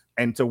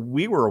 And so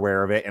we were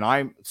aware of it, and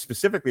I'm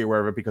specifically aware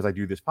of it because I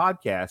do this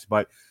podcast.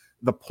 But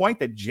the point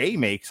that Jay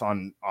makes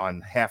on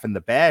Half in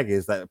the Bag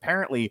is that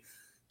apparently,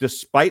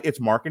 despite its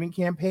marketing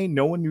campaign,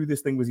 no one knew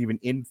this thing was even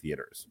in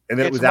theaters, and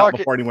that it was out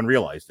before anyone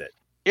realized it.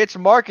 Its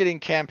marketing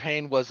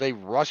campaign was a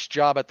rush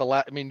job at the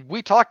last. I mean,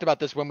 we talked about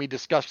this when we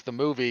discussed the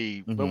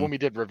movie, when we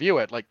did review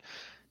it. Like,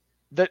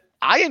 that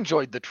I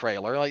enjoyed the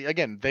trailer. Like,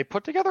 again, they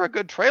put together a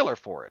good trailer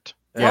for it.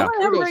 Yeah,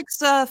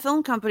 Emmerich's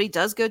film company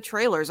does good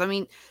trailers. I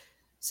mean,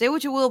 say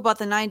what you will about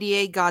the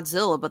 '98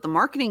 Godzilla, but the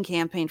marketing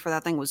campaign for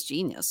that thing was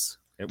genius.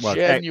 It was.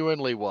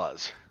 Genuinely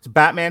was. So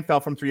Batman fell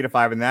from 3 to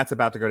 5, and that's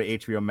about to go to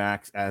HBO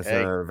Max as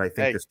of, I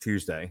think, this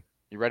Tuesday.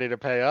 You ready to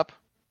pay up?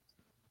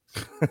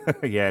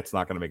 Yeah, it's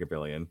not going to make $1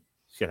 billion.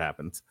 Shit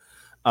happens.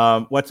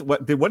 What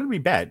did we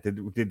bet?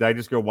 Did I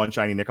just go one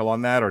shiny nickel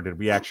on that, or did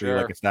we actually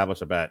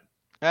establish a bet?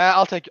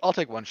 I'll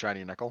take one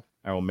shiny nickel.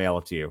 I will mail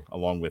it to you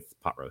along with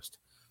pot roast.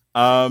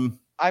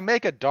 I I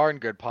make a darn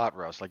good pot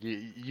roast. Like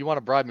you want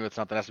to bribe me with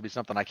something, it has to be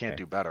something I can't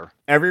do better.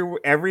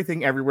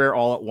 Everything Everywhere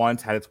All at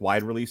Once had its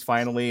wide release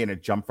finally, and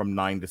it jumped from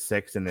 9 to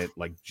 6, and it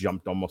like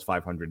jumped almost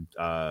 500,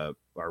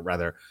 or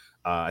rather,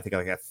 I think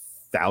like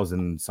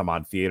 1,000 some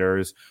odd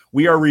theaters.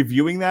 We are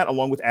reviewing that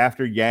along with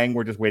After Yang.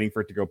 We're just waiting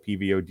for it to go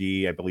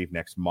PVOD, I believe,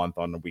 next month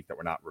on the week that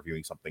we're not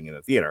reviewing something in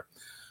the theater.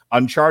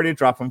 Uncharted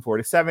dropped from 4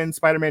 to 7.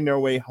 Spider-Man No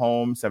Way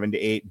Home 7 to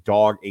 8.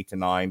 Dog 8 to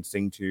 9.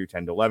 Sing 2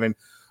 10 to 11.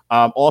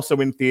 Also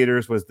in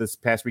theaters was this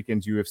past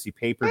weekend's UFC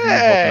pay-per-view,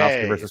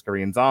 Volkanovski versus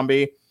Korean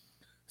Zombie.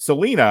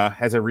 Selena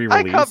has a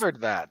re-release. I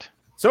covered that.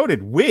 So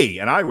did we,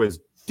 and I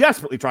was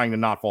desperately trying to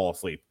not fall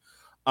asleep.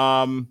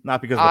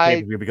 Not because of the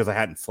pay-per-view, because I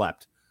hadn't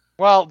slept.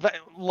 Well,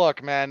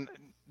 look, man,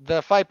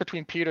 the fight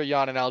between Peter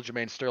Yan and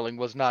Aljamain Sterling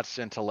was not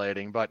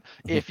scintillating, but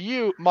if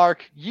you,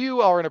 Mark,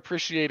 you are an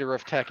appreciator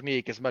of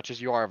technique as much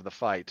as you are of the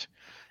fight.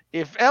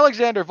 If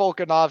Alexander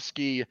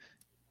Volkanovski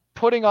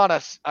putting on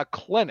a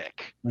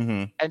clinic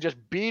and just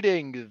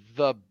beating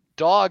the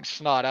dog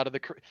snot out of the...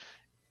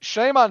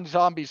 Shame on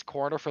Zombie's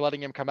corner for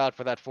letting him come out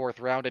for that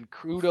fourth round, and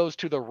kudos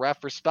to the ref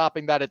for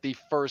stopping that at the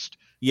first.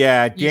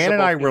 Yeah, Dan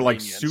and I were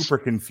like super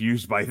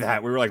confused by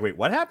that. We were like, wait,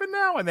 what happened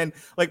now? And then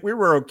like we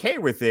were okay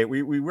with it.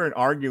 We weren't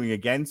arguing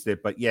against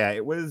it, but yeah,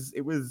 it was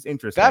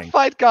interesting. That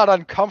fight got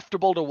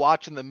uncomfortable to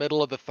watch in the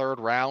middle of the third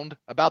round.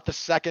 About the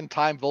second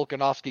time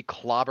Volkanovski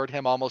clobbered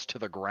him almost to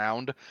the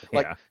ground.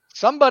 Like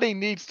somebody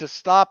needs to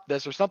stop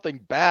this or something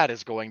bad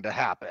is going to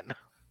happen.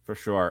 For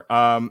sure.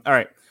 All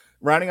right.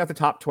 Rounding out the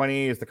top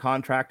 20 is The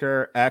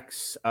Contractor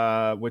X,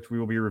 which we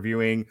will be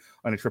reviewing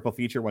on a triple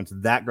feature once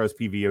that goes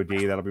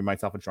PVOD. That'll be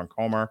myself and Sean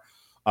Comer,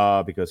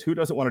 because who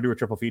doesn't want to do a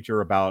triple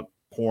feature about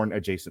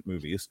porn-adjacent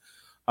movies?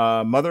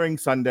 Mothering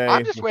Sunday.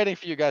 I'm just waiting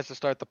for you guys to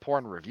start the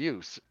porn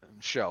reviews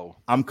show.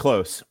 I'm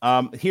close.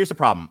 Here's the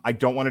problem. I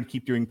don't want to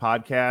keep doing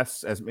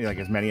podcasts as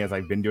many as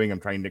I've been doing.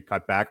 I'm trying to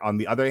cut back. On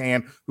the other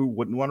hand, who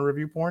wouldn't want to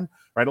review porn?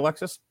 Right,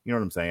 Alexis? You know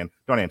what I'm saying?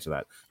 Don't answer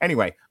that.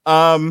 Anyway.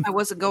 I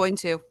wasn't going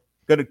to.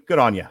 Good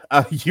on you.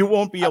 You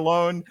won't be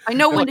alone. I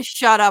know when to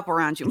shut up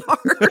around you,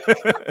 Mark.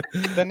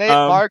 The name,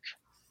 Mark.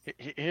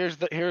 Here's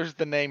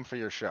the name for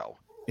your show.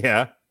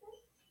 Yeah.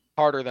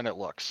 Harder Than It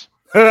Looks.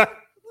 Damn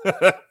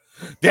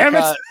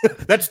it!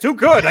 That's too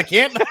good. I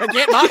can't not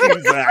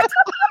use that.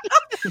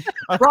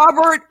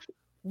 Robert,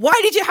 why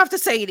did you have to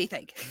say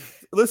anything?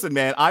 Listen,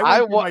 man,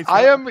 I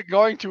am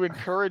going to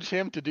encourage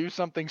him to do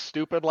something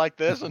stupid like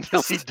this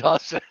until he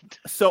does it.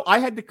 So I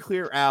had to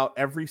clear out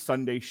every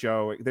Sunday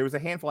show. There was a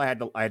handful I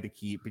had to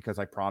keep because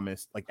I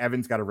promised. Like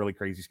Evan's got a really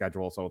crazy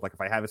schedule, so like if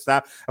I have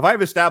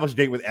established a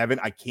date with Evan,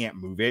 I can't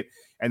move it.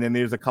 And then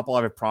there's a couple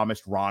I've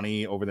promised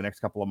Ronnie over the next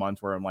couple of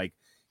months where I'm like,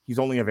 he's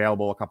only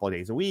available a couple of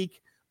days a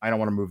week. I don't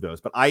want to move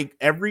those, but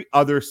every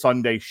other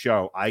Sunday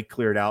show I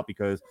cleared out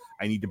because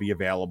I need to be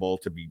available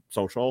to be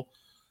social.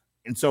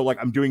 And so like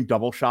I'm doing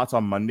double shots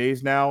on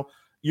Mondays now.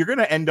 You're going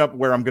to end up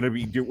where I'm going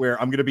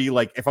to be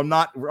like, if I'm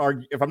not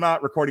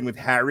recording with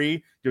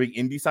Harry doing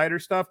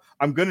Indie stuff,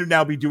 I'm going to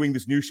now be doing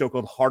this new show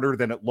called Harder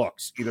Than It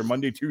Looks, either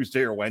Monday, Tuesday,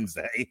 or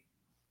Wednesday.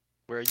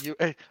 Where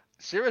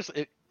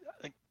seriously,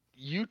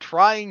 you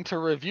trying to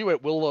review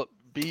it will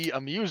be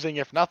amusing,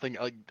 if nothing.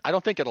 I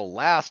don't think it'll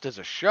last as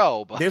a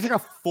show, but there's like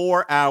a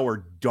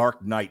 4-hour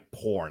Dark Knight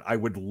porn I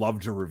would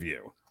love to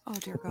review. Oh,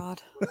 dear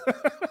God.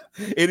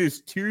 It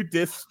is 2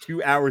 discs,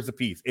 2 hours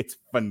apiece. It's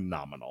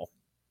phenomenal.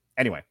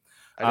 Anyway.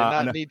 I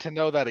did not need to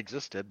know that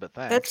existed, but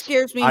thanks. That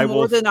scares me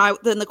more than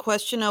the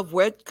question of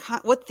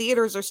what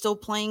theaters are still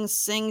playing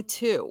Sing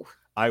 2.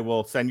 I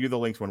will send you the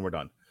links when we're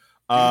done.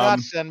 Do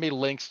not send me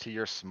links to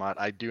your smut.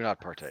 I do not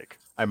partake.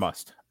 I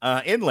must.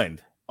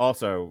 Inland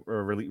also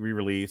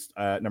re-released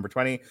number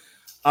 20.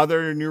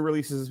 Other new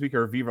releases this week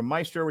are Viva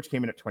Maestro, which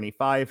came in at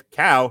 25.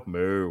 Cow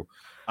Moo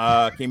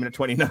came in at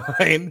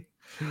 29.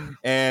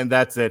 And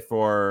that's it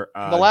for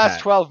the last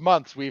 12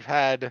 months. We've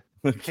had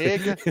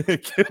pig,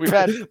 we've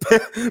had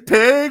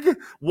pig,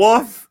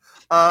 wolf,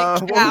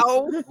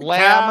 cow,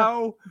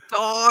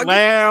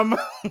 lamb,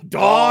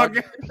 dog.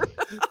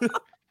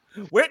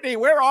 Whitney,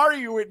 where are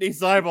you, Whitney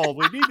Seibold?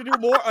 We need to do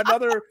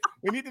another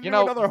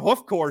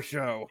hoofcore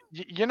show.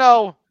 In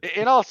all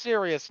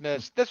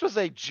seriousness, this was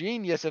a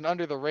genius and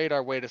under the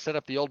radar way to set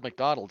up the old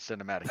McDonald's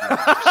cinematic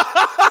universe.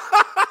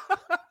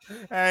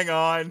 Hang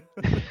on.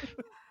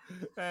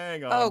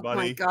 Hang on, buddy. Oh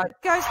my God,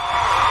 guys!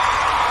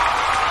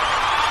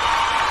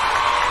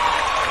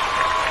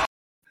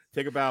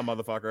 Take a bow,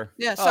 motherfucker.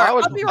 Yeah,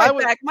 sorry. I'll be right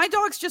back. My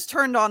dog's just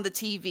turned on the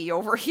TV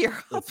over here.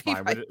 That's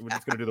fine. We're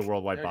just gonna do the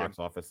worldwide box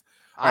office.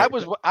 I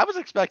was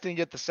expecting to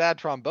get the sad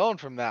trombone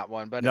from that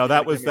one, but no,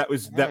 that was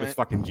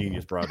fucking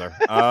genius, brother.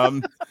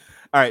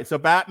 All right, so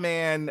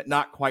Batman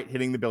not quite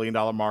hitting the $1 billion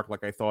mark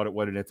like I thought it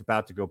would, and it's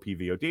about to go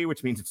PVOD,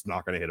 which means it's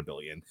not going to hit $1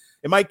 billion.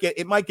 It might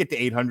get to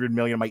 800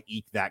 million. It might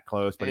eke that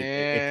close, but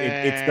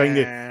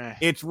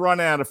it's run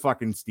out of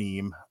fucking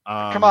steam.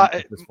 Come on,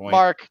 at this point.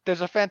 Mark.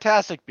 There's a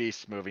Fantastic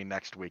Beasts movie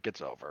next week.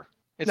 It's over.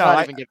 It's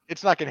not going to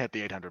hit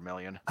the 800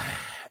 million.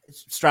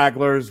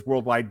 Stragglers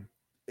worldwide.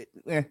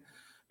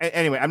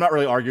 Anyway, I'm not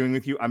really arguing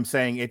with you. I'm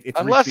saying it's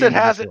unless reached the it end of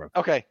its hasn't. growth.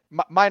 Okay,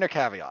 minor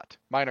caveat.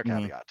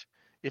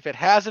 If it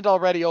hasn't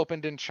already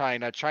opened in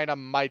China, China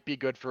might be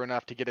good for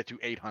enough to get it to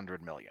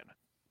 800 million.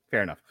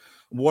 Fair enough.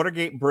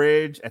 Watergate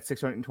Bridge at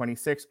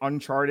 626.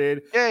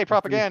 Uncharted. Yay,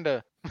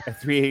 propaganda.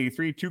 At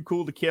 383. Too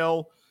Cool to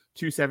Kill.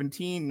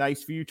 217.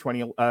 Nice View.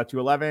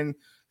 211.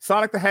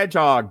 Sonic the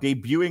Hedgehog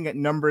debuting at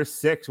number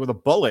 6 with a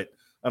bullet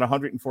at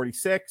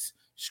 146.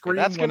 Scream,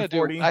 that's gonna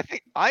 140. do. I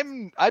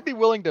think I'd be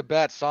willing to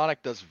bet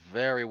Sonic does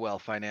very well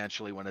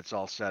financially when it's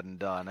all said and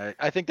done.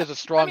 I think there's a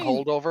strong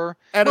holdover.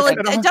 Well,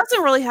 it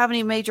doesn't really have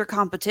any major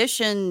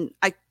competition.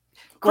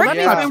 Correct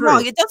me if I'm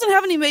wrong. It doesn't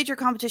have any major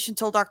competition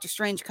till Doctor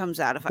Strange comes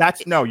out.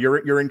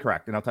 You're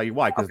incorrect, and I'll tell you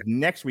why. Because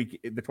next week,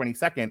 the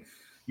 22nd,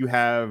 you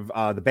have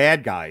The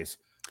Bad Guys,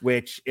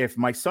 which, if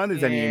my son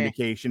is any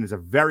indication, is a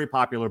very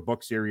popular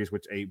book series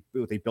with a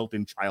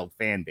built-in child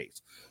fan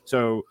base.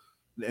 So,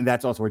 and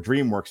that's also a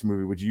DreamWorks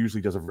movie, which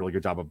usually does a really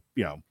good job of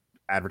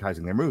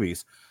advertising their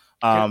movies.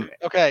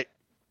 Okay,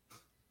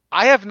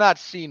 I have not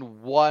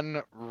seen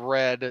one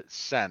red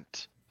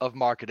cent of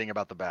marketing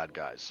about The Bad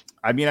Guys.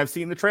 I mean, I've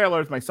seen the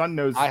trailers. My son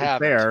knows it's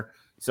there.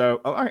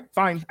 So, all right,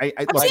 fine.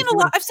 I've seen a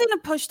lot. I've seen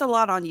it pushed a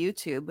lot on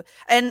YouTube,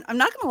 and I'm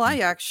not going to lie.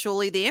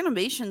 Actually, the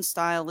animation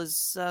style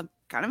is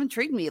kind of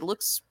intrigued me. It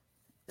looks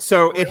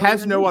so. It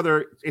has no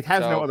other. It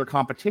has no other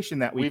competition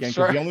that weekend.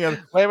 The only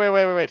other.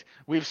 Wait.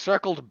 We've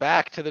circled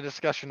back to the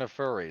discussion of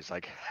furries.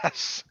 I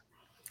guess.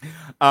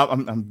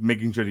 I'm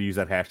making sure to use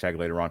that hashtag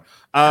later on.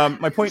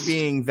 My point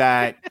being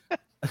that.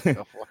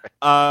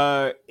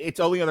 Its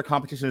only other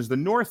competition is The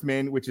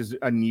Northman, which is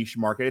a niche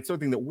market. It's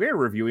something that we're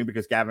reviewing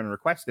because Gavin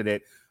requested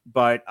it,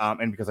 but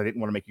and because I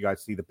didn't want to make you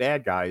guys see The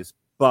Bad Guys,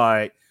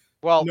 but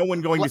no one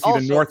going to see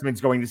The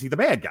Northman's going to see The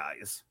Bad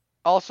Guys.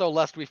 Also,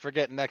 lest we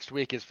forget, next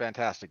week is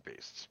Fantastic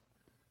Beasts.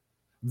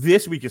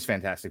 This week is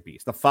Fantastic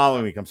Beasts. The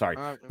following week, I'm sorry.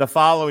 The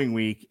following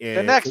week is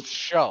the next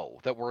show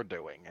that we're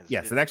doing.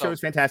 The next show is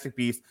Fantastic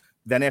Beasts.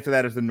 Then after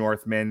that is The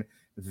Northman.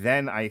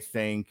 Then I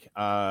think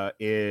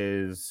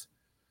is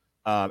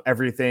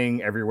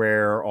Everything,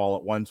 Everywhere, All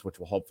at Once, which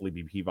will hopefully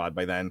be PVOD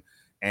by then.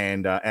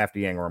 And after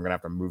Yang, where I'm going to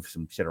have to move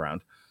some shit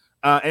around.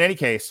 In any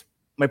case,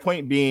 my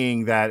point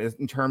being that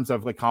in terms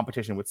of like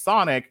competition with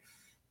Sonic,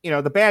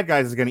 The Bad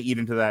Guys is going to eat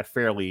into that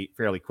fairly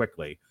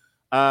quickly.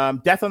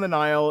 Death on the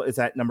Nile is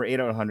at number 8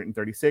 out of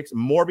 136.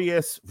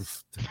 Morbius,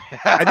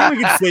 I think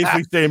we can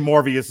safely say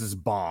Morbius is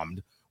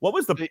bombed. What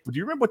was do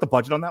you remember what the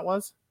budget on that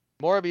was?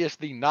 Morbius,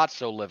 the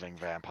not-so-living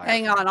vampire.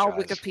 Hang on, I'll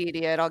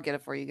Wikipedia it. I'll get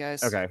it for you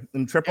guys. Okay,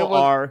 and Triple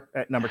R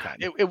at number 10.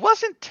 It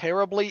wasn't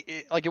terribly,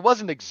 it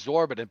wasn't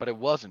exorbitant, but it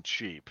wasn't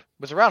cheap.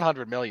 It was around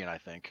 100 million, I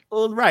think.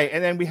 Well, right,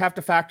 and then we have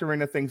to factor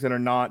into things that are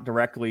not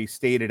directly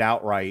stated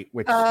outright,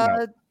 which,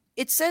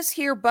 it says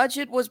here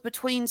budget was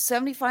between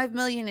 75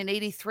 million and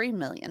 83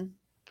 million.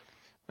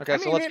 Okay,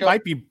 so let's go.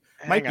 Might be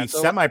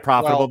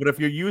semi-profitable, but if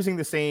you're using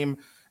the same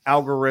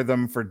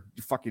algorithm for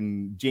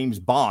fucking James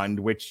Bond,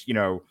 which,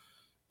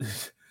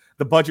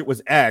 the budget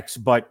was X,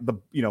 but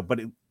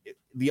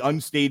the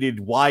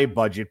unstated Y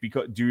budget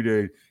because due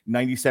to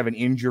 97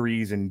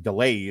 injuries and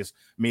delays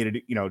made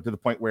it, to the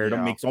point where it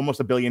makes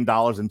almost $1 billion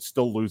and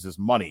still loses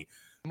money.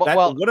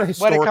 What a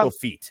historical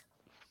feat.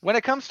 When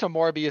it comes to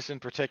Morbius in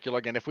particular,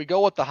 again, if we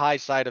go with the high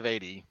side of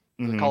 80,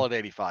 we'll call it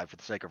 85 for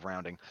the sake of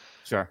rounding.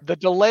 Sure. The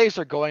delays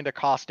are going to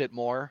cost it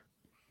more,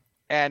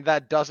 and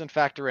that doesn't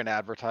factor in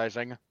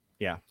advertising.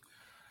 Yeah.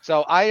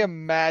 So I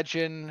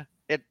imagine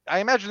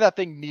that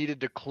thing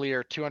needed to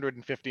clear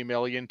 250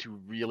 million to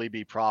really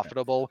be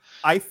profitable.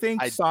 I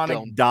think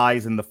Sonic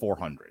dies in the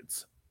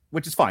 400s,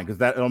 which is fine because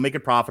it'll make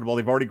it profitable.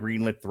 They've already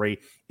greenlit 3.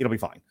 It'll be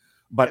fine.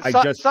 But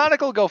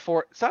Sonic will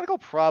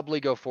probably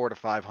go 400 to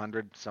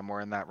 500,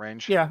 somewhere in that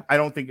range. Yeah, I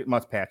don't think it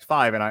must patch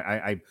 5.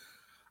 And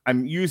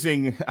I'm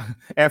using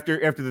after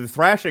the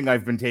thrashing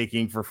I've been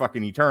taking for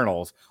fucking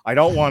Eternals. I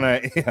don't want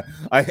to.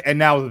 And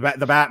now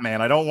the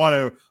Batman. I don't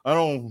want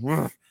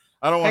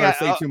to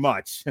say too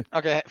much.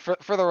 Okay,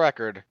 for the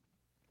record,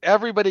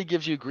 everybody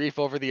gives you grief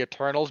over the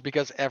Eternals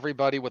because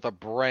everybody with a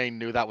brain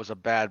knew that was a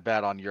bad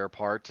bet on your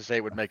part to say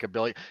it would make $1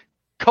 billion.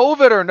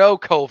 COVID or no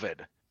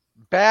COVID,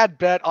 bad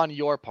bet on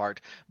your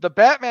part. The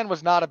Batman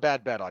was not a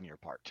bad bet on your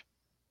part.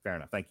 Fair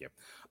enough. Thank you.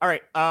 All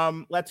right,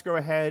 let's go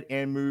ahead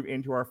and move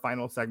into our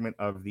final segment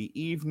of the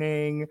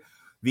evening,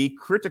 the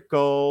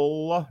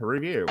critical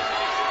review.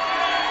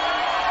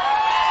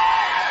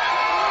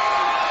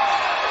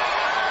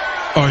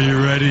 Are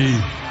you ready?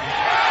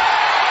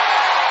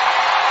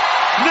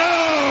 No!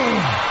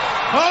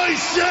 I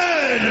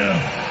said,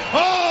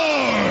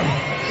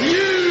 are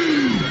you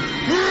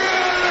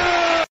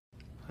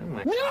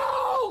ready?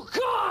 No,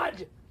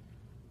 God!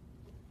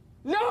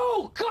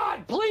 No,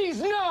 God,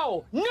 please,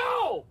 no!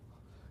 No!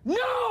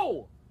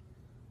 No!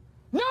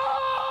 No!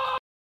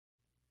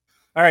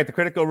 All right, the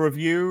critical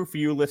review for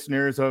you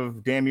listeners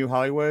of Damn You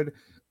Hollywood.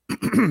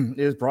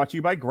 is brought to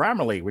you by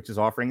Grammarly, which is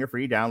offering a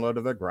free download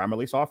of the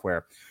Grammarly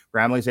software.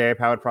 Grammarly's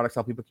AI-powered products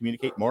help people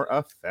communicate more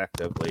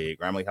effectively.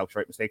 Grammarly helps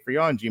write mistake-free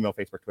on Gmail,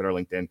 Facebook, Twitter,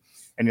 LinkedIn,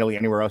 and nearly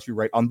anywhere else you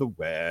write on the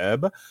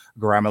web.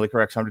 Grammarly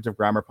corrects hundreds of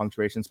grammar,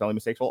 punctuation, spelling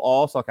mistakes while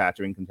also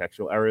capturing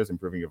contextual errors,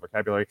 improving your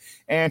vocabulary,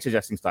 and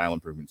suggesting style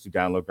improvements. To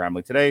download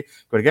Grammarly today,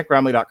 go to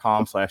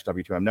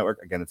getgrammarly.com/W2M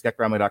network. Again, it's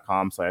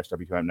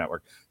getgrammarly.com/W2M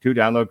network to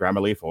download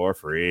Grammarly for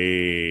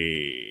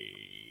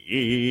free.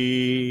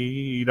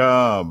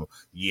 Freedom.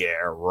 Yeah,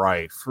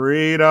 right.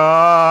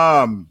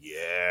 Freedom.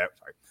 Yeah.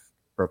 Sorry.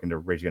 Broke into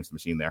Rage Against the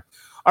Machine there.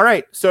 All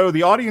right. So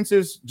the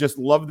audiences just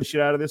love the shit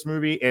out of this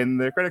movie, and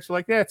the critics are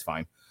like, yeah, it's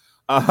fine.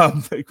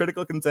 The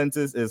critical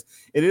consensus is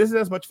it isn't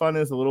as much fun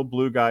as the little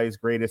blue guy's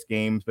greatest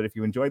games, but if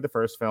you enjoyed the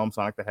first film,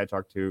 Sonic the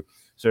Hedgehog 2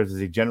 serves as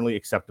a generally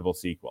acceptable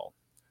sequel.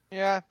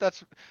 Yeah,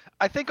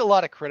 I think a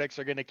lot of critics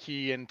are going to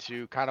key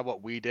into kind of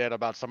what we did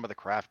about some of the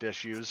craft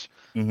issues,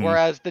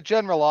 whereas the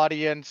general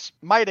audience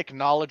might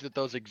acknowledge that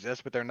those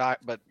exist, but they're not.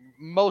 But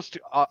most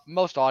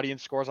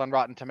audience scores on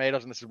Rotten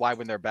Tomatoes, and this is why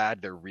when they're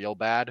bad, they're real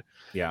bad.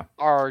 Yeah,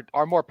 are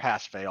more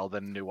pass-fail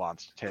than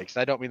nuanced takes.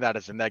 I don't mean that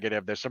as a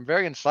negative. There's some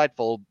very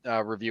insightful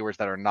reviewers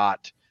that are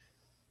not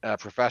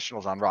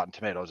professionals on Rotten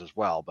Tomatoes as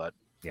well, but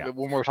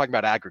when we're talking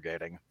about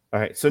aggregating. All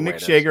right, so Nick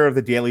Shager of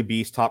the Daily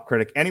Beast, top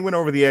critic. Anyone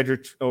over the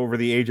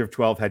age of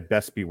 12 had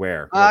best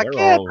beware.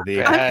 Well,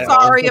 I'm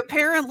sorry.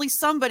 Apparently,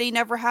 somebody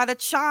never had a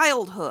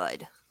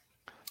childhood.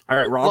 All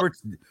right,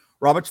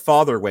 Robert's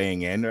father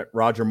weighing in.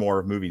 Roger Moore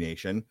of Movie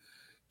Nation.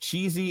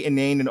 Cheesy,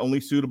 inane, and only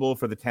suitable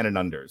for the 10 and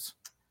unders.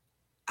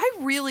 I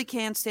really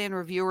can't stand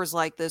reviewers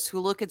like this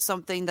who look at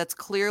something that's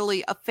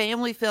clearly a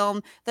family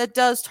film that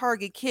does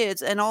target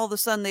kids, and all of a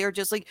sudden they are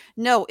just like,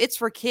 no, it's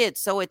for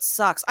kids, so it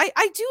sucks. I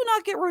do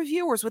not get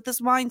reviewers with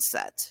this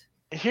mindset.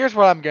 Here's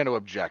what I'm going to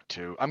object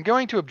to. I'm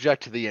going to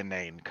object to the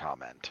inane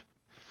comment.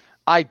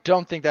 I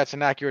don't think that's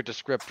an accurate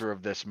descriptor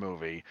of this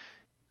movie.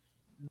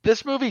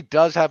 This movie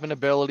does have an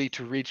ability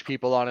to reach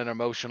people on an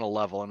emotional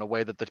level in a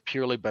way that the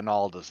purely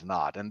banal does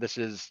not. And this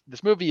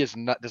movie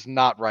does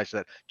not rise to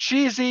that.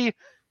 Cheesy.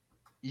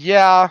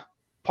 Yeah,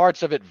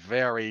 parts of it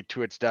vary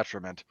to its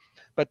detriment,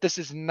 but this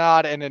is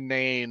not an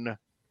inane,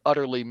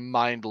 utterly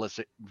mindless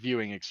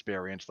viewing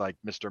experience like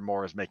Mr.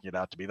 Moore is making it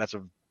out to be. That's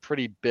a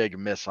pretty big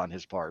miss on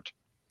his part.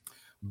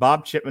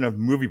 Bob Chipman of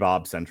Movie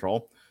Bob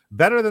Central.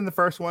 Better than the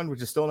first one,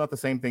 which is still not the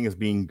same thing as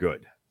being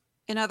good.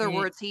 In other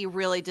words, he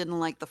really didn't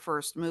like the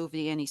first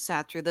movie, and he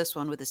sat through this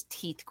one with his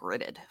teeth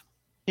gritted.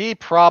 He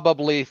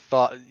probably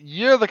thought,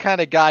 you're the kind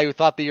of guy who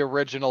thought the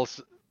original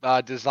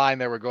design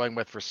they were going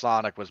with for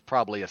Sonic was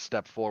probably a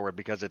step forward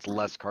because it's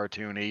less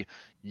cartoony,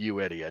 you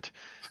idiot.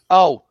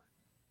 Oh,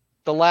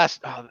 there was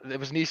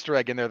an Easter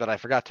egg in there that I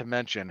forgot to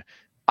mention.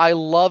 I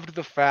loved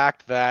the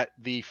fact that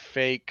the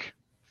fake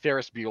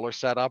Ferris Bueller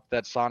setup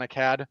that Sonic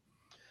had,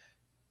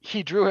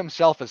 he drew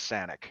himself as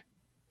Sonic.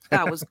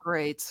 That was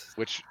great.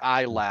 Which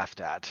I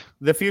laughed at.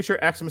 The future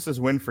ex-Mrs.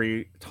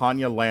 Winfrey,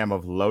 Tanya Lamb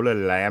of Lola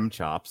Lamb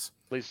Chops.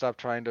 Please stop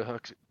trying to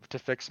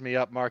fix me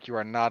up, Mark. You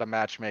are not a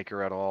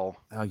matchmaker at all.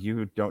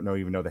 You don't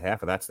even know the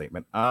half of that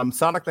statement.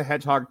 Sonic the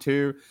Hedgehog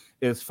 2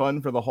 is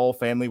fun for the whole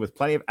family with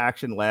plenty of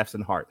action, laughs,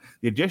 and heart.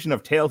 The addition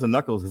of Tails and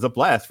Knuckles is a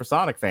blast for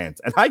Sonic fans,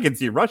 and I can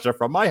see Russia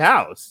from my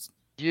house.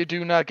 You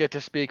do not get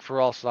to speak for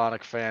all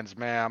Sonic fans,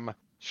 ma'am.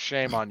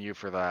 Shame on you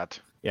for that.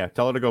 Yeah,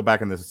 tell her to go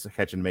back in this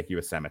hedge and make you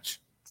a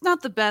sandwich. It's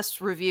not the best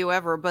review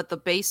ever, but the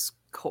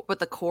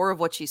the core of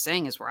what she's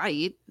saying is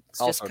right. It's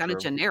just kind of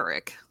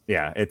generic.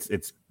 Yeah,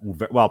 it's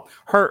well,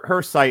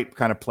 her site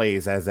kind of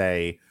plays as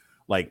a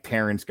like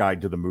parents'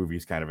 guide to the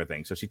movies kind of a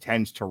thing. So she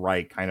tends to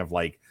write kind of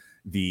like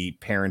the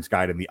parents'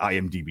 guide in the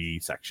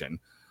IMDb section.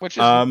 Which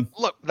is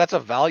look, that's a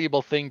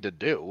valuable thing to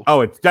do.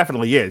 Oh, it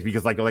definitely is,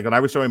 because like when I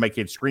was showing my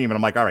kids Scream, and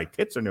I'm like, all right,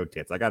 tits or no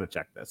tits, I got to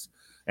check this,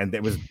 and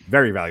it was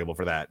very valuable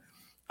for that.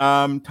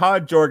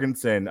 Todd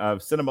Jorgensen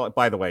of Cinema.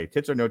 By the way,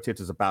 tits or no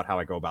tits is about how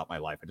I go about my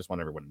life. I just want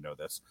everyone to know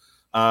this.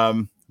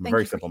 I'm a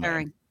very simple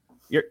man.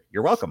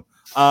 You're welcome.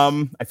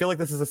 I feel like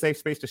this is a safe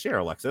space to share,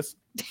 Alexis.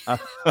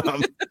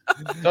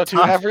 So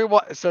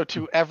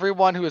to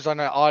everyone who is on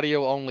an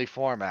audio only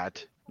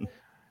format,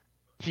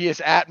 he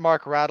is at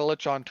Mark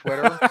Radulich on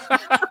Twitter.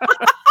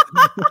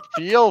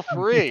 Feel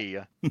free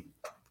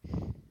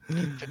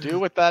to do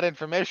with that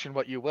information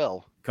what you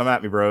will. Come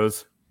at me,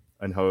 bros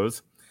and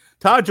hoes.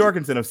 Todd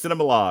Jorgensen of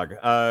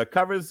Cinemalog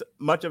covers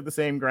much of the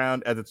same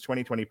ground as its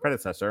 2020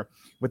 predecessor,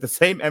 with the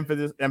same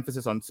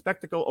emphasis on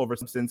spectacle over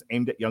substance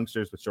aimed at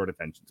youngsters with short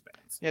attention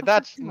spans. Yeah,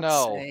 that's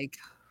no.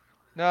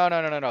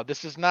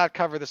 This does not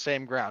cover the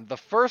same ground. The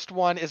first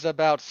one is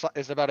about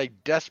a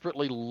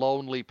desperately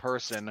lonely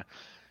person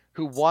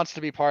who wants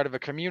to be part of a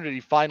community,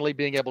 finally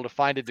being able to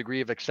find a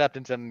degree of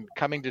acceptance and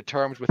coming to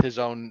terms with his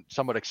own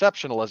somewhat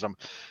exceptionalism.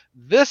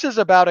 This is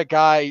about a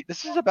guy.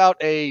 This is about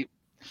a.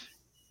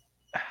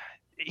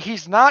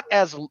 He's not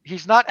as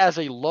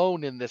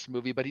alone in this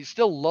movie, but he's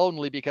still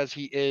lonely because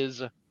he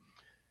is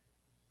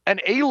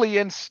an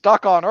alien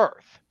stuck on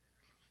Earth.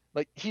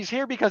 Like, he's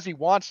here because he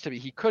wants to be.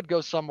 He could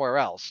go somewhere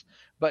else,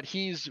 but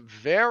he's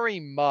very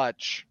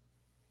much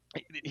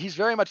he's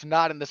very much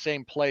not in the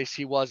same place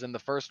he was in the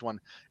first one.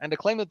 And to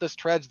claim that this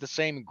treads the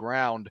same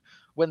ground,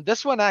 when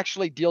this one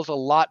actually deals a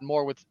lot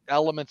more with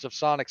elements of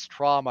Sonic's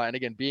trauma, and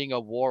again, being a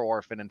war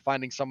orphan and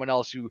finding someone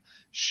else who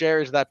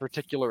shares that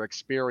particular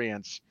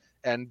experience,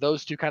 and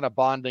those two kind of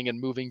bonding and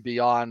moving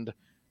beyond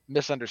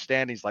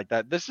misunderstandings like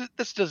that. This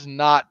does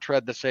not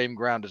tread the same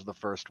ground as the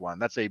first one.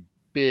 That's a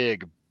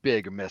big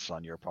miss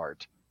on your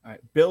part. All right.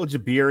 Bill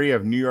Jabiri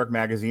of New York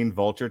Magazine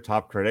Vulture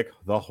top critic,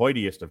 the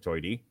hoitiest of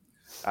toity.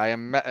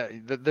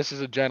 This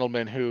is a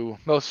gentleman who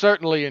most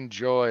certainly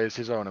enjoys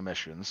his own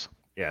emissions.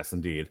 Yes,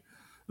 indeed.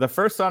 The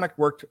first Sonic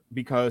worked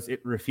because it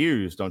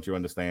refused, don't you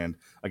understand,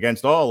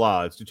 against all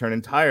odds to turn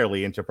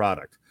entirely into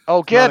product.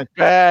 Oh, get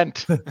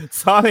bent!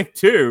 Sonic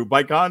 2,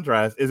 by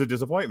contrast, is a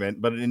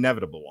disappointment, but an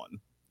inevitable one.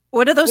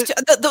 What do those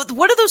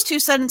what do those two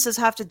sentences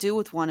have to do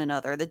with one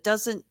another? That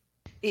doesn't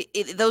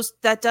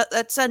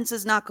that sentence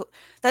is not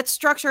that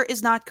structure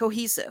is not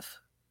cohesive.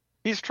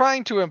 He's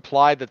trying to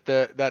imply that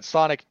that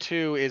Sonic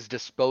 2 is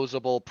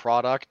disposable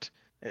product.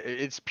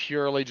 It's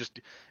purely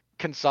just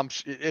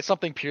consumption. It's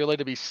something purely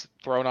to be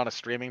thrown on a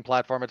streaming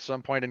platform at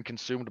some point and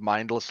consumed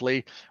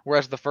mindlessly,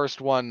 whereas the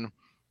first one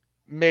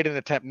made an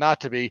attempt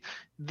not to be.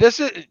 This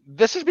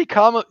has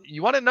become,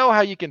 you want to know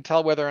how you can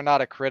tell whether or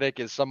not a critic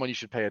is someone you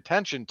should pay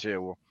attention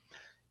to.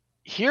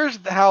 Here's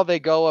how they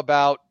go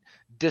about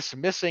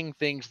dismissing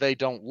things they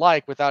don't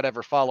like without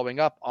ever following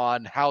up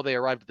on how they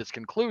arrived at this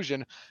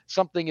conclusion.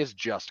 Something is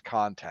just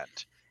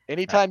content.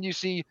 Anytime you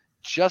see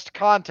just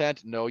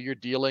content, know you're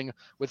dealing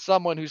with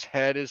someone whose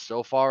head is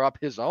so far up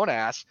his own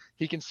ass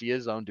he can see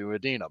his own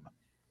duodenum.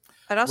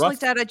 I'd also like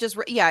that. I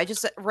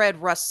just read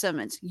Russ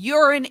Simmons.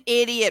 You're an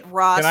idiot,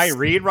 Russ. Can I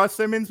read Russ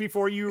Simmons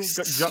before you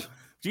jump?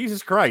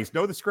 Jesus Christ,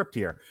 know the script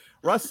here.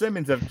 Russ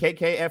Simmons of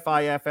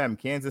KKFI-FM,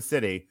 Kansas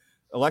City,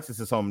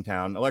 Alexis's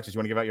hometown. Alexis, you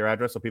want to give out your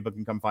address so people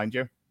can come find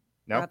you?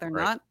 No? Rather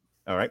not.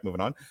 All right,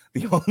 moving on.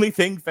 The only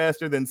thing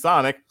faster than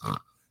Sonic,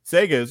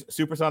 Sega's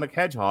Supersonic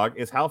Hedgehog,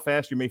 is how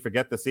fast you may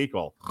forget the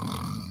sequel.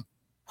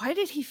 Why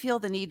did he feel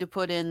the need to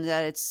put in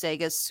that it's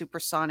Sega's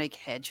Supersonic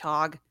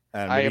Hedgehog?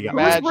 I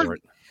imagine.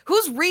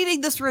 Who's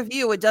reading this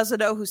review and doesn't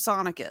know who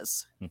Sonic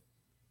is?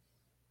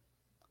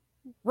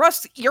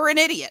 Russ, you're an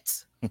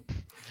idiot.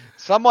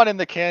 Someone in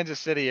the Kansas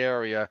City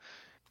area,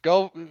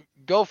 go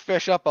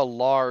fish up a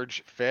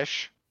large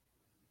fish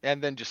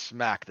and then just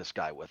smack this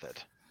guy with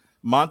it.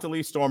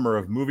 Monteley Stormer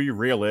of Movie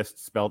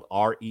Realist, spelled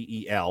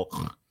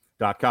REEL.com.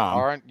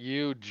 Aren't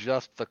you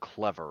just the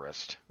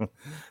cleverest?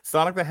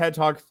 Sonic the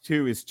Hedgehog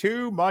 2 is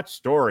too much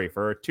story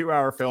for a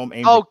 2-hour film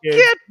aimed at kids.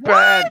 Get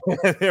back!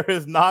 There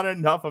is not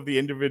enough of the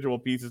individual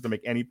pieces to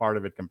make any part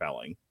of it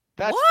compelling.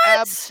 That's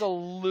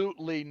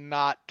absolutely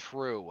not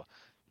true.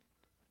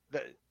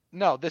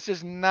 No, this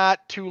is not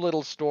too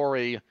little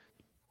story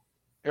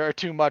or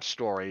too much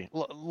story.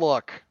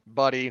 Look,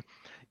 buddy,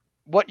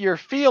 what you're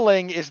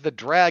feeling is the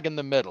drag in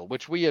the middle,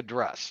 which we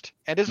addressed,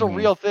 and is a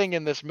real thing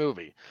in this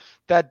movie.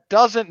 That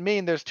doesn't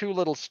mean there's too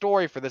little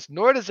story for this,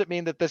 nor does it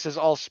mean that this is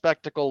all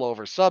spectacle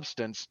over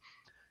substance.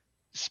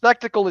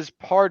 Spectacle is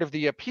part of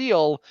the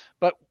appeal,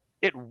 but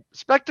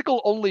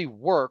spectacle only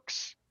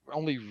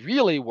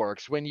really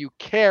works when you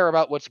care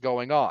about what's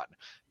going on.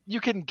 You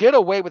can get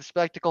away with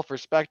spectacle for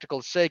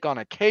spectacle's sake on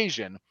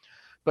occasion,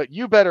 but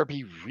you better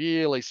be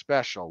really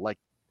special,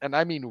 and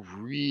I mean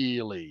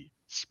really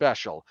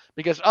special,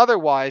 because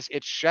otherwise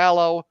it's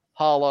shallow,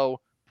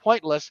 hollow,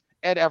 pointless,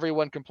 and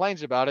everyone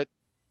complains about it,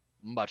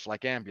 much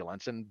like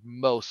Ambulance and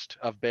most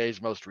of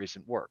Bay's most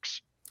recent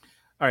works.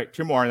 All right,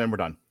 2 more and then we're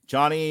done.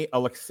 Johnny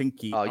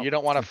Aleksinski. Oh, you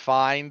don't want to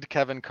find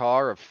Kevin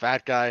Carr, a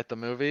fat guy at the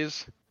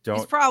movies?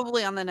 He's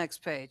probably on the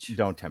next page.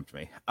 Don't tempt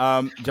me.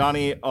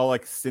 Johnny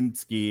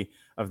Aleksinski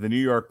of the New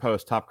York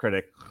Post, top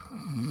critic.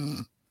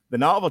 The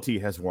novelty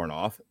has worn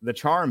off. The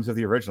charms of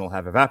the original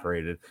have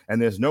evaporated,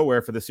 and there's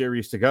nowhere for the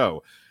series to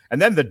go.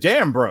 And then the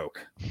dam broke.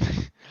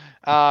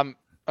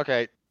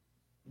 Okay.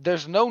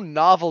 There's no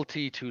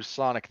novelty to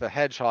Sonic the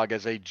Hedgehog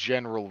as a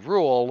general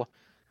rule.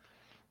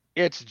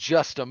 It's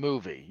just a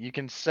movie. You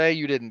can say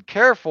you didn't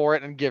care for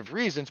it and give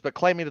reasons, but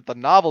claiming that the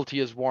novelty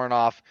is worn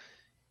off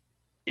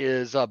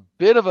is a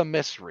bit of a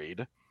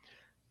misread.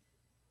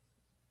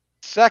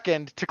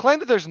 Second, to claim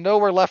that there's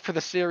nowhere left for the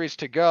series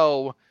to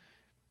go,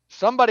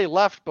 somebody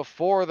left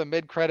before the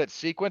mid-credit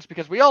sequence,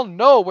 because we all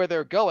know where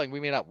they're going. We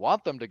may not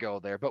want them to go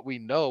there, but we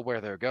know where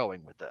they're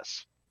going with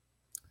this.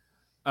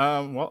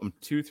 Well, I'm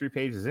 2-3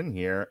 pages in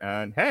here,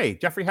 and hey,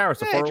 Jeffrey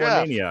Harris of Hey, 401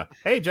 Jeff. Mania.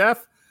 Hey,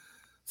 Jeff.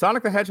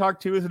 Sonic the Hedgehog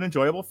 2 is an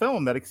enjoyable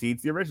film that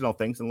exceeds the original,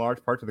 thanks in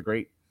large part to the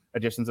great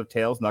additions of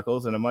Tails,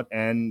 Knuckles, and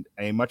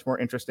a much more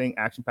interesting,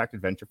 action-packed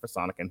adventure for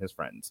Sonic and his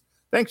friends.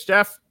 Thanks,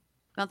 Jeff.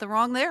 Nothing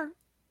wrong there.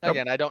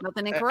 Again,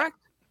 Nothing incorrect.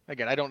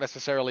 Again, I don't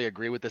necessarily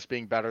agree with this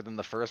being better than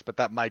the first, but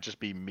that might just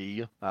be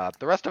me.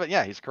 The rest of it,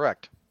 yeah, he's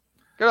correct.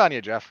 Good on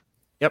you, Jeff.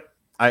 Yep.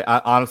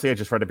 I honestly, I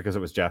just read it because it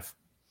was Jeff.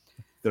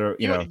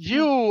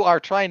 You are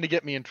trying to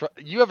get me in trouble.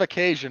 You have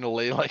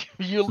occasionally,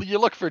 you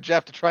look for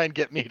Jeff to try and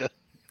get me to.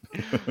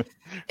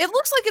 It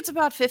looks like it's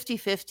about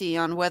 50-50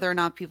 on whether or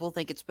not people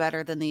think it's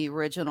better than the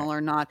original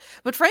or not.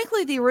 But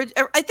frankly,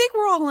 I think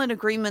we're all in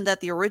agreement that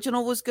the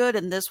original was good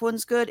and this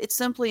one's good. It's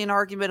simply an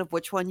argument of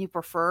which one you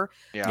prefer.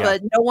 Yeah.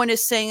 But no one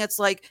is saying it's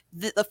like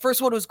the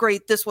first one was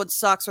great, this one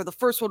sucks, or the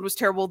first one was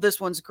terrible,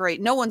 this one's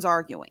great. No one's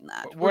arguing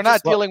that. We're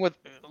not dealing with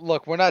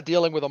we're not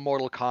dealing with a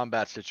Mortal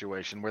Kombat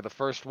situation where the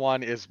first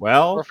one is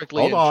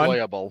perfectly hold on.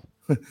 enjoyable.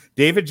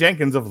 David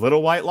Jenkins of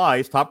Little White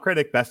Lies, top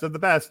critic, best of the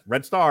best,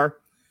 Red Star,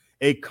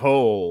 a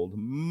cold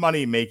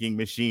money-making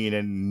machine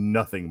and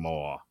nothing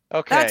more.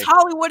 Okay. That's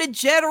Hollywood in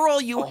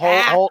general, you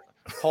hack.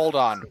 Hold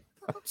on.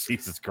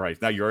 Jesus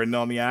Christ. Now you're in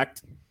on the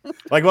act?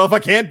 Like, well, if I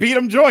can't beat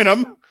him, join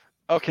him.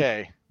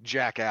 Okay,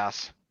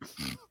 jackass.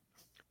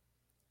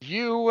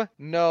 You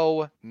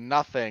know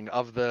nothing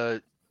of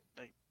the...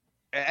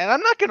 And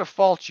I'm not going to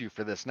fault you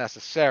for this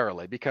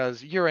necessarily,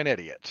 because you're an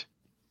idiot.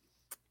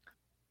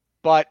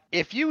 But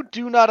if you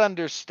do not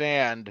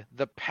understand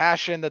the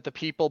passion that the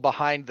people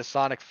behind the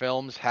Sonic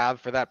films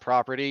have for that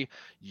property,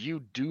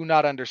 you do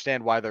not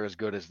understand why they're as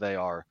good as they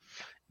are.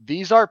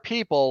 These are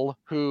people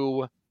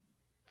who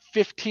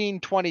 15,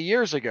 20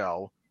 years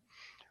ago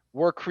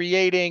were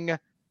creating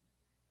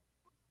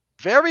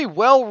very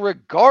well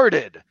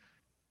regarded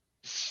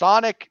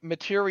Sonic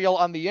material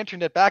on the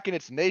internet back in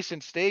its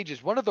nascent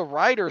stages. One of the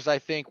writers, I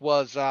think,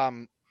 was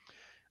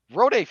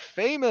wrote a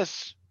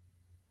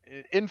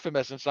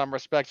infamous in some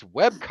respects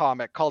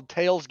webcomic called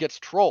Tails Gets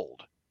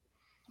Trolled.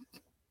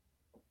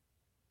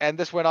 And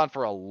this went on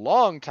for a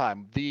long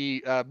time.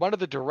 The one of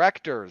the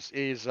directors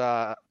is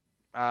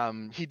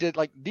he did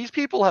these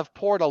people have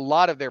poured a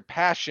lot of their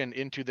passion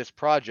into this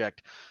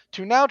project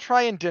to now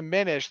try and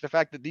diminish the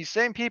fact that these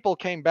same people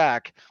came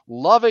back,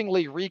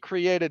 lovingly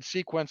recreated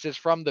sequences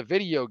from the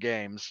video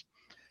games,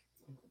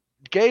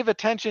 gave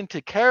attention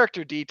to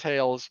character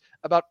details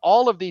about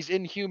all of these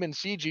inhuman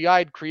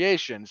CGI'd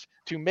creations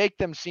to make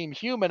them seem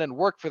human and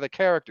work for the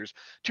characters,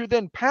 to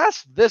then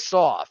pass this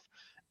off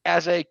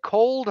as a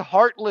cold,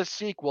 heartless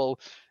sequel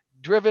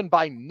driven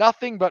by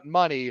nothing but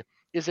money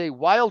is a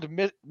wild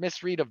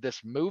misread of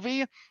this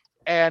movie,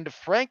 and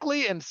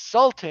frankly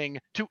insulting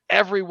to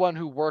everyone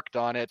who worked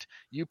on it,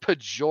 you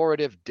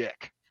pejorative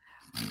dick.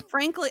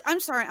 Frankly, I'm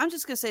sorry. I'm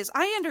just going to say this.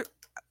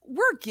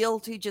 We're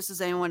guilty just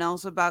as anyone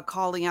else about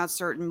calling out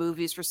certain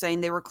movies for saying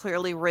they were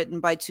clearly written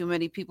by too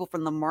many people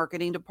from the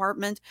marketing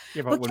department.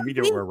 Yeah, but when we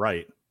do it, we're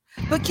right.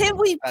 But can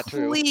we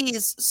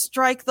please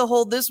strike the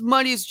whole, this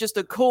money is just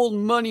a cold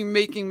money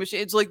making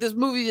machine. It's like this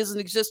movie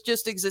doesn't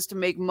just exist to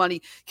make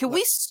money. Can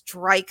we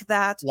strike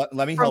that?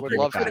 Let me help you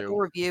with that.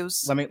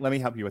 Reviews. Let me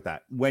help you with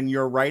that. When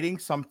you're writing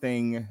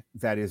something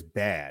that is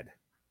bad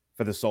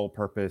for the sole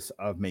purpose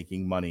of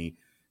making money,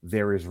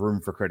 there is room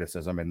for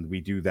criticism, and we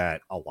do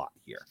that a lot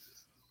here.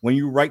 When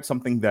you write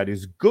something that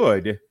is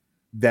good,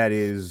 that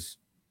is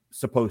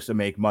supposed to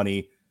make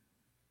money,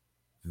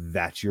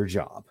 that's your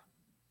job.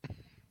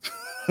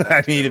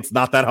 I mean, it's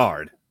not that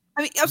hard.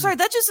 I mean, I'm sorry,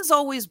 that just has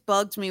always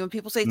bugged me when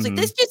people say it's like,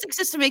 this just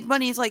exists to make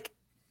money. It's like,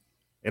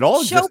 it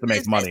all exists to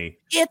make money.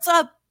 It's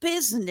a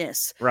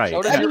business. Right.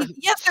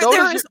 Yes,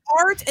 there is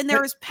art and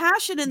there is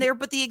passion in there,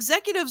 but the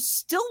executives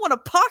still want to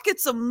pocket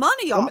some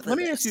money off of it. Let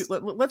me ask you,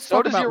 let's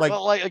talk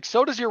about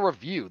so does your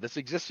review. This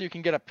exists so you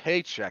can get a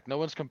paycheck. No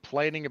one's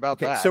complaining about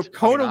that. So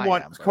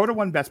Coda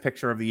won Best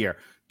Picture of the Year.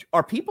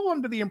 Are people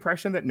under the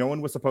impression that no one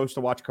was supposed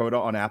to watch Coda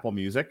on Apple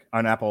Music,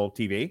 on Apple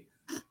TV?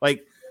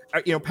 Like,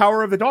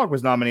 Power of the Dog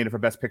was nominated for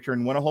Best Picture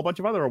and won a whole bunch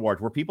of other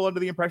awards. Were people under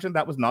the impression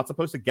that was not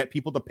supposed to get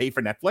people to pay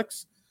for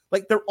Netflix?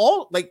 Like, they're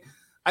all like,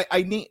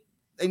 I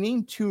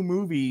named two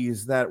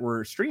movies that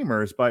were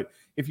streamers, but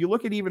if you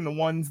look at even the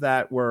ones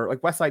that were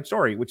like West Side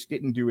Story, which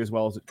didn't do as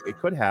well as it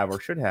could have or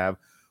should have,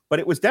 but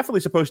it was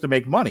definitely supposed to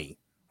make money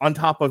on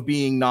top of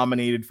being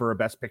nominated for a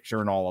Best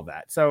Picture and all of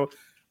that. So,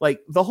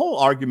 like, the whole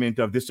argument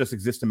of this just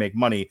exists to make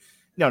money,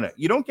 no,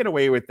 you don't get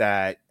away with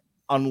that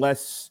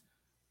unless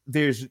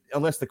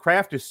the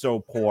craft is so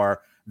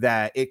poor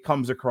that it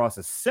comes across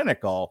as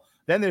cynical.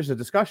 Then there's a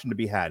discussion to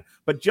be had.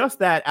 But just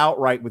that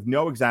outright with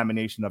no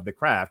examination of the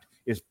craft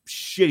is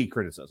shitty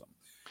criticism.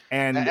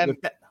 And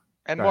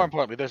more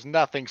importantly, there's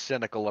nothing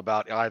cynical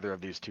about either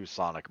of these two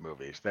Sonic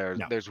movies.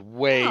 There's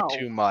way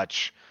too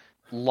much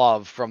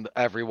love from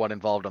everyone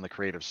involved on the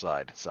creative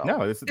side. So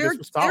no, this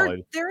was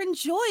solid. They're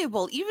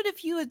enjoyable. Even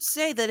if you would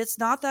say that it's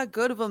not that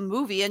good of a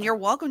movie, and you're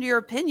welcome to your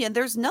opinion,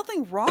 there's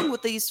nothing wrong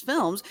with these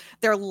films.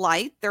 They're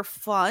light, they're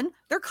fun,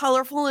 they're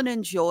colorful and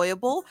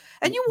enjoyable,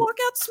 and you walk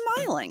out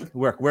smiling.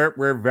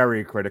 We're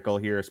very critical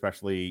here,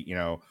 especially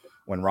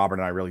when Robert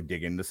and I really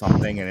dig into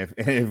something,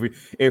 and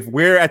if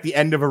we're at the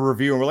end of a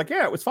review and we're like,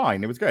 yeah, it was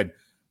fine, it was good,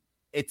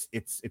 it's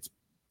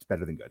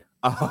better than good.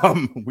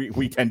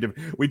 We tend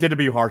to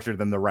be harsher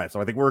than the rest,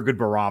 so I think we're a good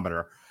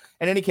barometer.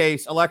 In any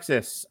case,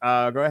 Alexis,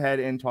 go ahead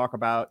and talk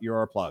about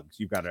your plugs.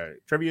 You've got a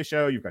trivia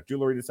show, you've got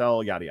jewelry to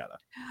sell, yada yada.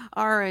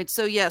 All right.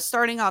 So, yes,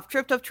 starting off,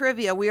 Tripped Up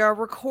Trivia. We are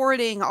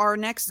recording our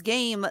next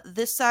game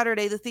this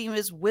Saturday. The theme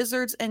is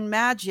Wizards and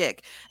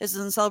Magic. This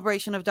is in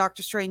celebration of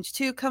Doctor Strange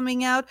 2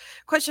 coming out.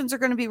 Questions are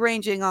going to be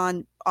ranging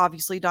on,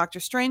 obviously, Doctor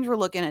Strange. We're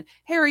looking at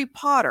Harry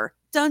Potter,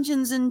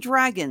 Dungeons and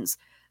Dragons,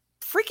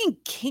 freaking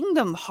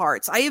Kingdom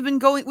Hearts. We've been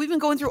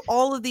going through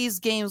all of these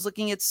games,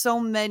 looking at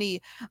so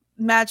many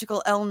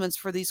magical elements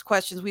for these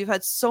questions. We've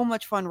had so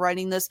much fun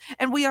writing this,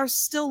 and we are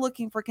still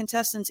looking for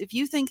contestants. If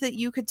you think that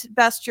you could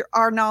best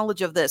our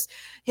knowledge of this,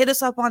 hit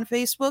us up on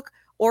Facebook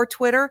or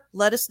Twitter.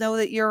 Let us know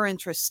that you're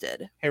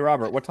interested. Hey,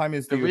 Robert, what time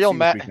is the real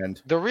UFC this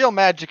weekend? The real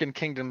magic in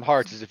Kingdom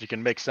Hearts is if you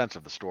can make sense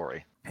of the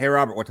story. Hey,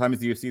 Robert, what time is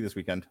the UFC this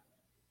weekend?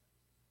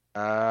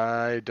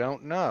 I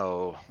don't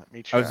know. Let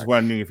me check. I was just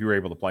wondering if you were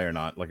able to play or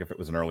not, like if it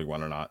was an early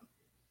one or not.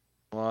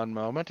 One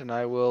moment, and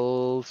I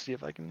will see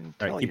if I can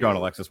tell All right, keep you. going,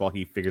 Alexis, while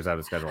he figures out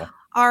his schedule.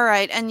 All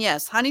right, and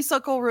yes,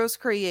 Honeysuckle Rose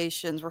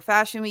Creations, where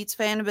fashion meets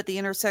fandom at the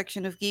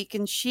intersection of geek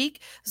and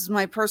chic. This is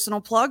my personal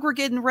plug. We're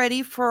getting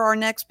ready for our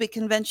next big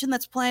convention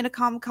that's planned at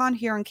Comic-Con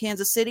here in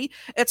Kansas City.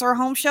 It's our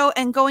home show,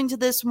 and going to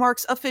this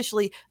marks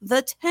officially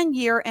the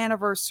 10-year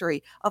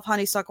anniversary of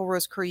Honeysuckle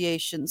Rose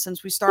Creations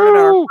since we started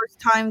our first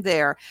time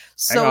there.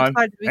 So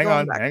excited to be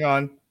going back. Hang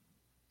on.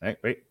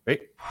 Wait.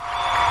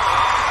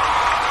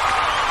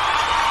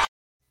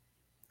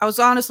 I was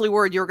honestly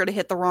worried you were going to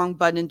hit the wrong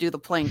button and do the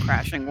plane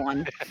crashing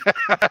one.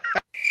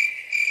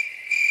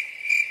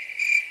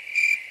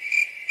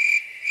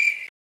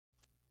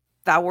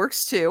 That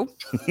works too.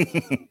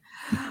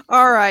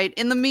 All right.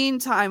 In the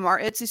meantime, our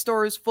Etsy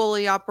store is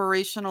fully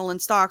operational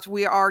and stocked.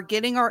 We are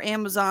getting our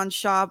Amazon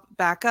shop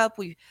back up.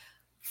 We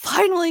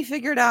finally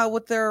figured out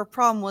what their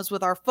problem was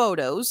with our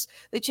photos.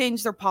 They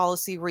changed their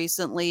policy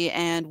recently,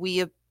 and we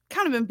have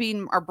kind of been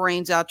beating our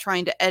brains out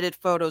trying to edit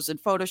photos in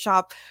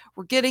Photoshop.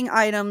 We're getting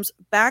items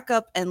back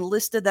up and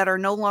listed that are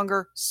no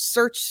longer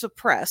search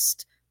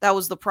suppressed. That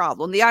was the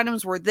problem. The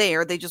items were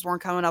there. They just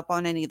weren't coming up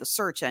on any of the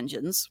search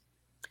engines.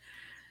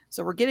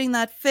 So we're getting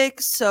that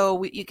fixed.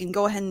 So you can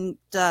go ahead and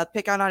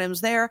pick out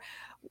items there.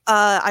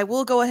 I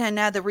will go ahead and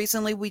add that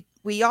recently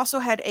we also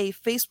had a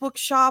Facebook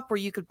shop where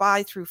you could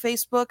buy through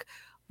Facebook.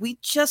 We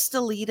just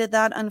deleted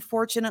that,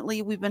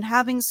 unfortunately. We've been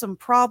having some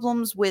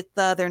problems with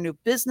their new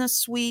business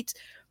suite.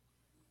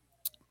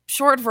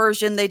 Short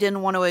version, they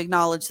didn't want to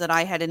acknowledge that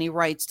I had any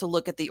rights to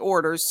look at the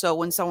orders. So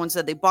when someone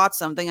said they bought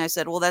something, I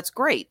said, well, that's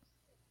great.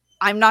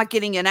 I'm not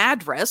getting an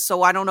address,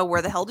 so I don't know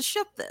where the hell to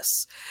ship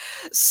this.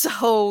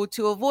 So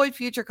to avoid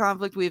future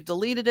conflict, we've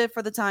deleted it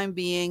for the time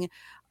being.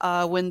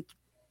 When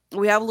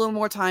we have a little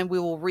more time, we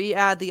will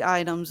re-add the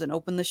items and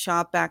open the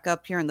shop back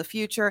up here in the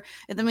future.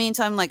 In the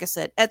meantime, like I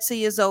said,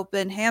 Etsy is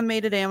open.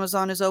 Handmade at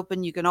Amazon is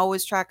open. You can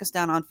always track us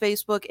down on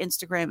Facebook,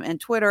 Instagram, and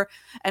Twitter.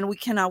 And we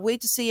cannot wait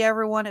to see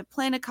everyone at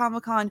Planet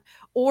Comic-Con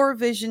or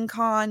Vision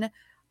Con,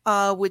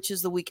 which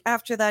is the week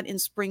after that in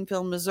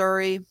Springfield,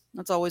 Missouri.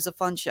 That's always a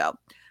fun show.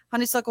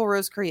 Honeysuckle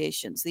Rose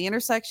Creations, the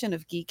intersection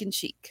of geek and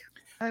chic.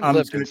 I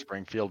lived in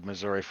Springfield,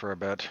 Missouri for a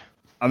bit.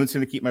 I'm just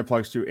going to keep my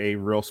plugs to a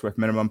real swift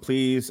minimum.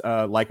 Please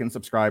like and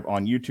subscribe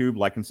on YouTube,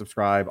 like and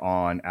subscribe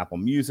on Apple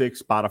Music,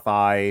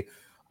 Spotify,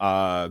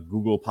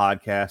 Google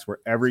Podcasts,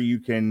 wherever you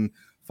can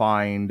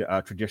find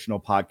traditional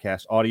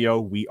podcast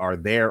audio. We are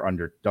there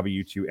under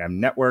W2M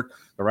Network.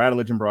 The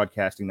Rattledge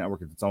Broadcasting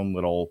Network is its own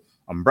little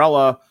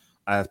umbrella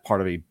as part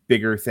of a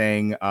bigger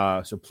thing.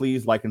 So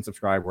please like and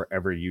subscribe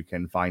wherever you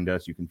can find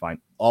us. You can find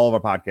all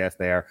of our podcasts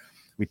there.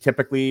 We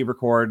typically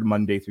record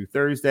Monday through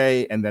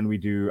Thursday, and then we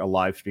do a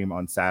live stream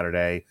on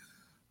Saturday.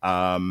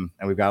 And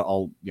we've got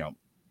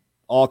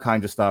all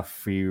kinds of stuff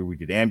for you. We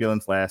did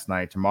Ambulance last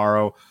night.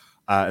 Tomorrow,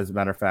 as a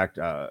matter of fact,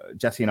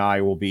 Jesse and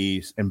I will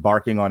be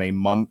embarking on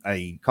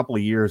a couple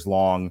of years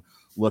long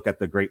look at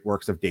the great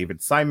works of David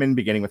Simon,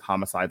 beginning with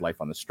Homicide: Life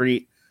on the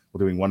Street. We're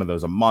doing one of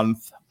those a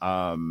month.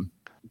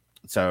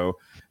 So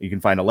you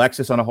can find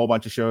Alexis on a whole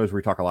bunch of shows where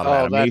we talk a lot of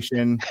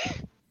animation.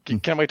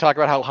 Can we talk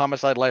about how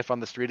Homicide: Life on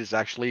the Street is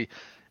actually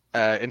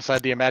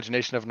inside the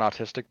imagination of an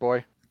autistic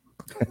boy?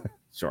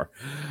 Sure.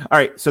 All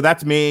right. So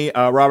that's me.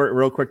 Robert,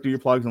 real quick, do your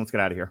plugs and let's get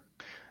out of here.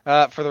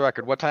 For the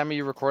record, what time are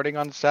you recording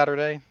on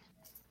Saturday?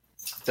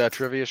 The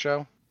trivia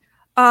show?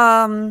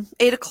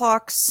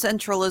 8:00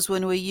 Central is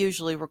when we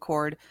usually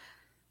record.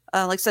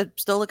 Like I said,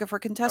 still looking for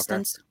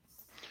contestants.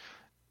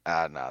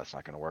 Okay. No, that's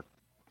not going to work.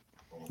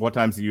 What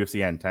time's the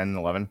UFC end? 10,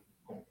 11?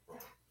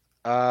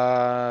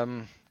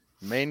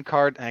 Main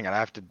card. Hang on, I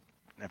have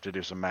to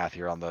do some math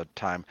here on the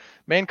time.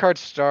 Main card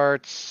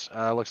starts.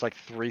 Looks like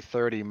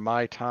 3:30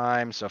 my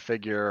time. So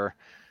figure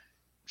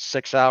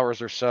 6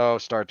 hours or so,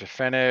 start to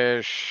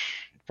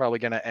finish. Probably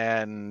going to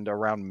end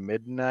around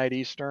midnight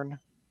Eastern.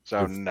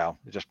 So no,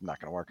 it's just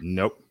not going to work.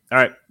 Nope. All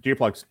right, do your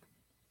plugs.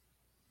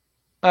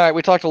 All right,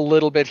 we talked a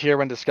little bit here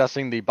when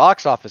discussing the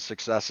box office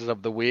successes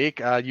of the week.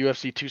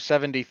 UFC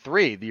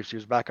 273, the UFC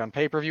was back on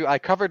pay-per-view. I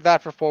covered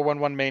that for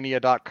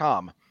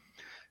 411mania.com.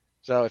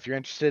 So if you're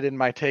interested in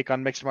my take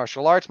on mixed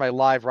martial arts, my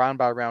live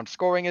round-by-round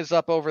scoring is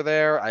up over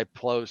there. I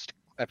post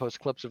I post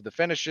clips of the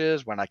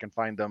finishes when I can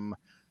find them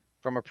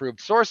from approved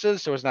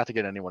sources so as not to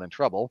get anyone in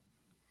trouble.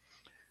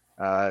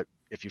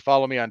 If you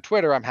follow me on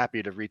Twitter, I'm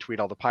happy to retweet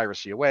all the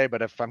piracy away,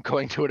 but if I'm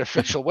going to an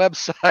official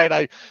website,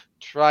 I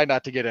try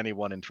not to get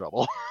anyone in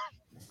trouble.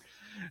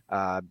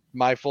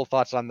 My full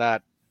thoughts on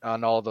that,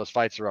 on all of those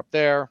fights, are up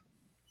there.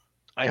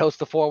 I host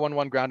the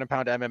 411 Ground and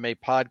Pound MMA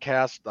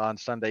podcast on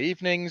Sunday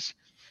evenings,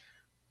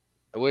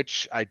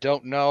 which I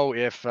don't know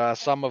if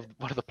one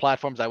of the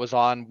platforms I was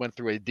on went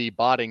through a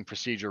debotting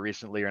procedure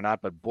recently or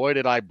not, but boy,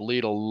 did I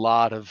bleed a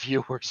lot of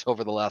viewers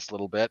over the last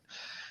little bit.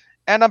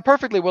 And I'm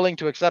perfectly willing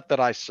to accept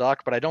that I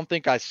suck, but I don't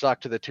think I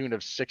suck to the tune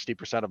of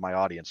 60% of my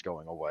audience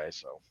going away.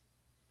 So,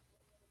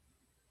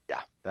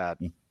 yeah, that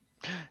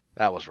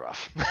was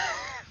rough.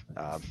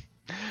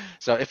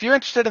 So if you're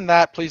interested in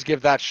that, please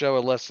give that show a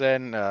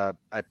listen. I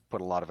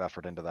put a lot of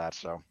effort into that.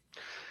 So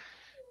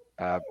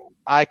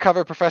I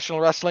cover professional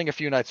wrestling a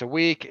few nights a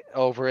week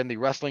over in the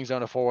wrestling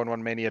zone of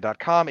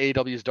 411mania.com,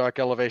 AEW's Dark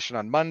Elevation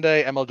on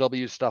Monday,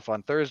 MLW stuff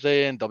on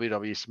Thursday, and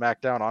WWE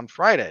SmackDown on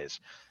Fridays.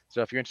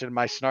 So if you're interested in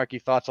my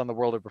snarky thoughts on the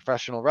world of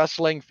professional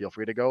wrestling, feel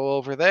free to go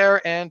over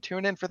there and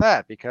tune in for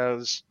that,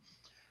 because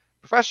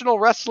professional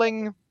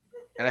wrestling,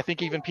 and I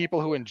think even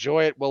people who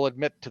enjoy it will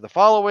admit to the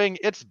following: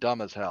 it's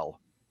dumb as hell.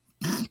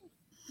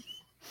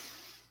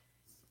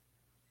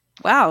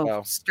 Wow,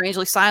 Oh.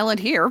 strangely silent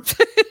here.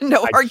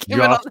 No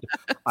argument on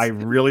that. I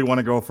really want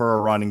to go for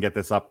a run and get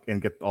this up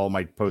and get all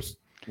my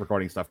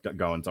post-recording stuff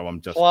going, so I'm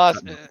just... Plus,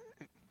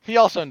 he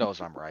also knows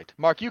I'm right.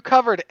 Mark, you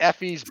covered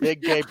Effie's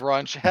Big Gay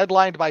Brunch,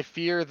 headlined by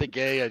Fear the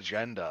Gay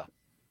Agenda.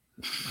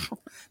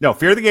 No,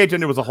 Fear the Gay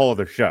Agenda was a whole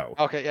other show.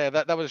 Okay, yeah,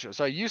 that was a show.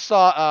 So you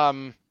saw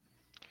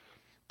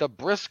the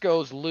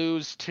Briscoes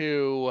lose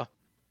to...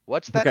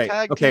 What's that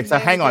tag Okay, team so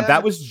name hang on. again?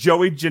 That was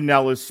Joey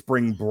Janela's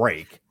Spring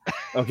Break.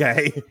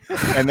 Okay.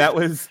 And that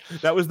was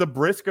the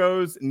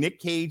Briscoes, Nick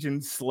Cage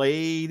and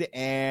Slade,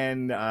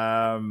 and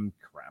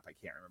crap, I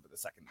can't remember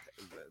the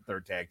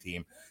third tag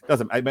team.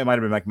 It might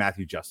have been like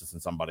Matthew Justice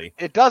and somebody.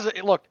 It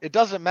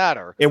doesn't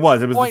matter. It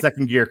was the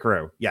Second Gear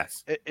Crew.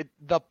 Yes.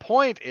 The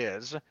point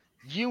is,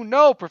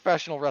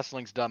 professional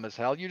wrestling's dumb as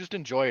hell. You just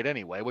enjoy it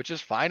anyway, which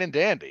is fine and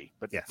dandy.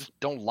 But yes, just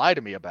don't lie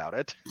to me about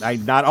it.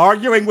 I'm not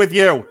arguing with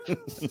you.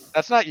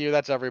 That's not you.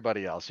 That's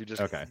everybody else. The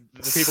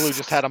people who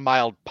just had a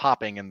mild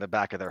popping in the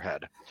back of their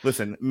head.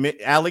 Listen,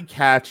 Allie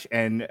Katch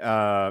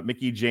and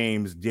Mickey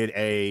James did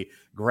a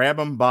grab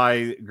him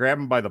by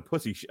the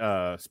pussy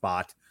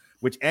spot,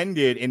 which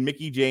ended in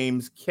Mickey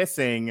James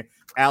kissing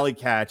Allie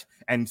Katch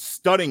and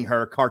stunning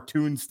her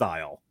cartoon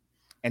style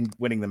and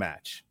winning the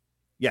match.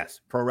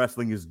 Yes, pro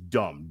wrestling is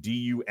dumb.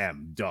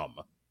 D-U-M, dumb.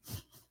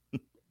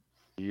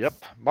 Yep.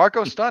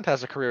 Marco Stunt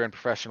has a career in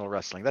professional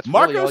wrestling. That's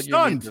Marco really all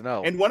Stunt, you need to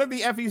know. And one of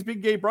the Effie's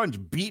Big Gay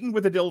Brunch, beaten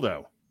with a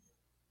dildo.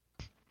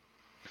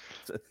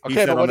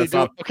 Okay, but what do you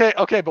do?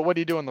 Okay, but what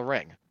do you do in the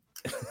ring?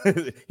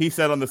 He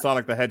said on the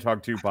Sonic the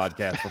Hedgehog 2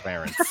 podcast for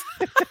parents.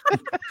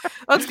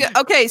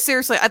 Okay,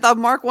 seriously, I thought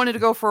Mark wanted to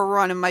go for a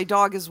run, and my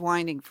dog is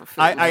whining for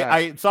food.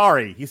 I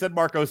sorry. He said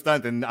Marco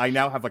Stunt, and I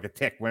now have like a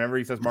tick. Whenever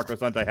he says Marco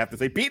Stunt, I have to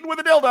say beaten with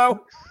a dildo.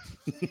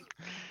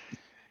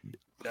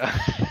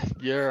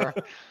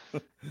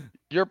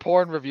 Your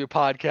porn review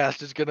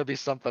podcast is going to be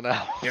something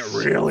else. It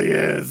really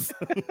is.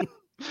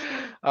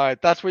 All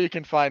right, that's where you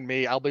can find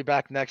me. I'll be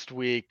back next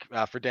week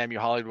for Damn You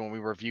Hollywood when we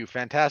review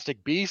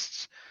Fantastic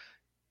Beasts: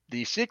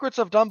 The Secrets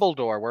of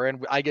Dumbledore,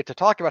 wherein I get to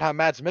talk about how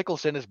Mads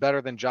Mikkelsen is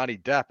better than Johnny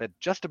Depp at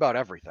just about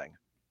everything.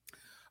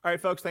 All right,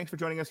 folks, thanks for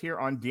joining us here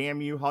on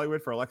Damn You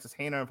Hollywood. For Alexis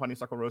Hana of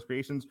Honeysuckle Rose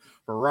Creations,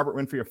 for Robert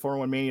Winfrey of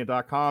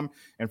 401mania.com,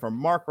 and for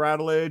Mark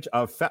Rattledge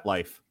of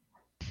FetLife.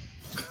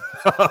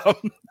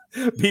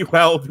 Be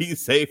well, be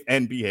safe,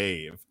 and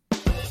behave.